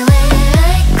everywhere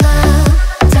I go,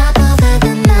 top over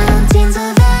the mountains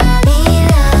or valley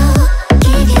low.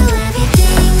 Give you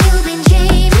everything you've been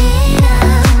dreaming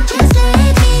of. Just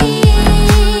let me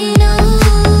know.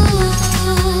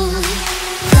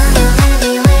 Follow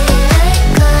everywhere I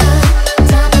go,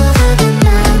 top over the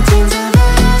mountains or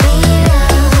valley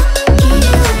low. Give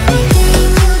you everything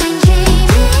you've been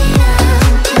dreaming of.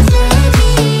 Just let me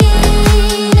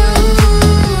know.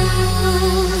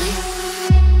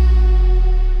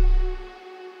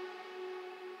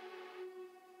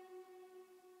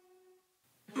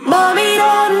 Mommy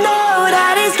don't know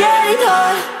that it's getting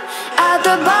hot at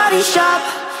the body shop,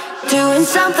 doing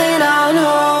something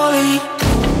unholy.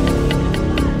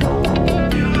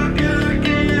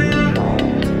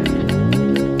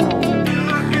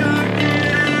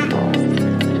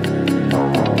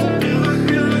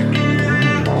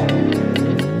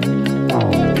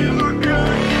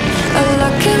 A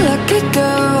lucky, lucky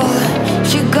girl.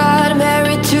 She got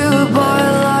married to a boy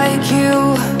like you.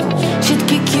 She'd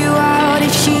kick you out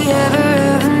if she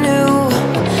ever knew.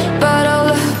 But oh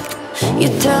look, you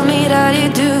tell me that you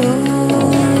do.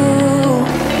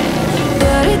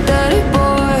 Dirty, dirty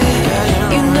boy.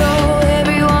 You know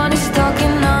everyone is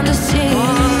talking on the scene.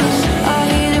 I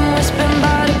hear them whispering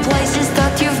about the places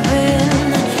that you've been,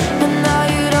 but now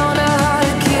you don't know how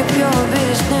to keep your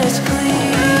business clean.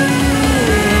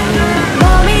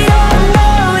 Mommy don't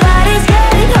know that it's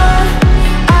getting hot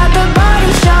at the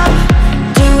body shop,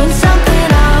 doing something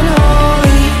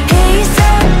unholy. He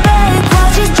said babe while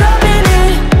she's dropping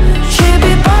it, she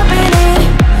be popping it.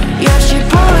 Yeah, she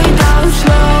pull it down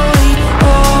slowly.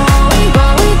 Oh, we go,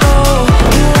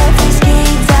 you left these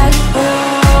kids at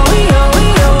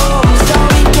so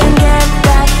we can get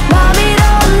that. Mommy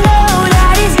don't know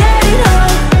that it's getting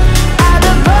hot at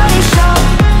the body shop,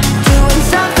 doing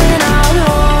something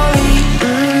unholy.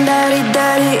 Daddy,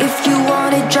 daddy, if you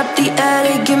want it, drop the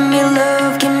attic. Give me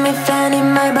love, give me Fanny,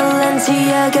 my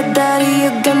Balenciaga. Daddy,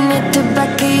 you're gonna need to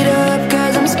back it up,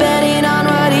 cause I'm spending on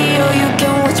radio. You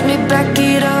can watch me back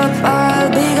it up. I'll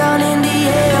be gone in the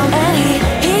AM. And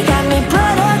he got me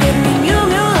Prada, get me Miu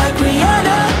Miu like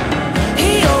Rihanna. He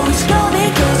always told me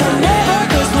cause I never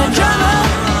cause no drama.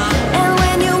 And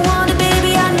when you want it,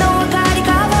 baby, I know I got it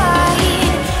covered.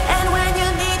 And when you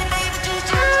need it, baby,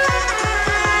 just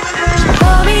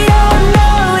Mommy don't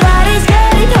know that it's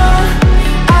getting hot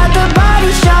at the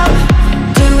body shop,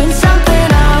 doing something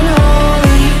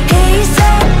unholy. He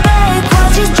said babe while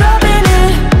she's dropping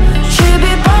it, she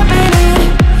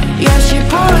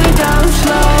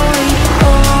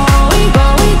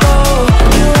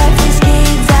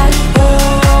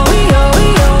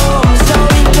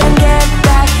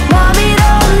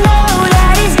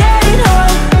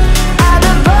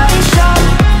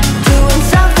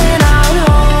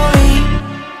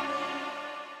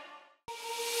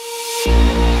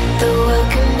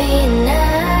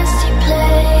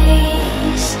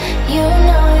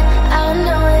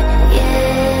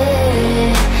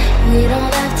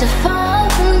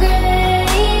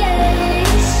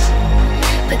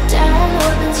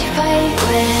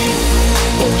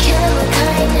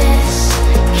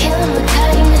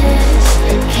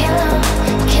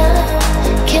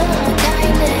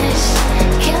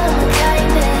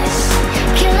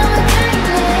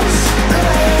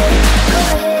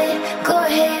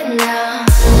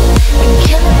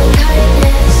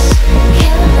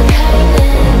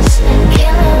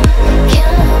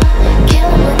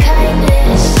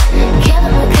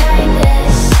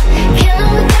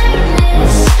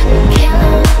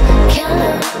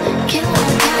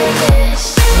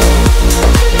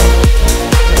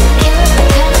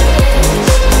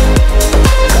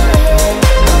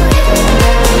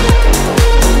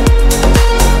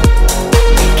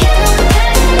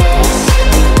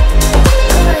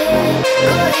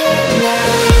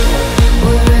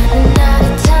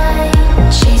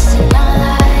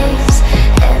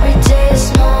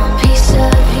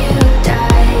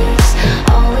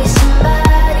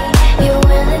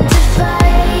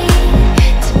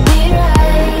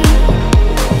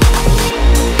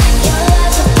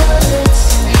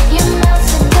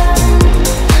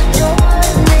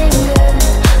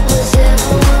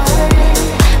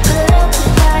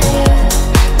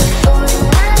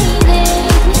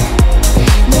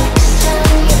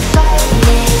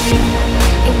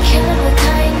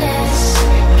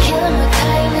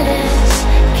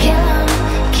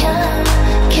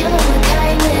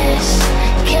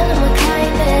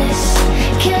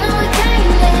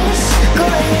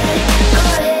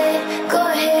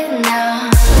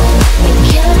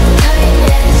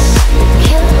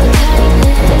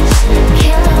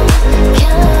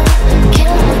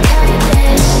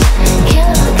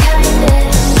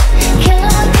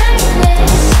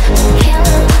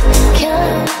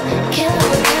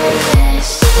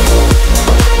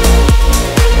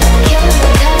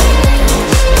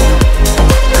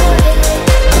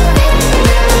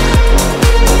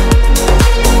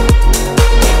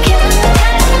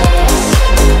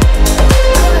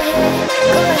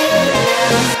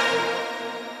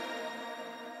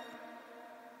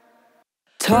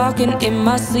talking in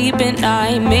my sleep at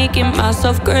night, making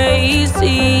myself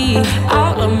crazy.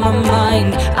 Out of my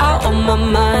mind, out of my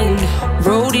mind.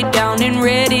 Wrote it down and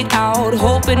read it out,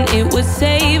 hoping it would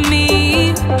save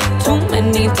me. Too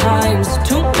many times,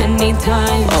 too many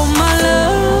times. Oh my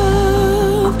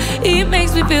love, it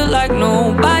makes me feel like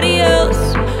nobody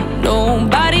else,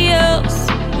 nobody else.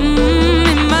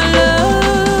 And my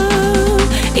love,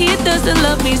 it doesn't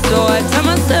love me, so I tell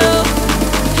myself,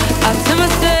 I tell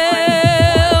myself.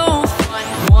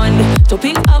 One, don't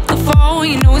pick up the phone,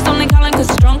 you know he's only calling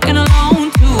cause drunk and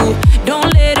alone. Two,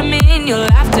 don't let him in,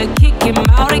 you'll have to kick him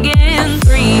out again.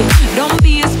 Three, don't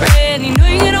be his friend, you know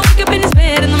you're gonna wake up in his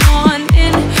bed in the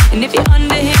morning. And if you're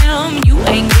under him, you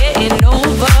ain't getting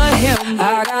over him.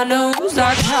 I got no rules,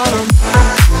 I count them.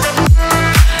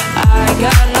 I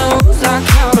got no rules, I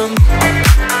count them.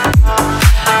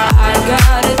 I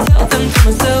gotta tell them to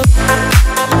myself.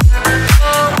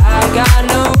 I got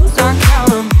no rules, I count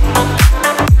them.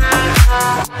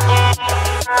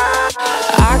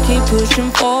 I keep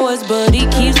pushing forwards, but he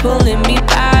keeps pulling me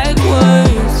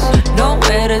backwards.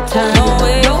 Nowhere to turn,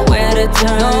 nowhere to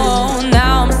turn. No,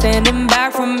 now I'm standing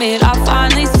back from it. I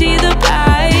finally see the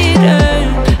pattern.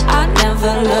 I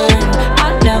never learned, I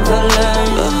never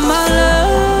learned. But my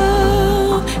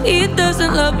love, it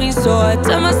doesn't love me, so I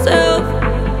tell myself,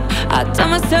 I do.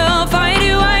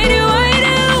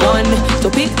 One,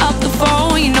 don't pick up the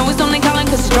phone, you know he's only calling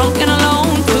cause he's drunk and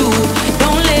alone. Two,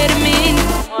 don't let him in.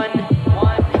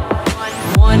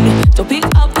 One, don't pick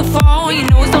up the phone, you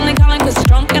know he's only calling cause he's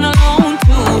drunk and alone.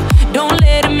 Two, don't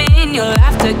let him in, you'll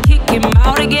have to kick him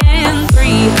out again.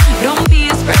 Three, don't be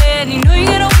his friend, you know you're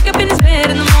gonna wake up in his bed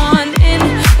in the morning.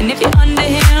 And if you're under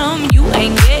him, you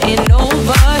ain't getting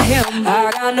over him.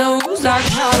 I got no rules, I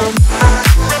count them.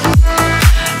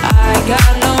 I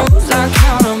got no rules, I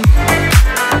count them.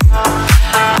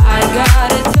 I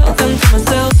gotta tell them to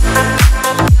myself.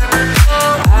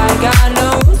 I got no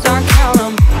rules, I count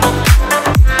them.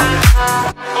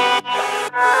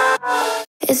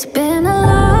 It's been a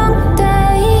long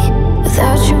day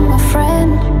without you, my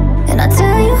friend. And I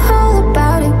tell you all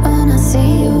about it when I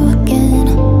see you again.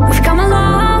 We've come a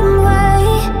long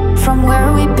way from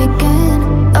where we began.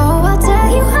 Oh, I'll tell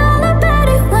you all about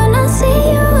it when I see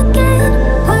you again.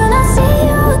 When I see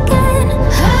you again.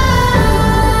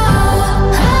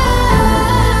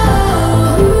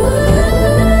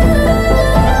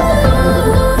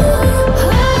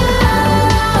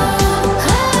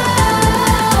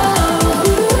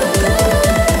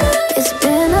 It's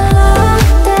been a long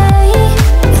day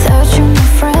without you, my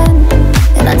friend.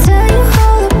 And I tell you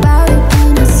all about it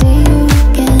when I see you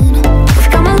again.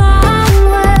 We've come a long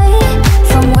way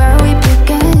from where we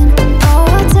began. Oh,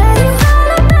 I'll tell you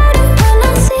all about it when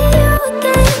I see you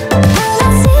again. When I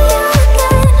see you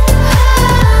again.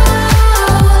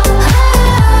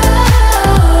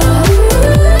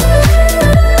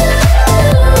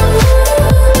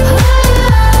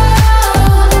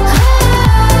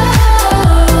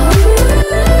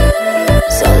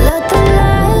 So let the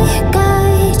light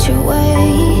guide your way.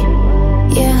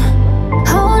 Yeah,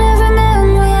 hold every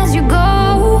memory as you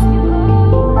go,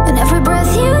 and every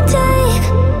breath you take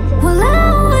will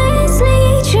always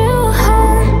lead you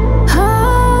home.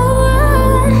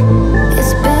 Home.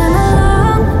 It's been a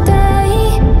long day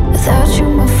without you,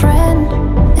 my friend.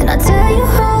 And I tell you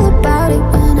all about it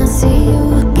when I see you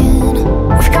again.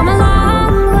 We've come a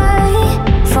long way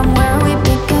from where we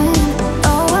began. Oh,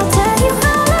 I'll tell you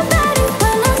all about it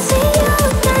when I see you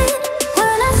again.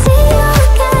 When I see you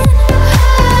again.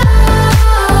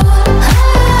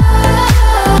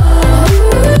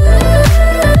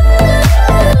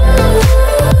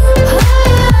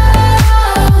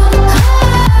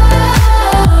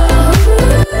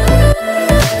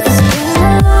 It's been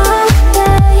a long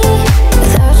day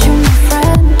without you, my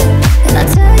friend. And I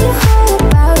tell you all about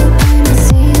it when I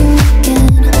see you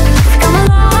again. We've come a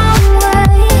long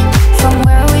way from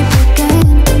where we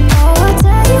began. Oh, I'll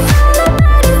tell you all about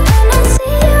it when I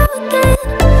see you again.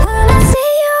 When I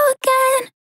see you again.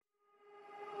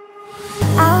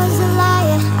 I was a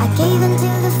liar, I gave into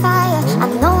the fire. I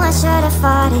know I should have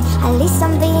fought it, at least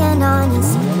I'm being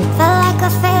honest. Felt like a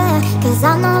failure, cause I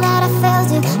know that I failed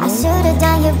you. I should have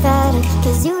done you better,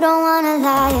 cause you don't wanna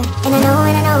lie. And I know,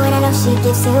 and I know, and I know she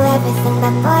gives you everything,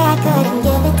 but boy, I couldn't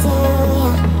give it to you.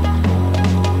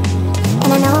 And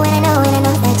I know, and I know, and I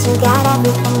know that you got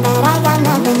everything, but I got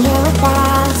nothing here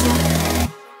without you.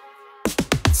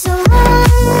 So one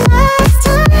last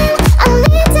time, I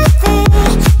need to be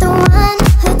the one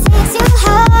who takes you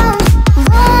home.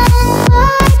 One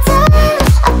more time,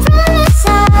 I promise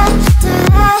I'll do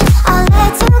that. I'll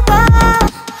let you go.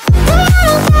 But I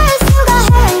don't care if you got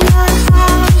hair in your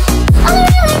head. All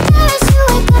I really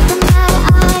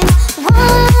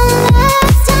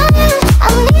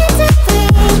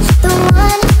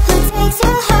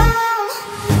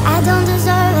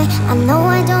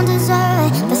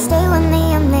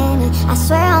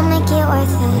swear I'll make it worth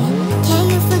it. Can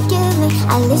you forgive me?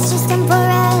 At least just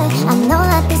temporarily. I know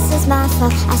that this is my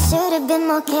fault, I should have been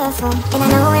more careful. And I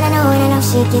know, and I know, and I know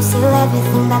she gives you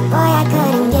everything, but boy, I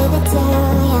couldn't give it to you,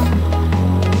 yeah.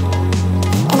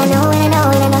 And I know, and I know,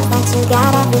 and I know that you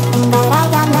got everything, but I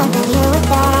got nothing here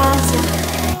without you.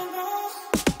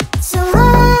 So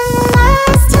one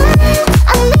last time,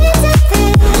 I need to be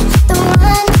the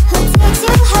one who takes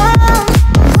you home.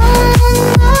 One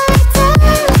more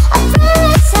time, I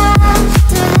promise I'll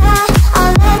do that,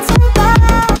 I'll let you go.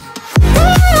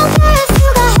 Girl, I don't care if you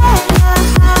got hurt in your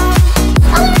heart,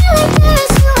 all I really care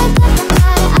is you wake up in my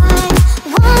eyes.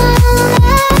 One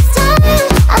last time,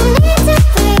 I need to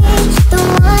be the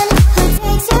one who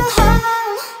takes you home.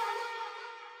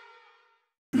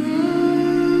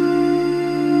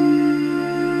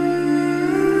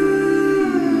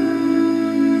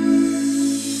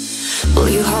 Will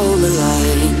you hold the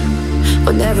line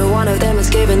when every one of them is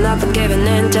giving up and giving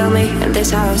in? Tell me, and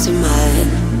this house of mine,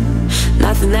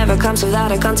 nothing ever comes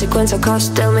without a consequence or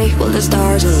cost. Tell me, will the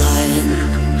stars align?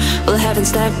 Will heaven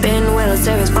step in? Will it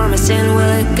save us from our sin? Will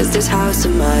it? Cause this house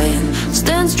of mine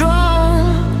stands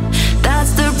strong.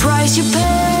 That's the price you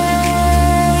pay.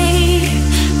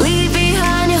 Leave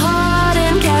behind your heart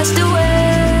and cast away.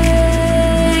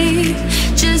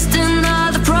 Just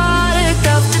another product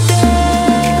of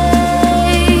today.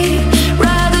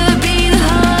 Rather be the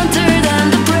hunter than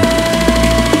the prey.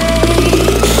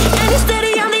 And you're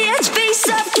steady on the edge, face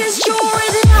up, cause you're a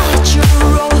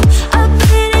natural. A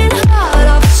beating heart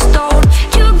of stone.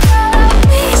 You gotta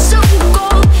be so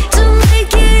cold to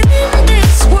make it in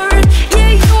this world.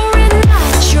 Yeah, you're a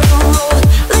natural.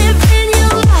 Living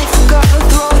your life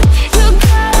cutthroat. You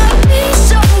gotta be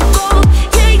so cold.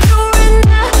 Yeah, you're a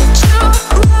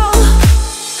natural.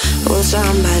 Will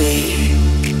somebody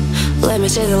let me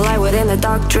see the light within the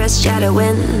dark dress,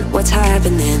 shadowing what's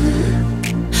happening?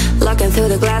 Looking through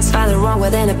the glass, finding wrong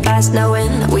within the past, knowing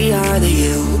we are the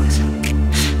youth.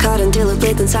 Caught until it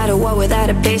bleeds inside a wall without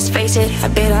a base. Face it, a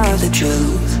bit of the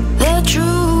truth. The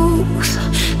truth,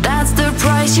 that's the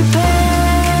price you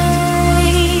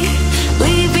pay.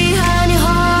 Leave behind your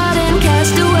heart and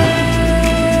cast away.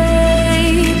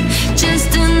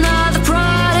 Just another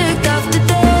product of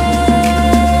today.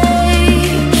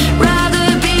 Rather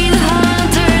be the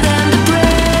hunter than the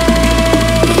prey.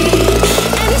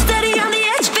 And you're steady on the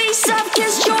edge, face up,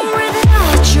 cause you're a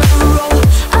natural.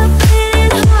 A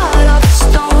beating heart of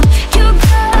stone. You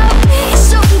gotta be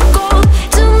so cold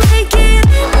to make it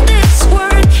in this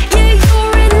world. Yeah,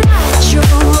 you're a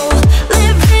natural.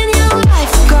 Living your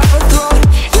life cutthroat.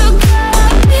 You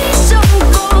gotta be so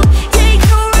cold. Yeah,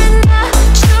 you're a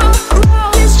natural.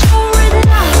 Cause you're a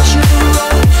natural.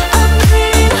 A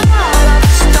beating heart of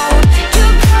stone. You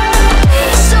gotta be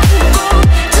so cold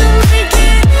to make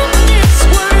it in this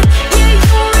world. Yeah,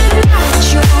 you're a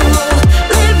natural.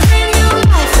 Living your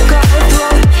life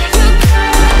cutthroat. You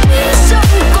gotta be so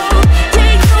cold.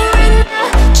 Yeah, you're a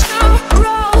natural.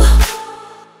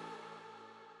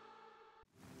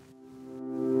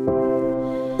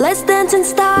 Let's dance in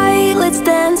style, let's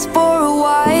dance for a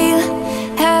while.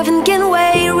 Heaven can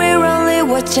wait, we're only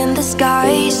watching the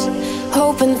skies.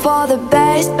 Hoping for the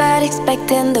best, but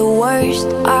expecting the worst.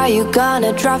 Are you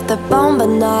gonna drop the bomb or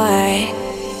not?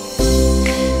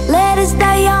 Let us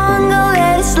die young or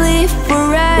let us live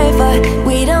forever.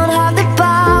 We don't have the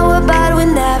power, but we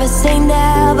never say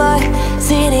never.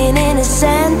 Sitting in a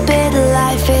sandpit,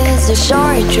 life is a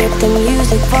short trip. The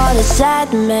music for the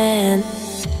sad man.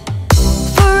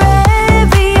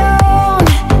 Forever young,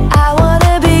 I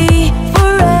wanna be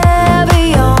forever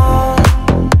young.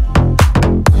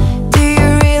 Do you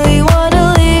really wanna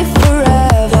live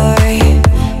forever?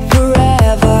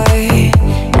 Forever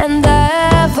and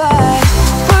ever.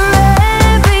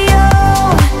 Forever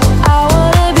young, I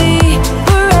wanna be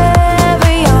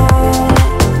forever young.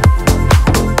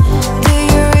 Do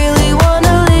you really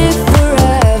wanna live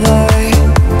forever?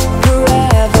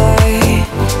 Forever,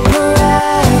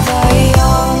 forever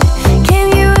young. Can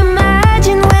you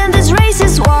imagine when this race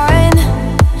is won?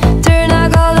 Turn our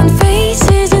golden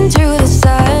faces into the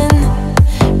sun.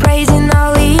 Praising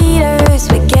our leaders,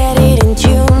 we get it in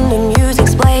tune. The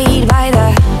music's played by the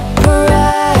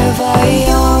forever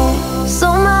young.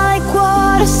 Some are like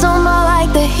water, some are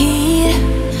like the heat.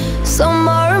 Some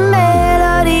are a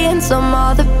melody and some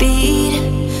are the beat.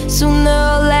 Sooner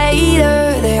or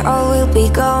later, they all will be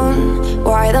gone.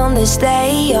 Why don't they stay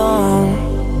young?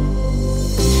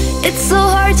 It's so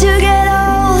hard to get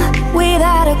old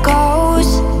without a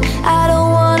cause. I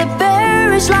don't wanna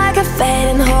perish like a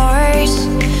fading horse.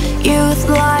 Youth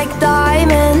like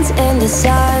diamonds in the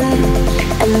sun,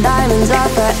 and diamonds are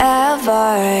forever.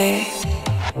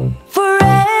 Forever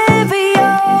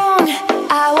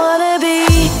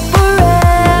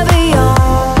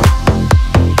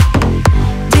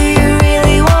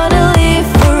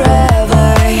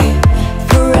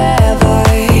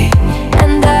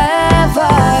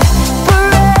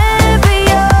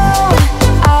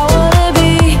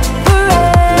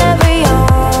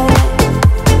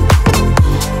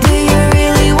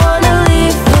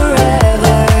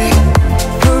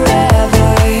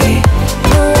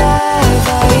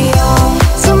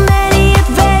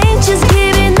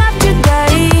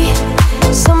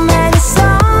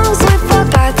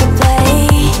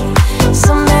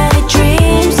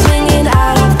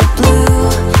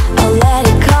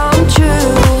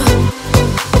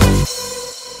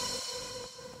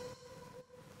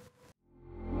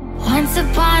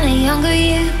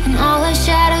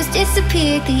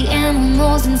feared the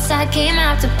animals inside came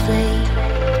out to play.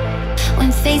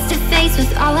 Went face to face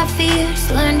with all our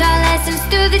fears, learned our lessons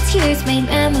through the tears, made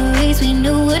memories we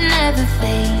knew would never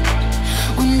fade.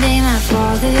 One day my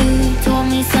father told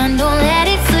me, son, don't let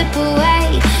it slip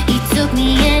away. He took me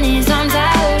in his arms, I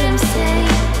heard him say,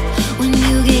 when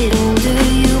you get older,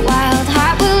 your wild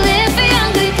heart will live for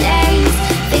younger days.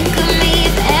 Think of me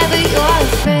if ever you're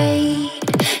afraid.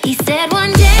 He said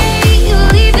one day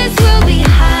you'll leave this world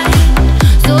behind,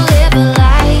 so live a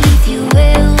life you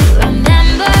will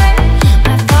remember.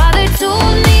 My father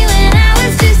told me when I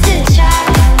was just a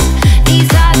child,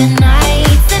 these are the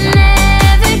nights that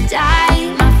never die.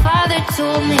 My father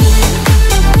told me.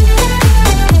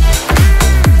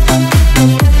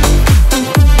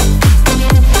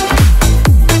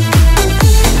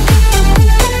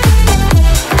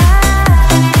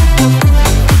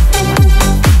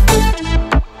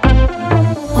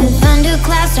 When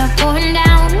thunderclouds start pouring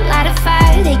down, light a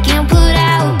fire they can't put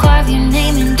out, carve your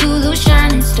name into those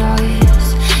shining stars.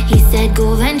 He said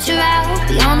go venture out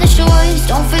beyond the shores,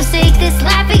 don't forsake this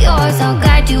life of yours. I'll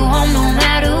guide you home no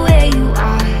matter where you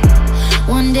are.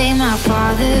 One day my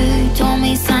father told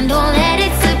me, son, don't let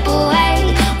it slip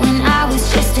away. When I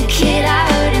was just a kid I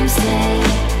heard him say,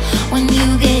 when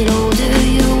you get older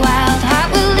your wild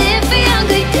heart will live for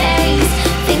younger days.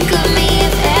 Think of me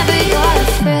if ever you're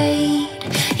afraid.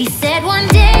 He said one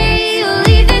day you'll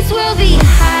leave this world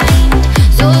behind,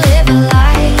 so live a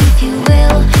life you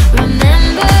will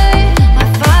remember. My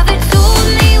father told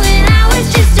me when I was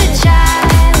just a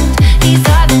child, these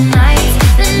are the nights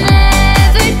that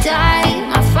never die.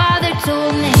 My father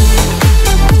told me.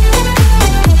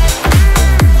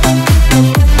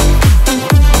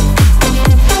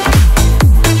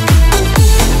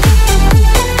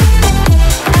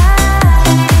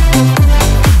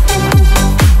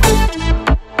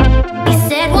 He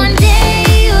said one day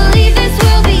you'll leave this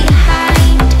world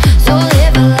behind, so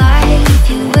live a life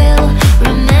you will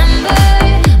remember.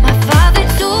 My father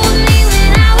told me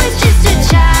when I was just a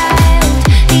child,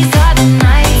 these are the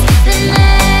nights that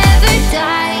never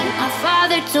die. My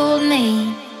father told me.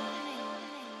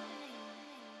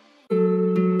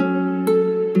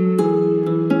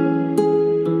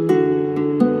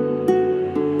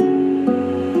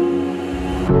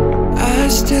 I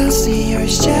still see your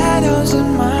shadows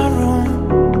in my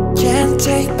room. Can't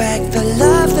take back the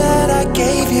love that I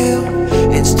gave you.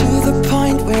 It's to the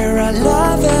point where I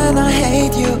love and I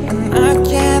hate you, and I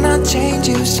cannot change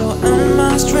you, so I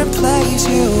must replace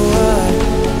you.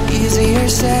 Easier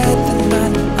said than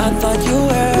done. I thought you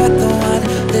were the one,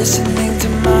 listening to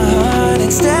my heart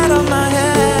instead of my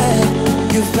head.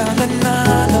 You found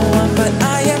another one, but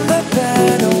I am the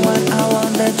better one. I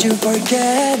won't let you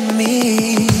forget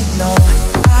me. No,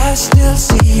 I still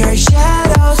see your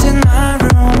shadows in my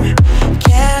room.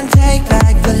 Can't take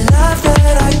back the love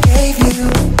that I gave you.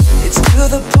 It's to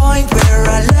the point where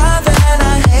I love and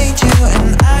I hate you, and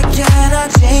I cannot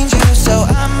change you, so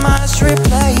I must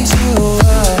replace you.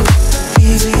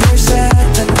 Easier said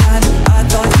than done. I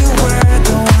thought you were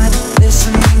the one,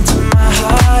 listening to my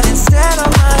heart instead of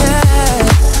my head.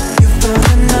 You found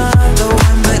another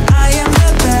one, but I am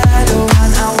the better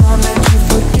one. I won't let you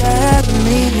forget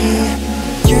me.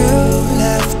 You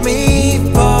left me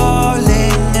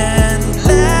falling and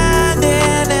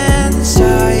landing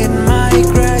inside my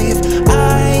grave.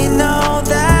 I know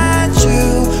that you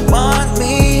want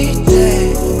me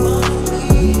dead.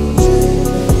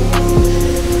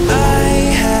 I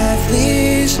have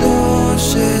these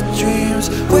lucid dreams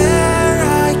where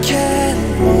I can't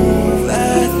move a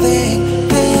thing,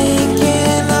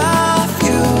 thinking of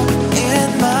you in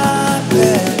my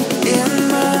bed, in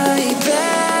my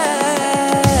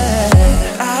bed.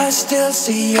 I still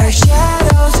see your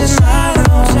shadows in my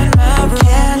room.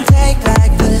 Can't take back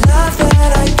the love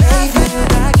that I gave you.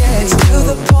 It's to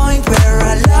the point where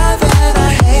I love and I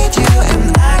hate you, and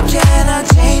I cannot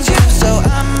change you, so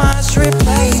I must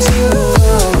replace you.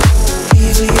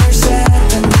 Easier said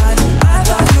than done. I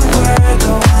thought you were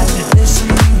the one,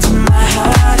 listening to my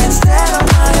heart instead of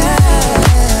my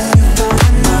head. You found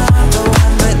another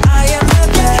one, but I am the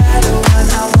better one.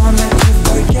 I won't let you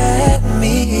forget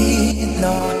me.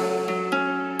 No.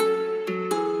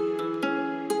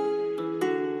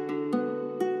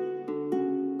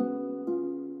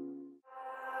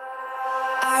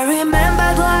 I remember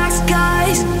black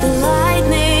skies, the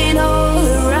lightning all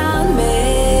around me.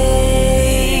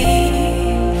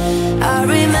 I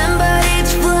remember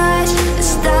each flash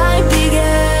as time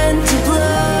began to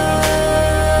blur,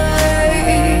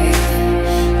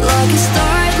 like a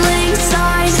startling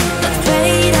sign that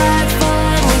fate had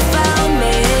finally found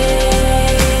me,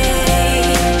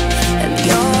 and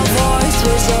your voice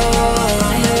was all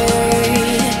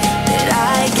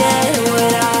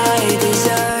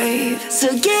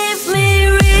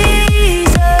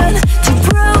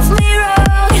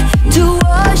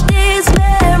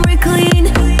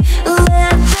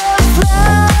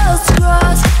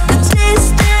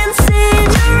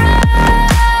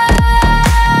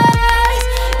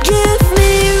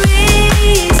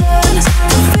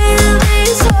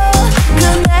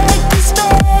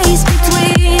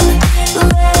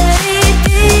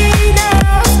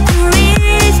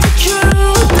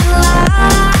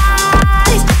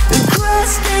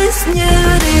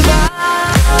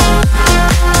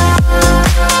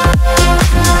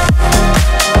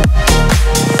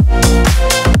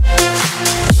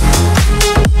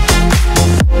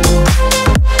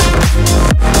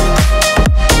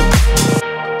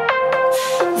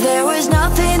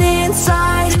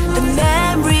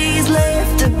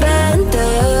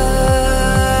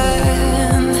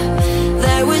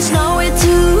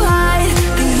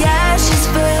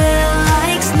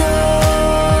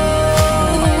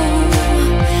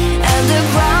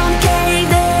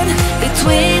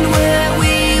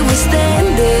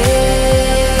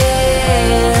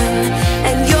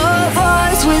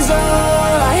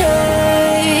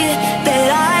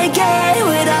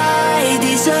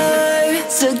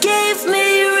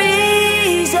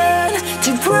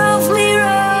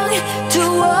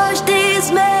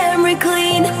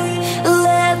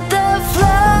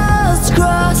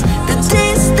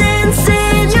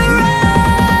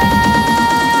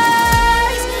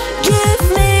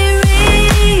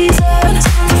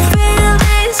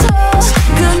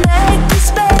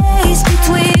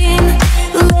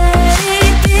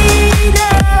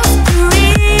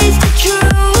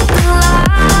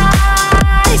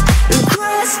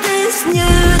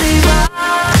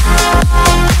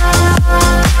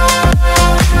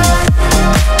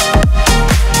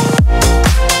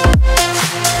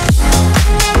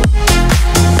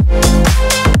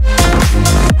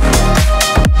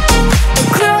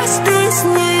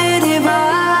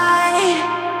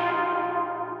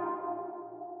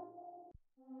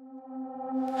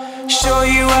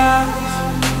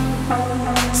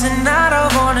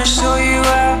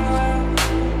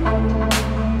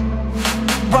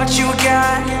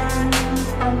got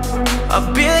a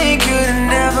billion could've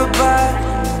never buy.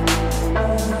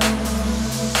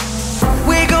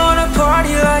 We gonna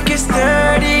party like it's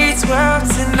 30-12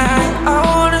 tonight. I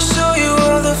wanna show you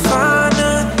all the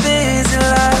finer things in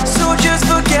life. So just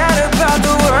forget about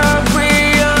the world we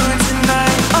own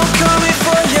tonight. I'm coming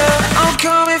for you, I'm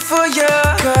coming for you.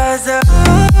 'Cause all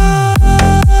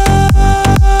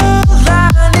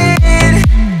I need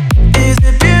is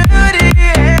the beauty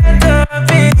and the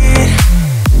beat.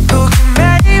 Who can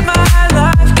make my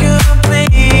life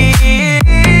complete?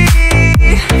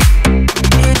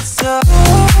 It's all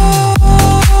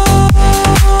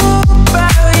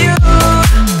about you.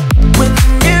 When the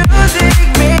music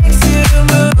makes you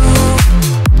move,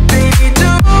 baby,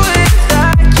 do it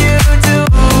like you do.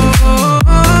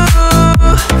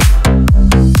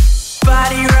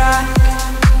 Body rock,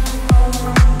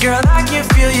 girl, I can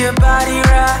feel your body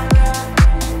rock.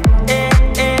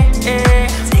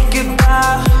 Think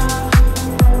about,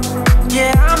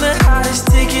 yeah, I'm the hottest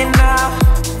ticket now.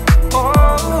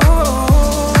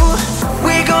 Oh,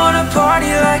 we gonna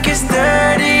party like it's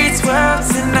 30-12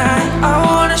 tonight. I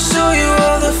wanna show you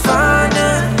all the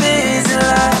finer things in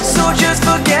life. So just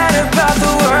forget about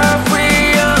the world we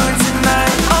own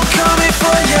tonight. I'm coming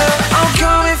for you, I'm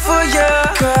coming for you.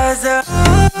 'Cause all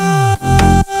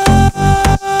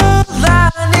I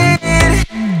need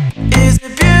is the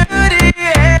beauty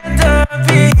and the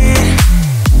beat.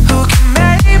 Who can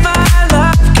make my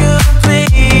life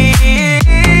complete?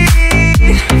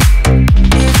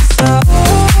 It's all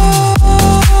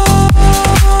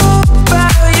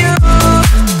about you.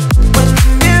 When the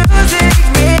music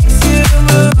makes you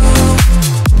move,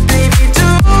 baby, do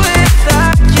it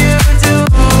like you do.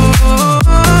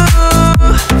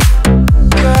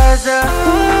 'Cause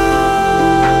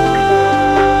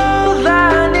all I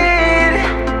need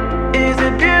is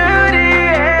the beauty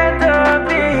and the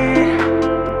beat.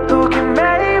 Who can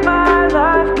make my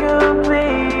life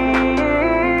complete?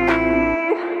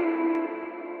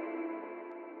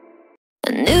 I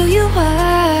knew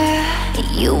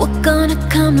you were gonna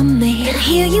come to me, and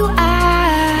here you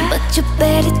are. But you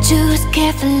better choose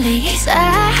carefully, 'cause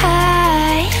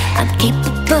I'm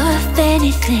capable of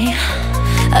anything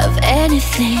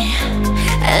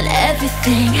and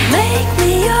everything. Make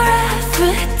me your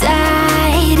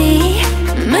Aphrodite,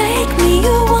 make me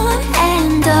your one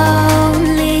and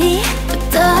only. But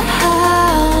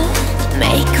don't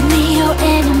make me your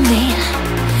enemy,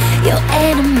 your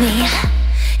enemy,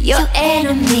 your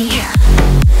enemy.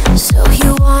 So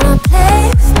you wanna play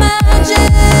with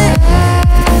magic?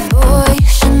 Boy,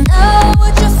 you should know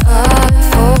what you're falling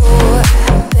for.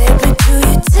 Baby, do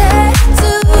you dare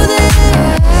do this?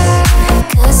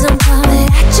 'Cause I'm coming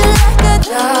at you like a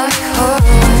dark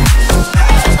horse.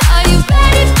 Are you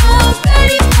ready for a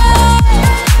perfect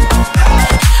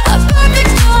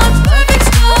storm, perfect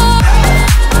storm?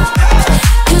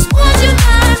 'Cause once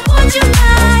you're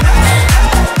mine,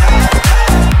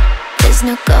 there's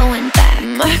no going back.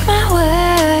 Mark my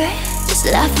words, this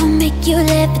love will make you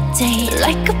levitate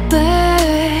like a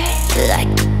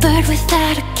bird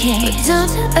without a cage. Down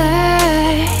to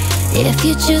earth, if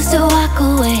you choose to walk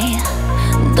away,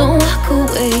 don't walk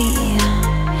away.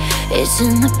 It's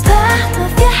in the palm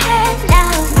of your hand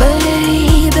now,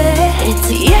 baby. It's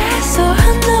a yes or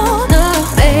a no, no,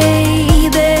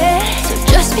 baby. So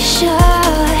just be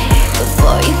sure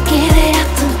before you give it up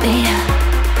to me,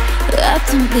 up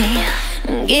to me.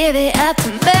 Give it up to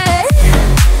me.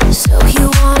 So you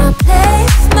wanna play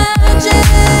with magic?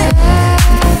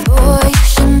 Boy, you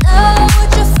should know what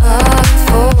you're falling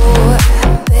for.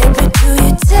 Baby, do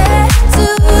you dare do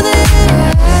this?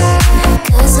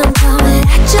 'Cause I'm coming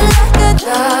at you like a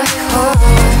dark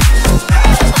horse.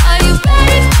 Are you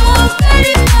ready for a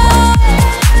perfect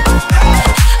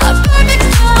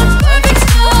storm, perfect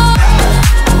storm?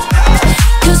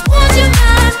 'Cause once you're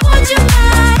mine,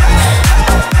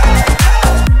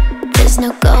 there's no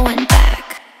going back.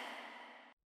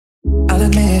 I'll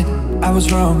admit I was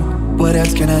wrong. What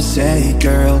else can I say,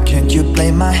 girl? Can't you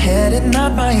play my head and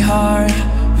not my heart?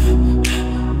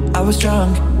 I was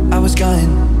drunk, I was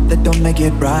gone. That don't make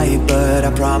it right, but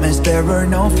I promise there were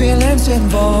no feelings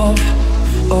involved.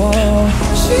 Oh,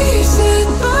 she said,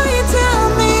 "Will you tell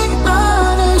me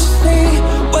honestly?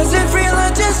 Was it real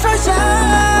or just for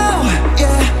show?"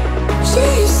 Yeah. She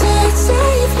said,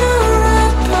 "Save your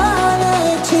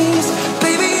apologies,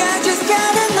 baby. I just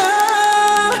gotta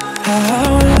know, how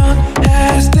long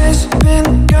has this been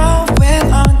going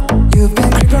on? You've been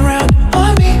creeping around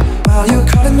on me while you're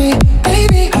calling me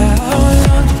baby. How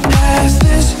long has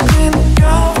this been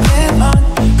going on?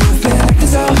 You've been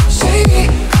acting so shady.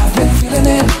 I've been feeling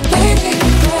it lately,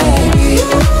 baby."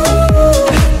 Ooh,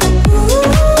 ooh.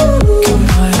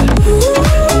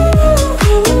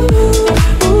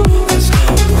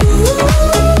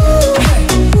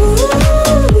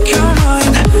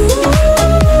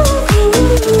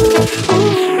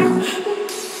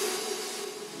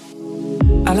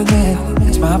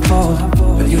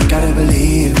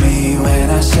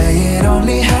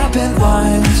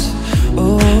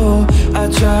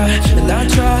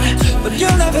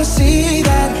 see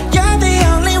that you're the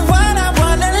only one I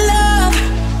wanna love.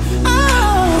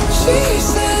 Oh, she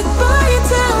said, boy, you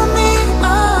tell me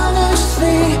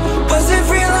honestly, was it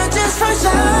real or just for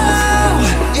show?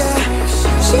 Yeah,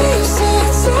 she said,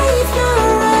 save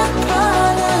your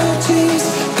apologies,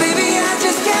 baby, I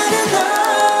just gotta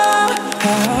know.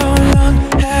 How long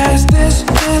has this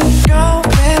been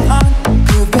going on?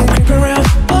 You've been creeping around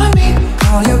on me,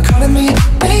 while you're calling me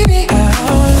baby.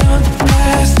 How long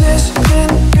has this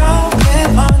been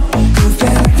going on? You've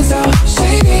been acting so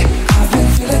shady, I've been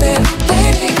feeling it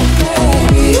lately,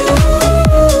 baby.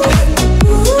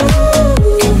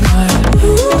 Come on.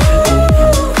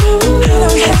 How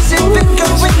long has it been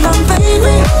going on,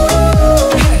 baby?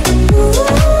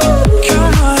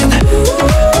 Come on.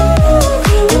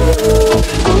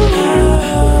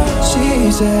 She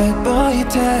said, boy, you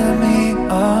tell me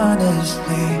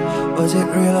honestly, was it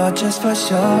real or just for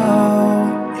show?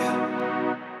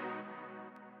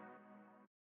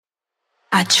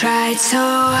 I tried so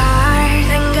hard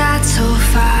and got so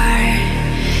far,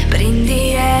 but in the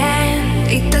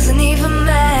end, it doesn't even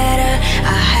matter.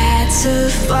 I had to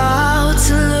fall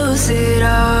to lose it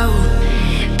all,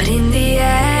 but in the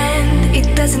end,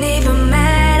 it doesn't even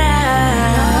matter.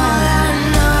 All I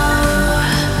know,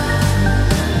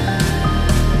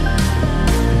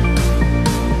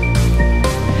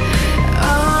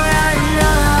 all I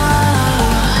know,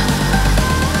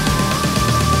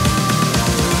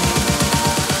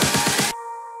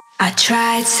 I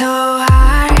tried so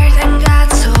hard and got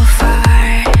so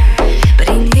far, but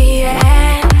in the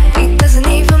end, it doesn't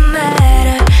even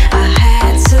matter. I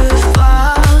had to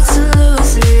fall to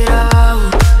lose it all,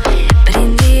 but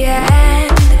in the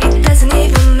end, it doesn't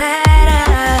even matter.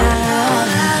 All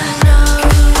I know,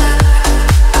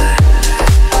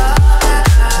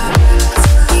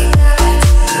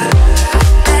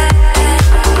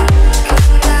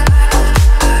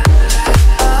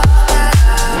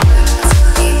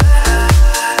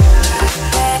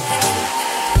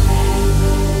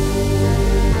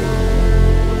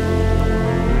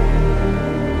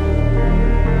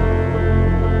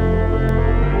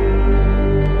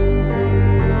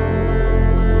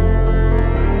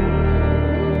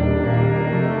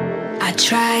 I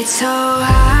tried so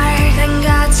hard and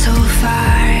got so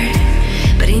far,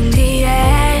 but in the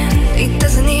end, it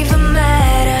doesn't even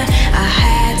matter. I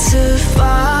had to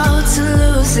fall to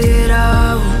lose it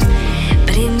all,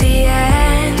 but in the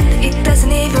end, it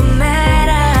doesn't even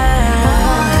matter.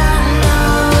 All I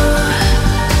know,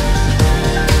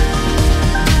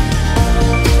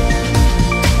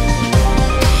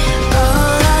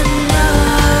 all I know,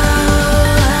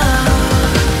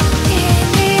 in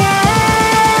the end,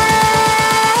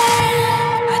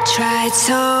 I tried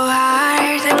so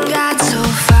hard and got so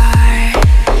far,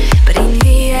 but in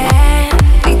the end,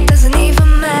 it doesn't even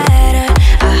matter.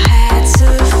 I had to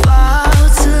fall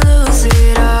to lose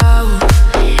it all,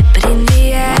 but in the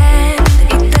end,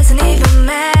 it doesn't even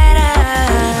matter.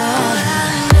 All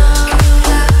I know,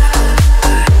 all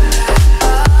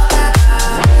I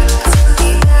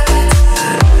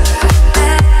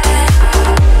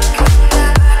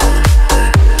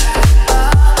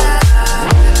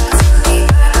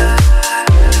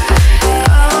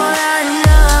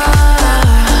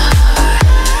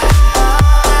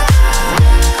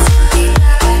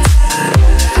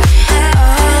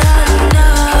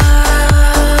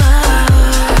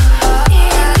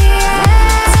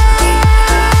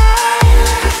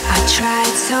I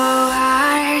tried so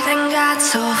hard and got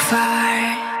so far.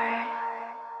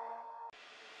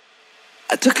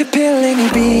 I took a pill in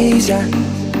Ibiza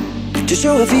to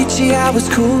show Avicii I was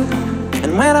cool.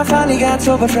 And when I finally got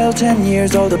sober, felt 10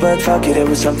 years older, but fuck it, it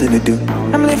was something to do.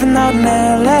 I'm living out in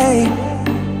LA,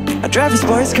 I drive a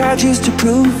sports car just to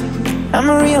prove I'm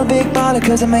a real big baller,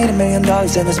 cause I made $1 million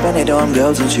and I spent it on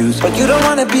girls and shoes. But you don't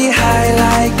wanna be high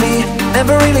like me,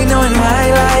 never really knowing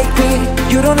why like me.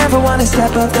 You don't ever wanna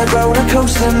step up that roller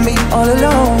coaster and be all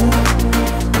alone.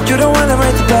 You don't wanna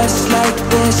ride the bus like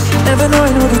this, never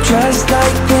knowing who to trust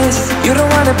like this. You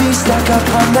don't wanna be stuck up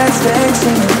on that stage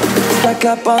singing, stuck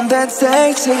up on that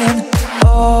stage singing.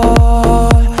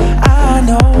 All I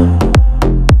know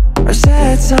are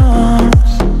sad songs,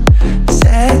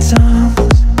 sad songs.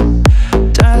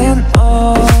 Darling,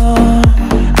 all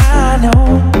I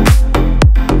know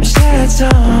are sad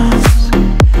songs,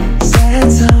 sad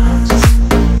songs.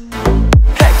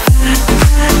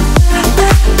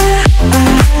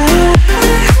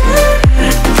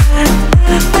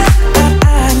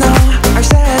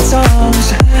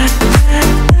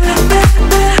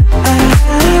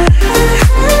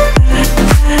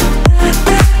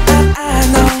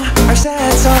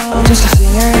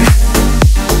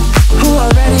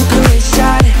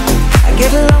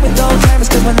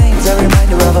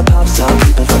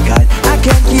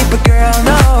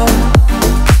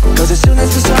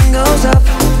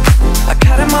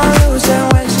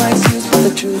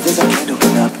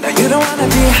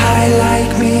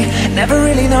 never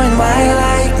really knowing why you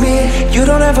like me. You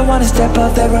don't ever wanna step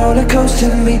off that roller coaster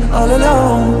and be all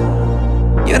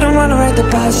alone. You don't wanna ride the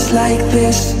bus like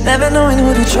this, never knowing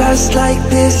who to trust like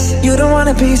this. You don't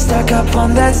wanna be stuck up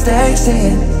on that stage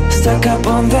singing, stuck up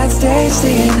on that stage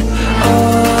singing.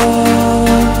 Oh,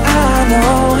 I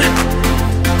know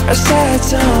our sad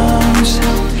songs,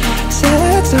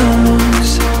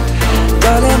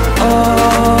 darling.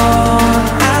 Oh,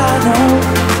 I know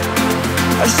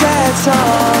our sad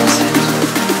songs,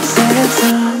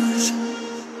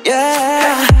 yeah.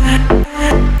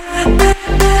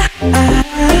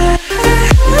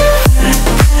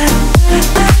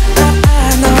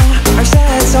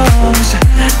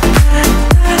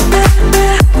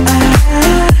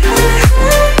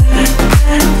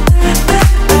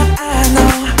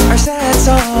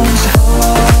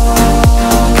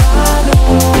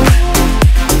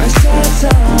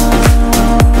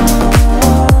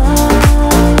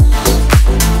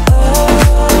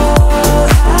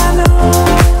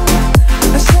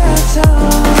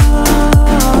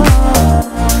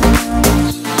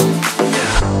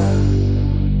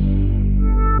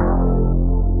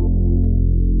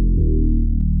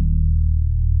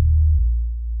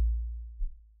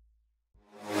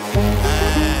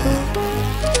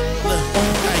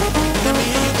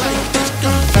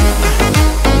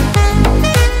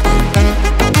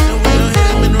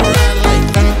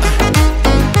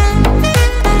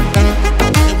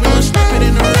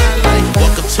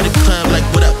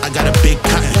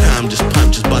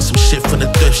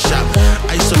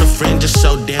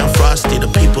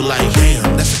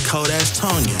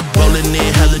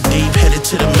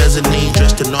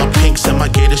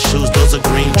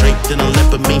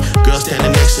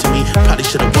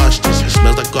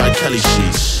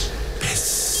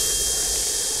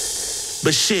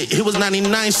 But shit, it was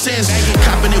 99 cents.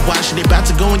 Copping it, washing it, about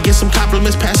to go and get some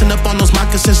compliments. Passing up on those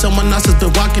moccasins, someone else has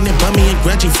been walking it, bummy and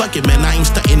grudgy. Fuck it, man, I ain't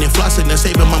stunting and flossing and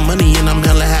saving my money, and I'm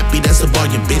hella happy, that's a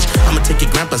bargain, bitch. I'ma take it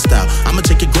grandpa style,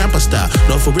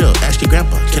 No, for real, ask your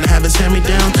grandpa, can I have his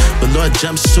hand-me-down? Velour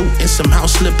jumpsuit and some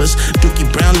house slippers, dookie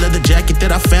brown leather jacket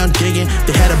that I found digging.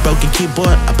 They had a broken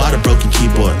keyboard, I bought a broken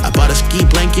keyboard. I bought a ski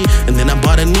blanket, and then I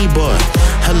bought a kneeboard.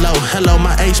 Hello,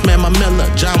 my ace man, my Miller.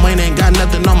 John Wayne ain't got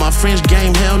nothing on my French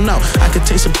game, hell no. I could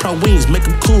take some pro wings, make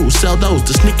them cool, sell those.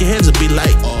 The sneakerheads would be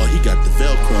like, oh, he got the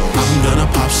Velcro. I'm gonna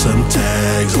pop some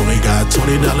tags, only got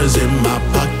 $20 in my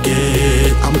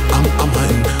pocket. I'm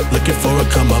hunting, looking for a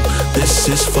come up. This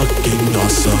is fucking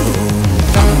awesome.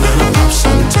 I'm gonna pop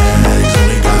some tags,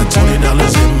 only got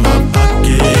 $20 in my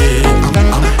pocket.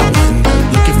 I'm hunting,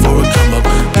 looking for a come up.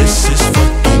 This is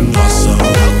fucking awesome.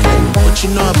 What you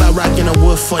know about rocking a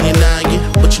wood for your noggin?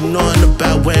 What you knowin'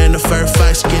 about wearing a fur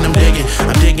fox skin? I'm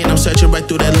digging, I'm searching right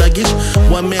through that luggage.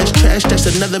 One man's trash, that's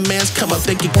another man's come up.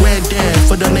 Thank you, granddad,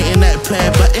 for donating that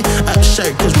plaid button up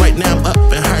shirt. Cause right now I'm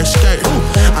up in her skirt.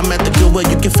 I'm at the Goodwill,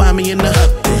 you can find me in the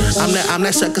I'm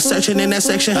that sucker searching in that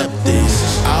section.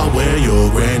 I'll wear your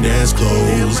granddad's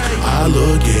clothes, I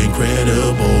look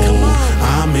incredible.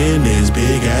 I'm in this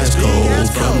big ass coat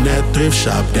from that thrift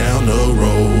shop down the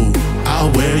road.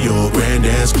 I'll wear your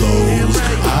granddad's clothes,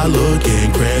 I look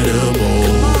incredible.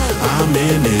 I'm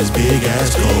in this big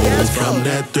ass coat from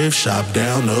that thrift shop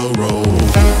down the road.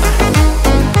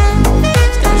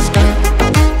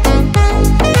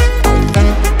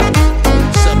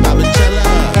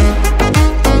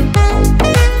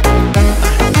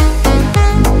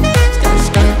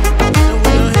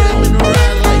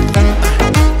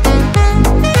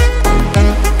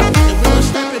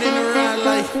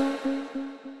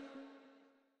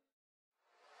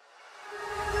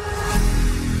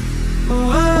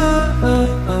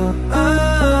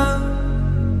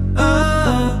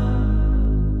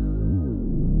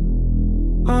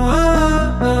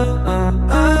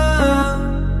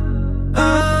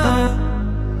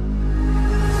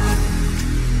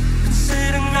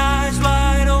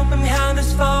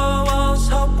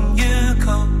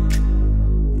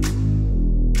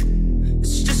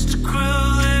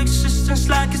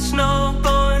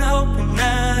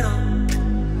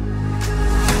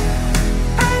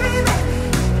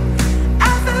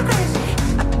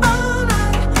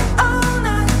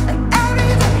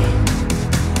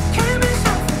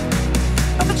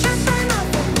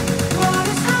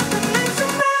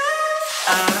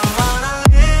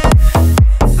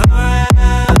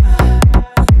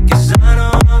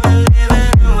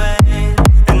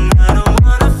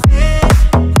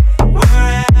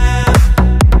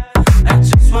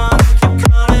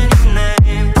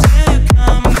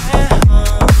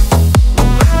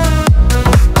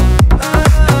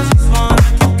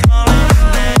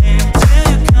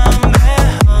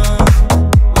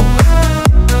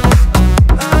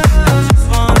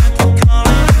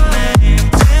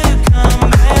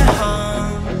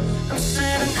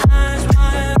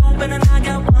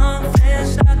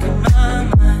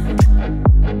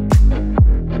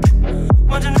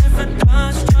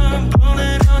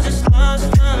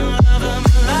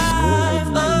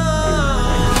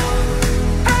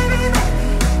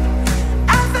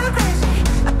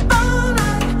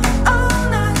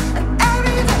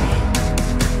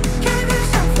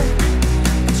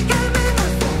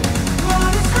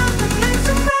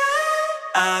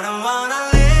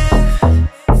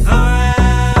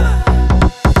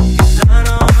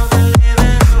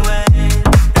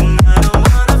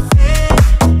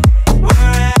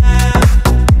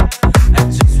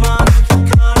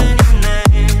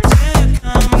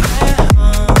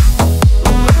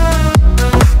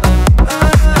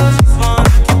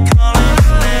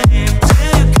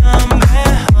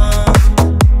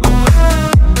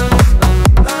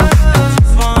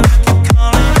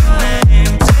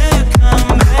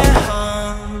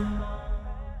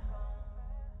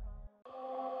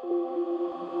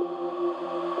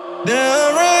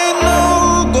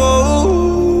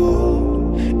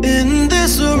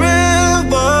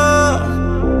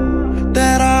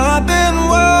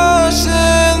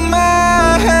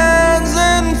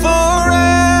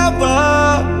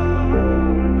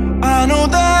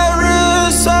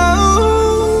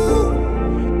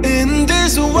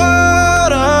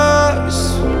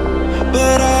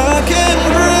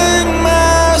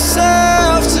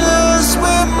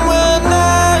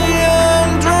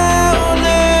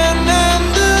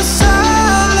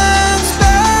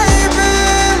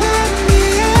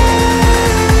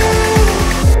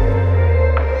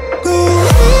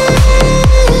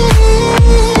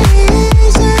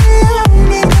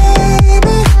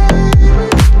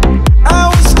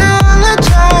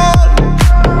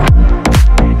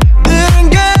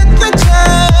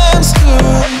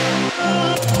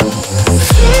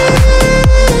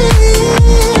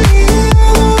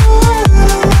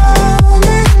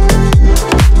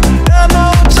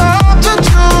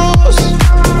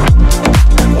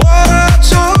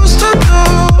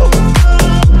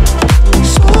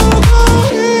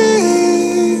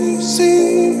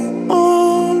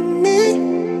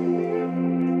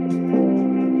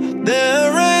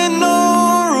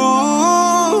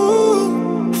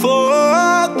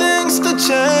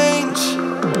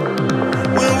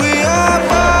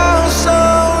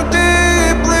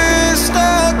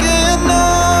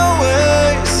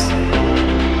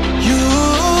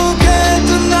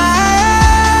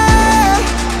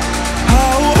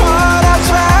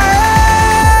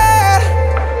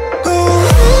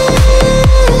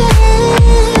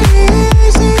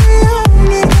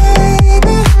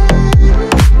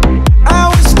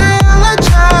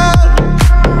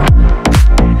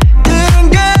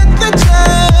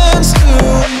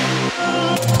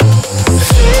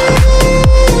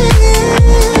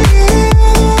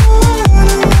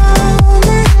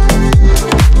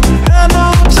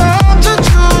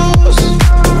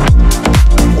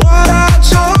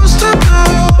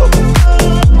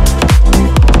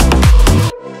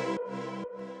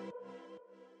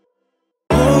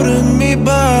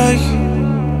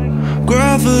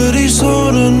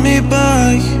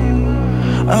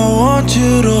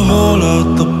 you to hold out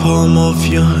the palm of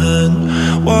your hand.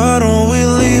 Why don't we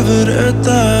leave it at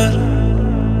that?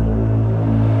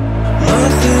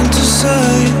 Nothing to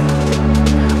say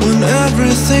when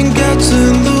everything gets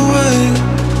in the way.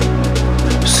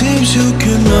 Seems you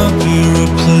cannot be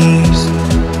replaced,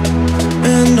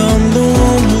 and I'm the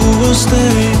one who will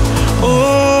stay.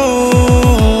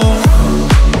 Oh,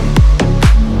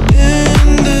 in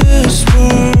this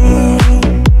world,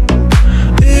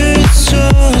 it's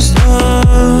just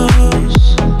us.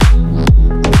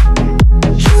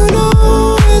 You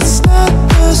know it's not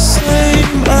the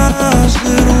same as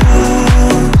it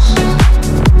was,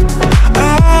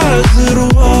 as it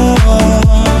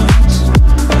was,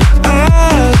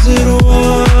 as it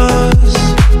was.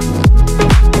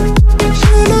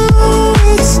 You know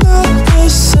it's not the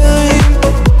same.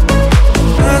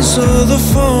 Answer the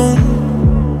phone,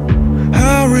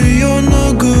 Harry, you're no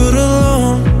good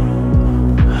alone.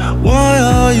 Why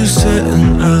are you sitting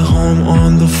at home on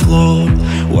the floor?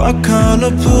 What kind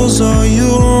of pills are you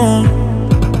on?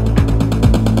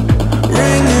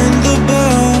 Ringing the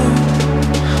bell,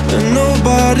 and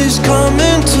nobody's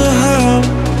coming to help.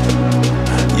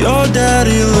 Your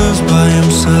daddy lives by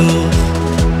himself.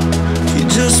 He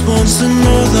just wants to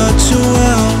know that you're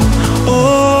well. Oh,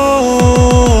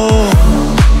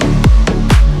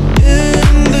 in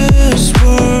this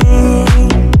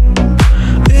world,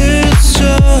 it's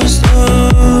just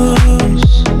us.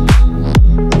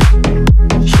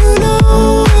 You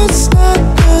know it's not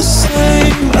the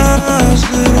same as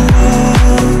it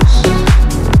was,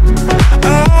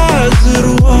 as it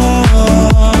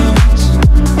was,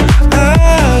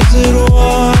 as it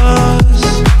was.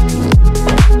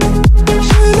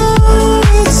 You know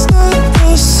it's not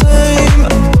the same.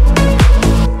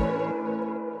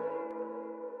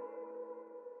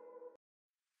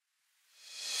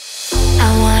 I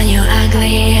want you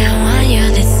ugly, I want you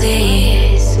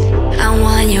disease. I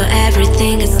want you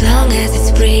everything as long as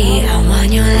it's free. I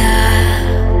want your love,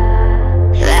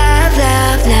 love,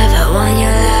 love, love. I want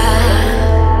your love.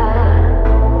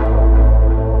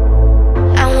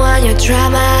 I want your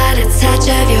drama, the touch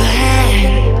of your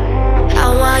hand. I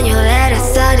want your letter,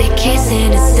 study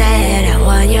kissing instead. I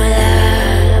want your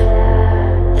love,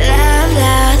 love,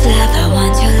 love, love. I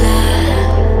want your love.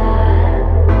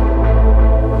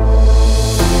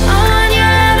 I want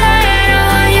your love, I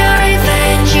want your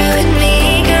revenge. You and me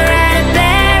could write a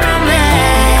bad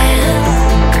romance.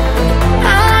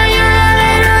 I want your love,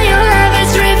 and all your love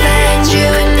is revenge. You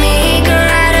and me could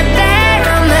write a bad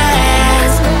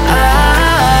romance. Oh,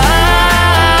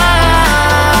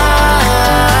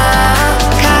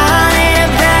 call it a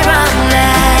bad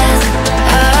romance.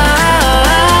 Oh,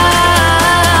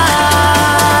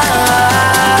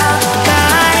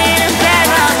 call it a bad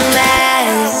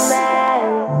romance.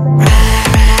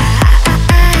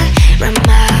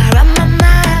 Rama, rama,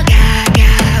 ma, ga,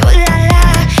 ga, ooh la la.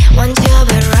 Want your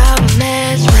bad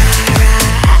romance.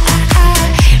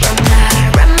 Rama,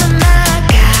 rama, ma,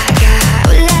 ga, ga,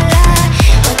 ooh la la.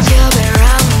 Want your bad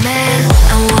romance.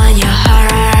 I want your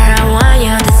horror, I want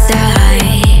your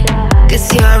design. 'Cause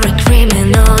you're a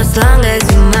criminal as long as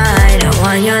you're mine. I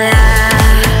want your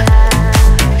love,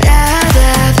 love,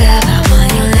 love, love. I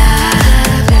want your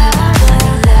love, love, I want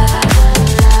your love.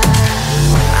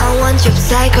 I want your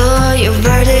psycho, your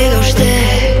vertigo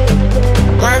shtick.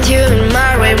 Want you in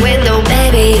my right window,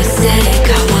 baby, you're sick.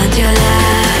 I want your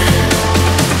love,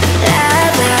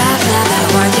 love, love, love. I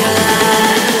want your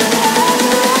love,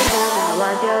 I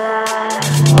want your love.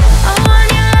 I want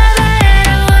your love, and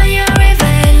I want your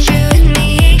revenge. You and me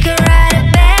could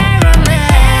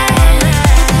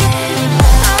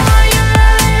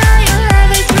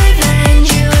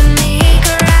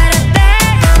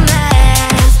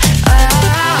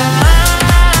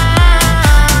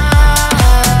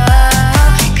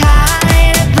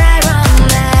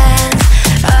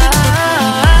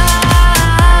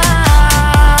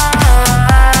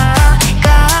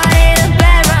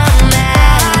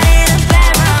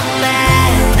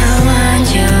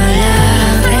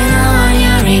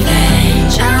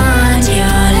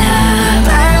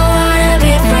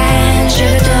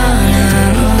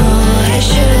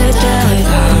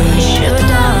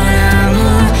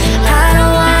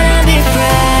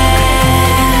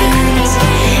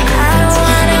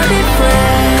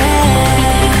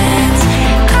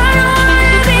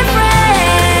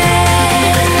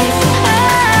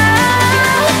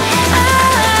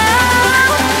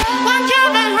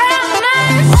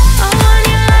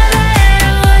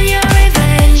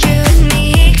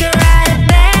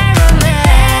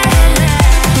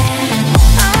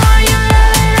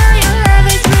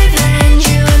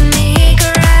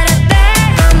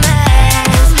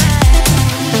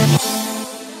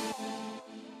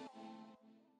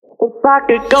If I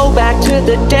could go back to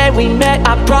the day we met,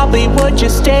 I probably would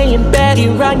just stay in bed.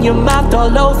 You run your mouth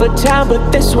all over town, but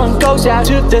this one goes out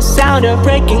to the sound of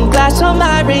breaking glass on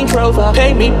my Range Rover.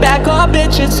 Pay me back, oh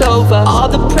bitch, it's over. All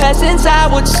the presents I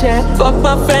would send, fuck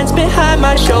my friends behind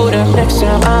my shoulder. Next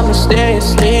time I'ma stay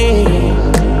asleep,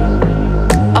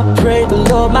 I pray the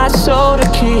Lord my soul to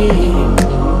keep.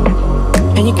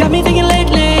 And you got me thinking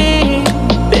lately,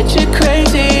 bitch, you're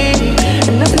crazy,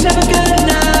 and nothing's ever good enough.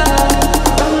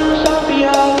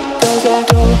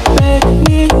 Don't make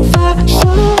me fall so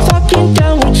fucking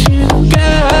done with you,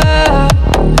 girl.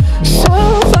 So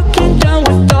fucking done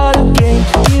with all the games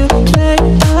you play.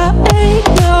 I ain't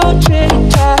no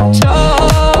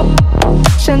tic-tac-toe.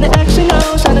 Send the X and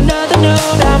O's on another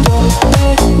note. I'm don't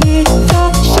make me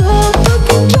fall so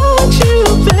fucking done with you,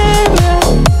 baby.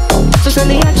 So send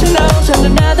the X and O's on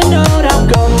another note. I'm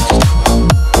ghost.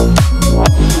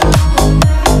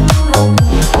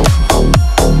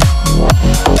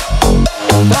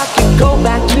 If I could go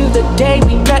back to the day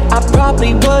we met, I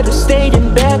probably would've stayed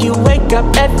in bed. You wake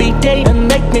up every day and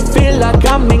make me feel like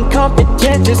I'm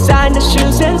incompetent. Designer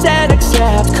shoes and Xanax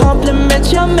abs,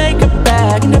 compliments your makeup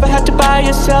bag. You never had to buy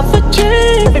yourself a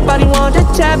drink. Everybody wanted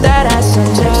to tap that ass.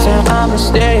 And next time I'ma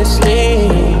stay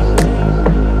asleep,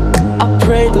 I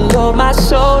pray the Lord my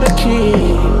soul to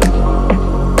keep.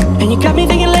 And you got me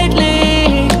thinking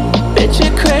lately, bitch,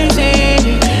 you're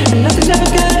crazy,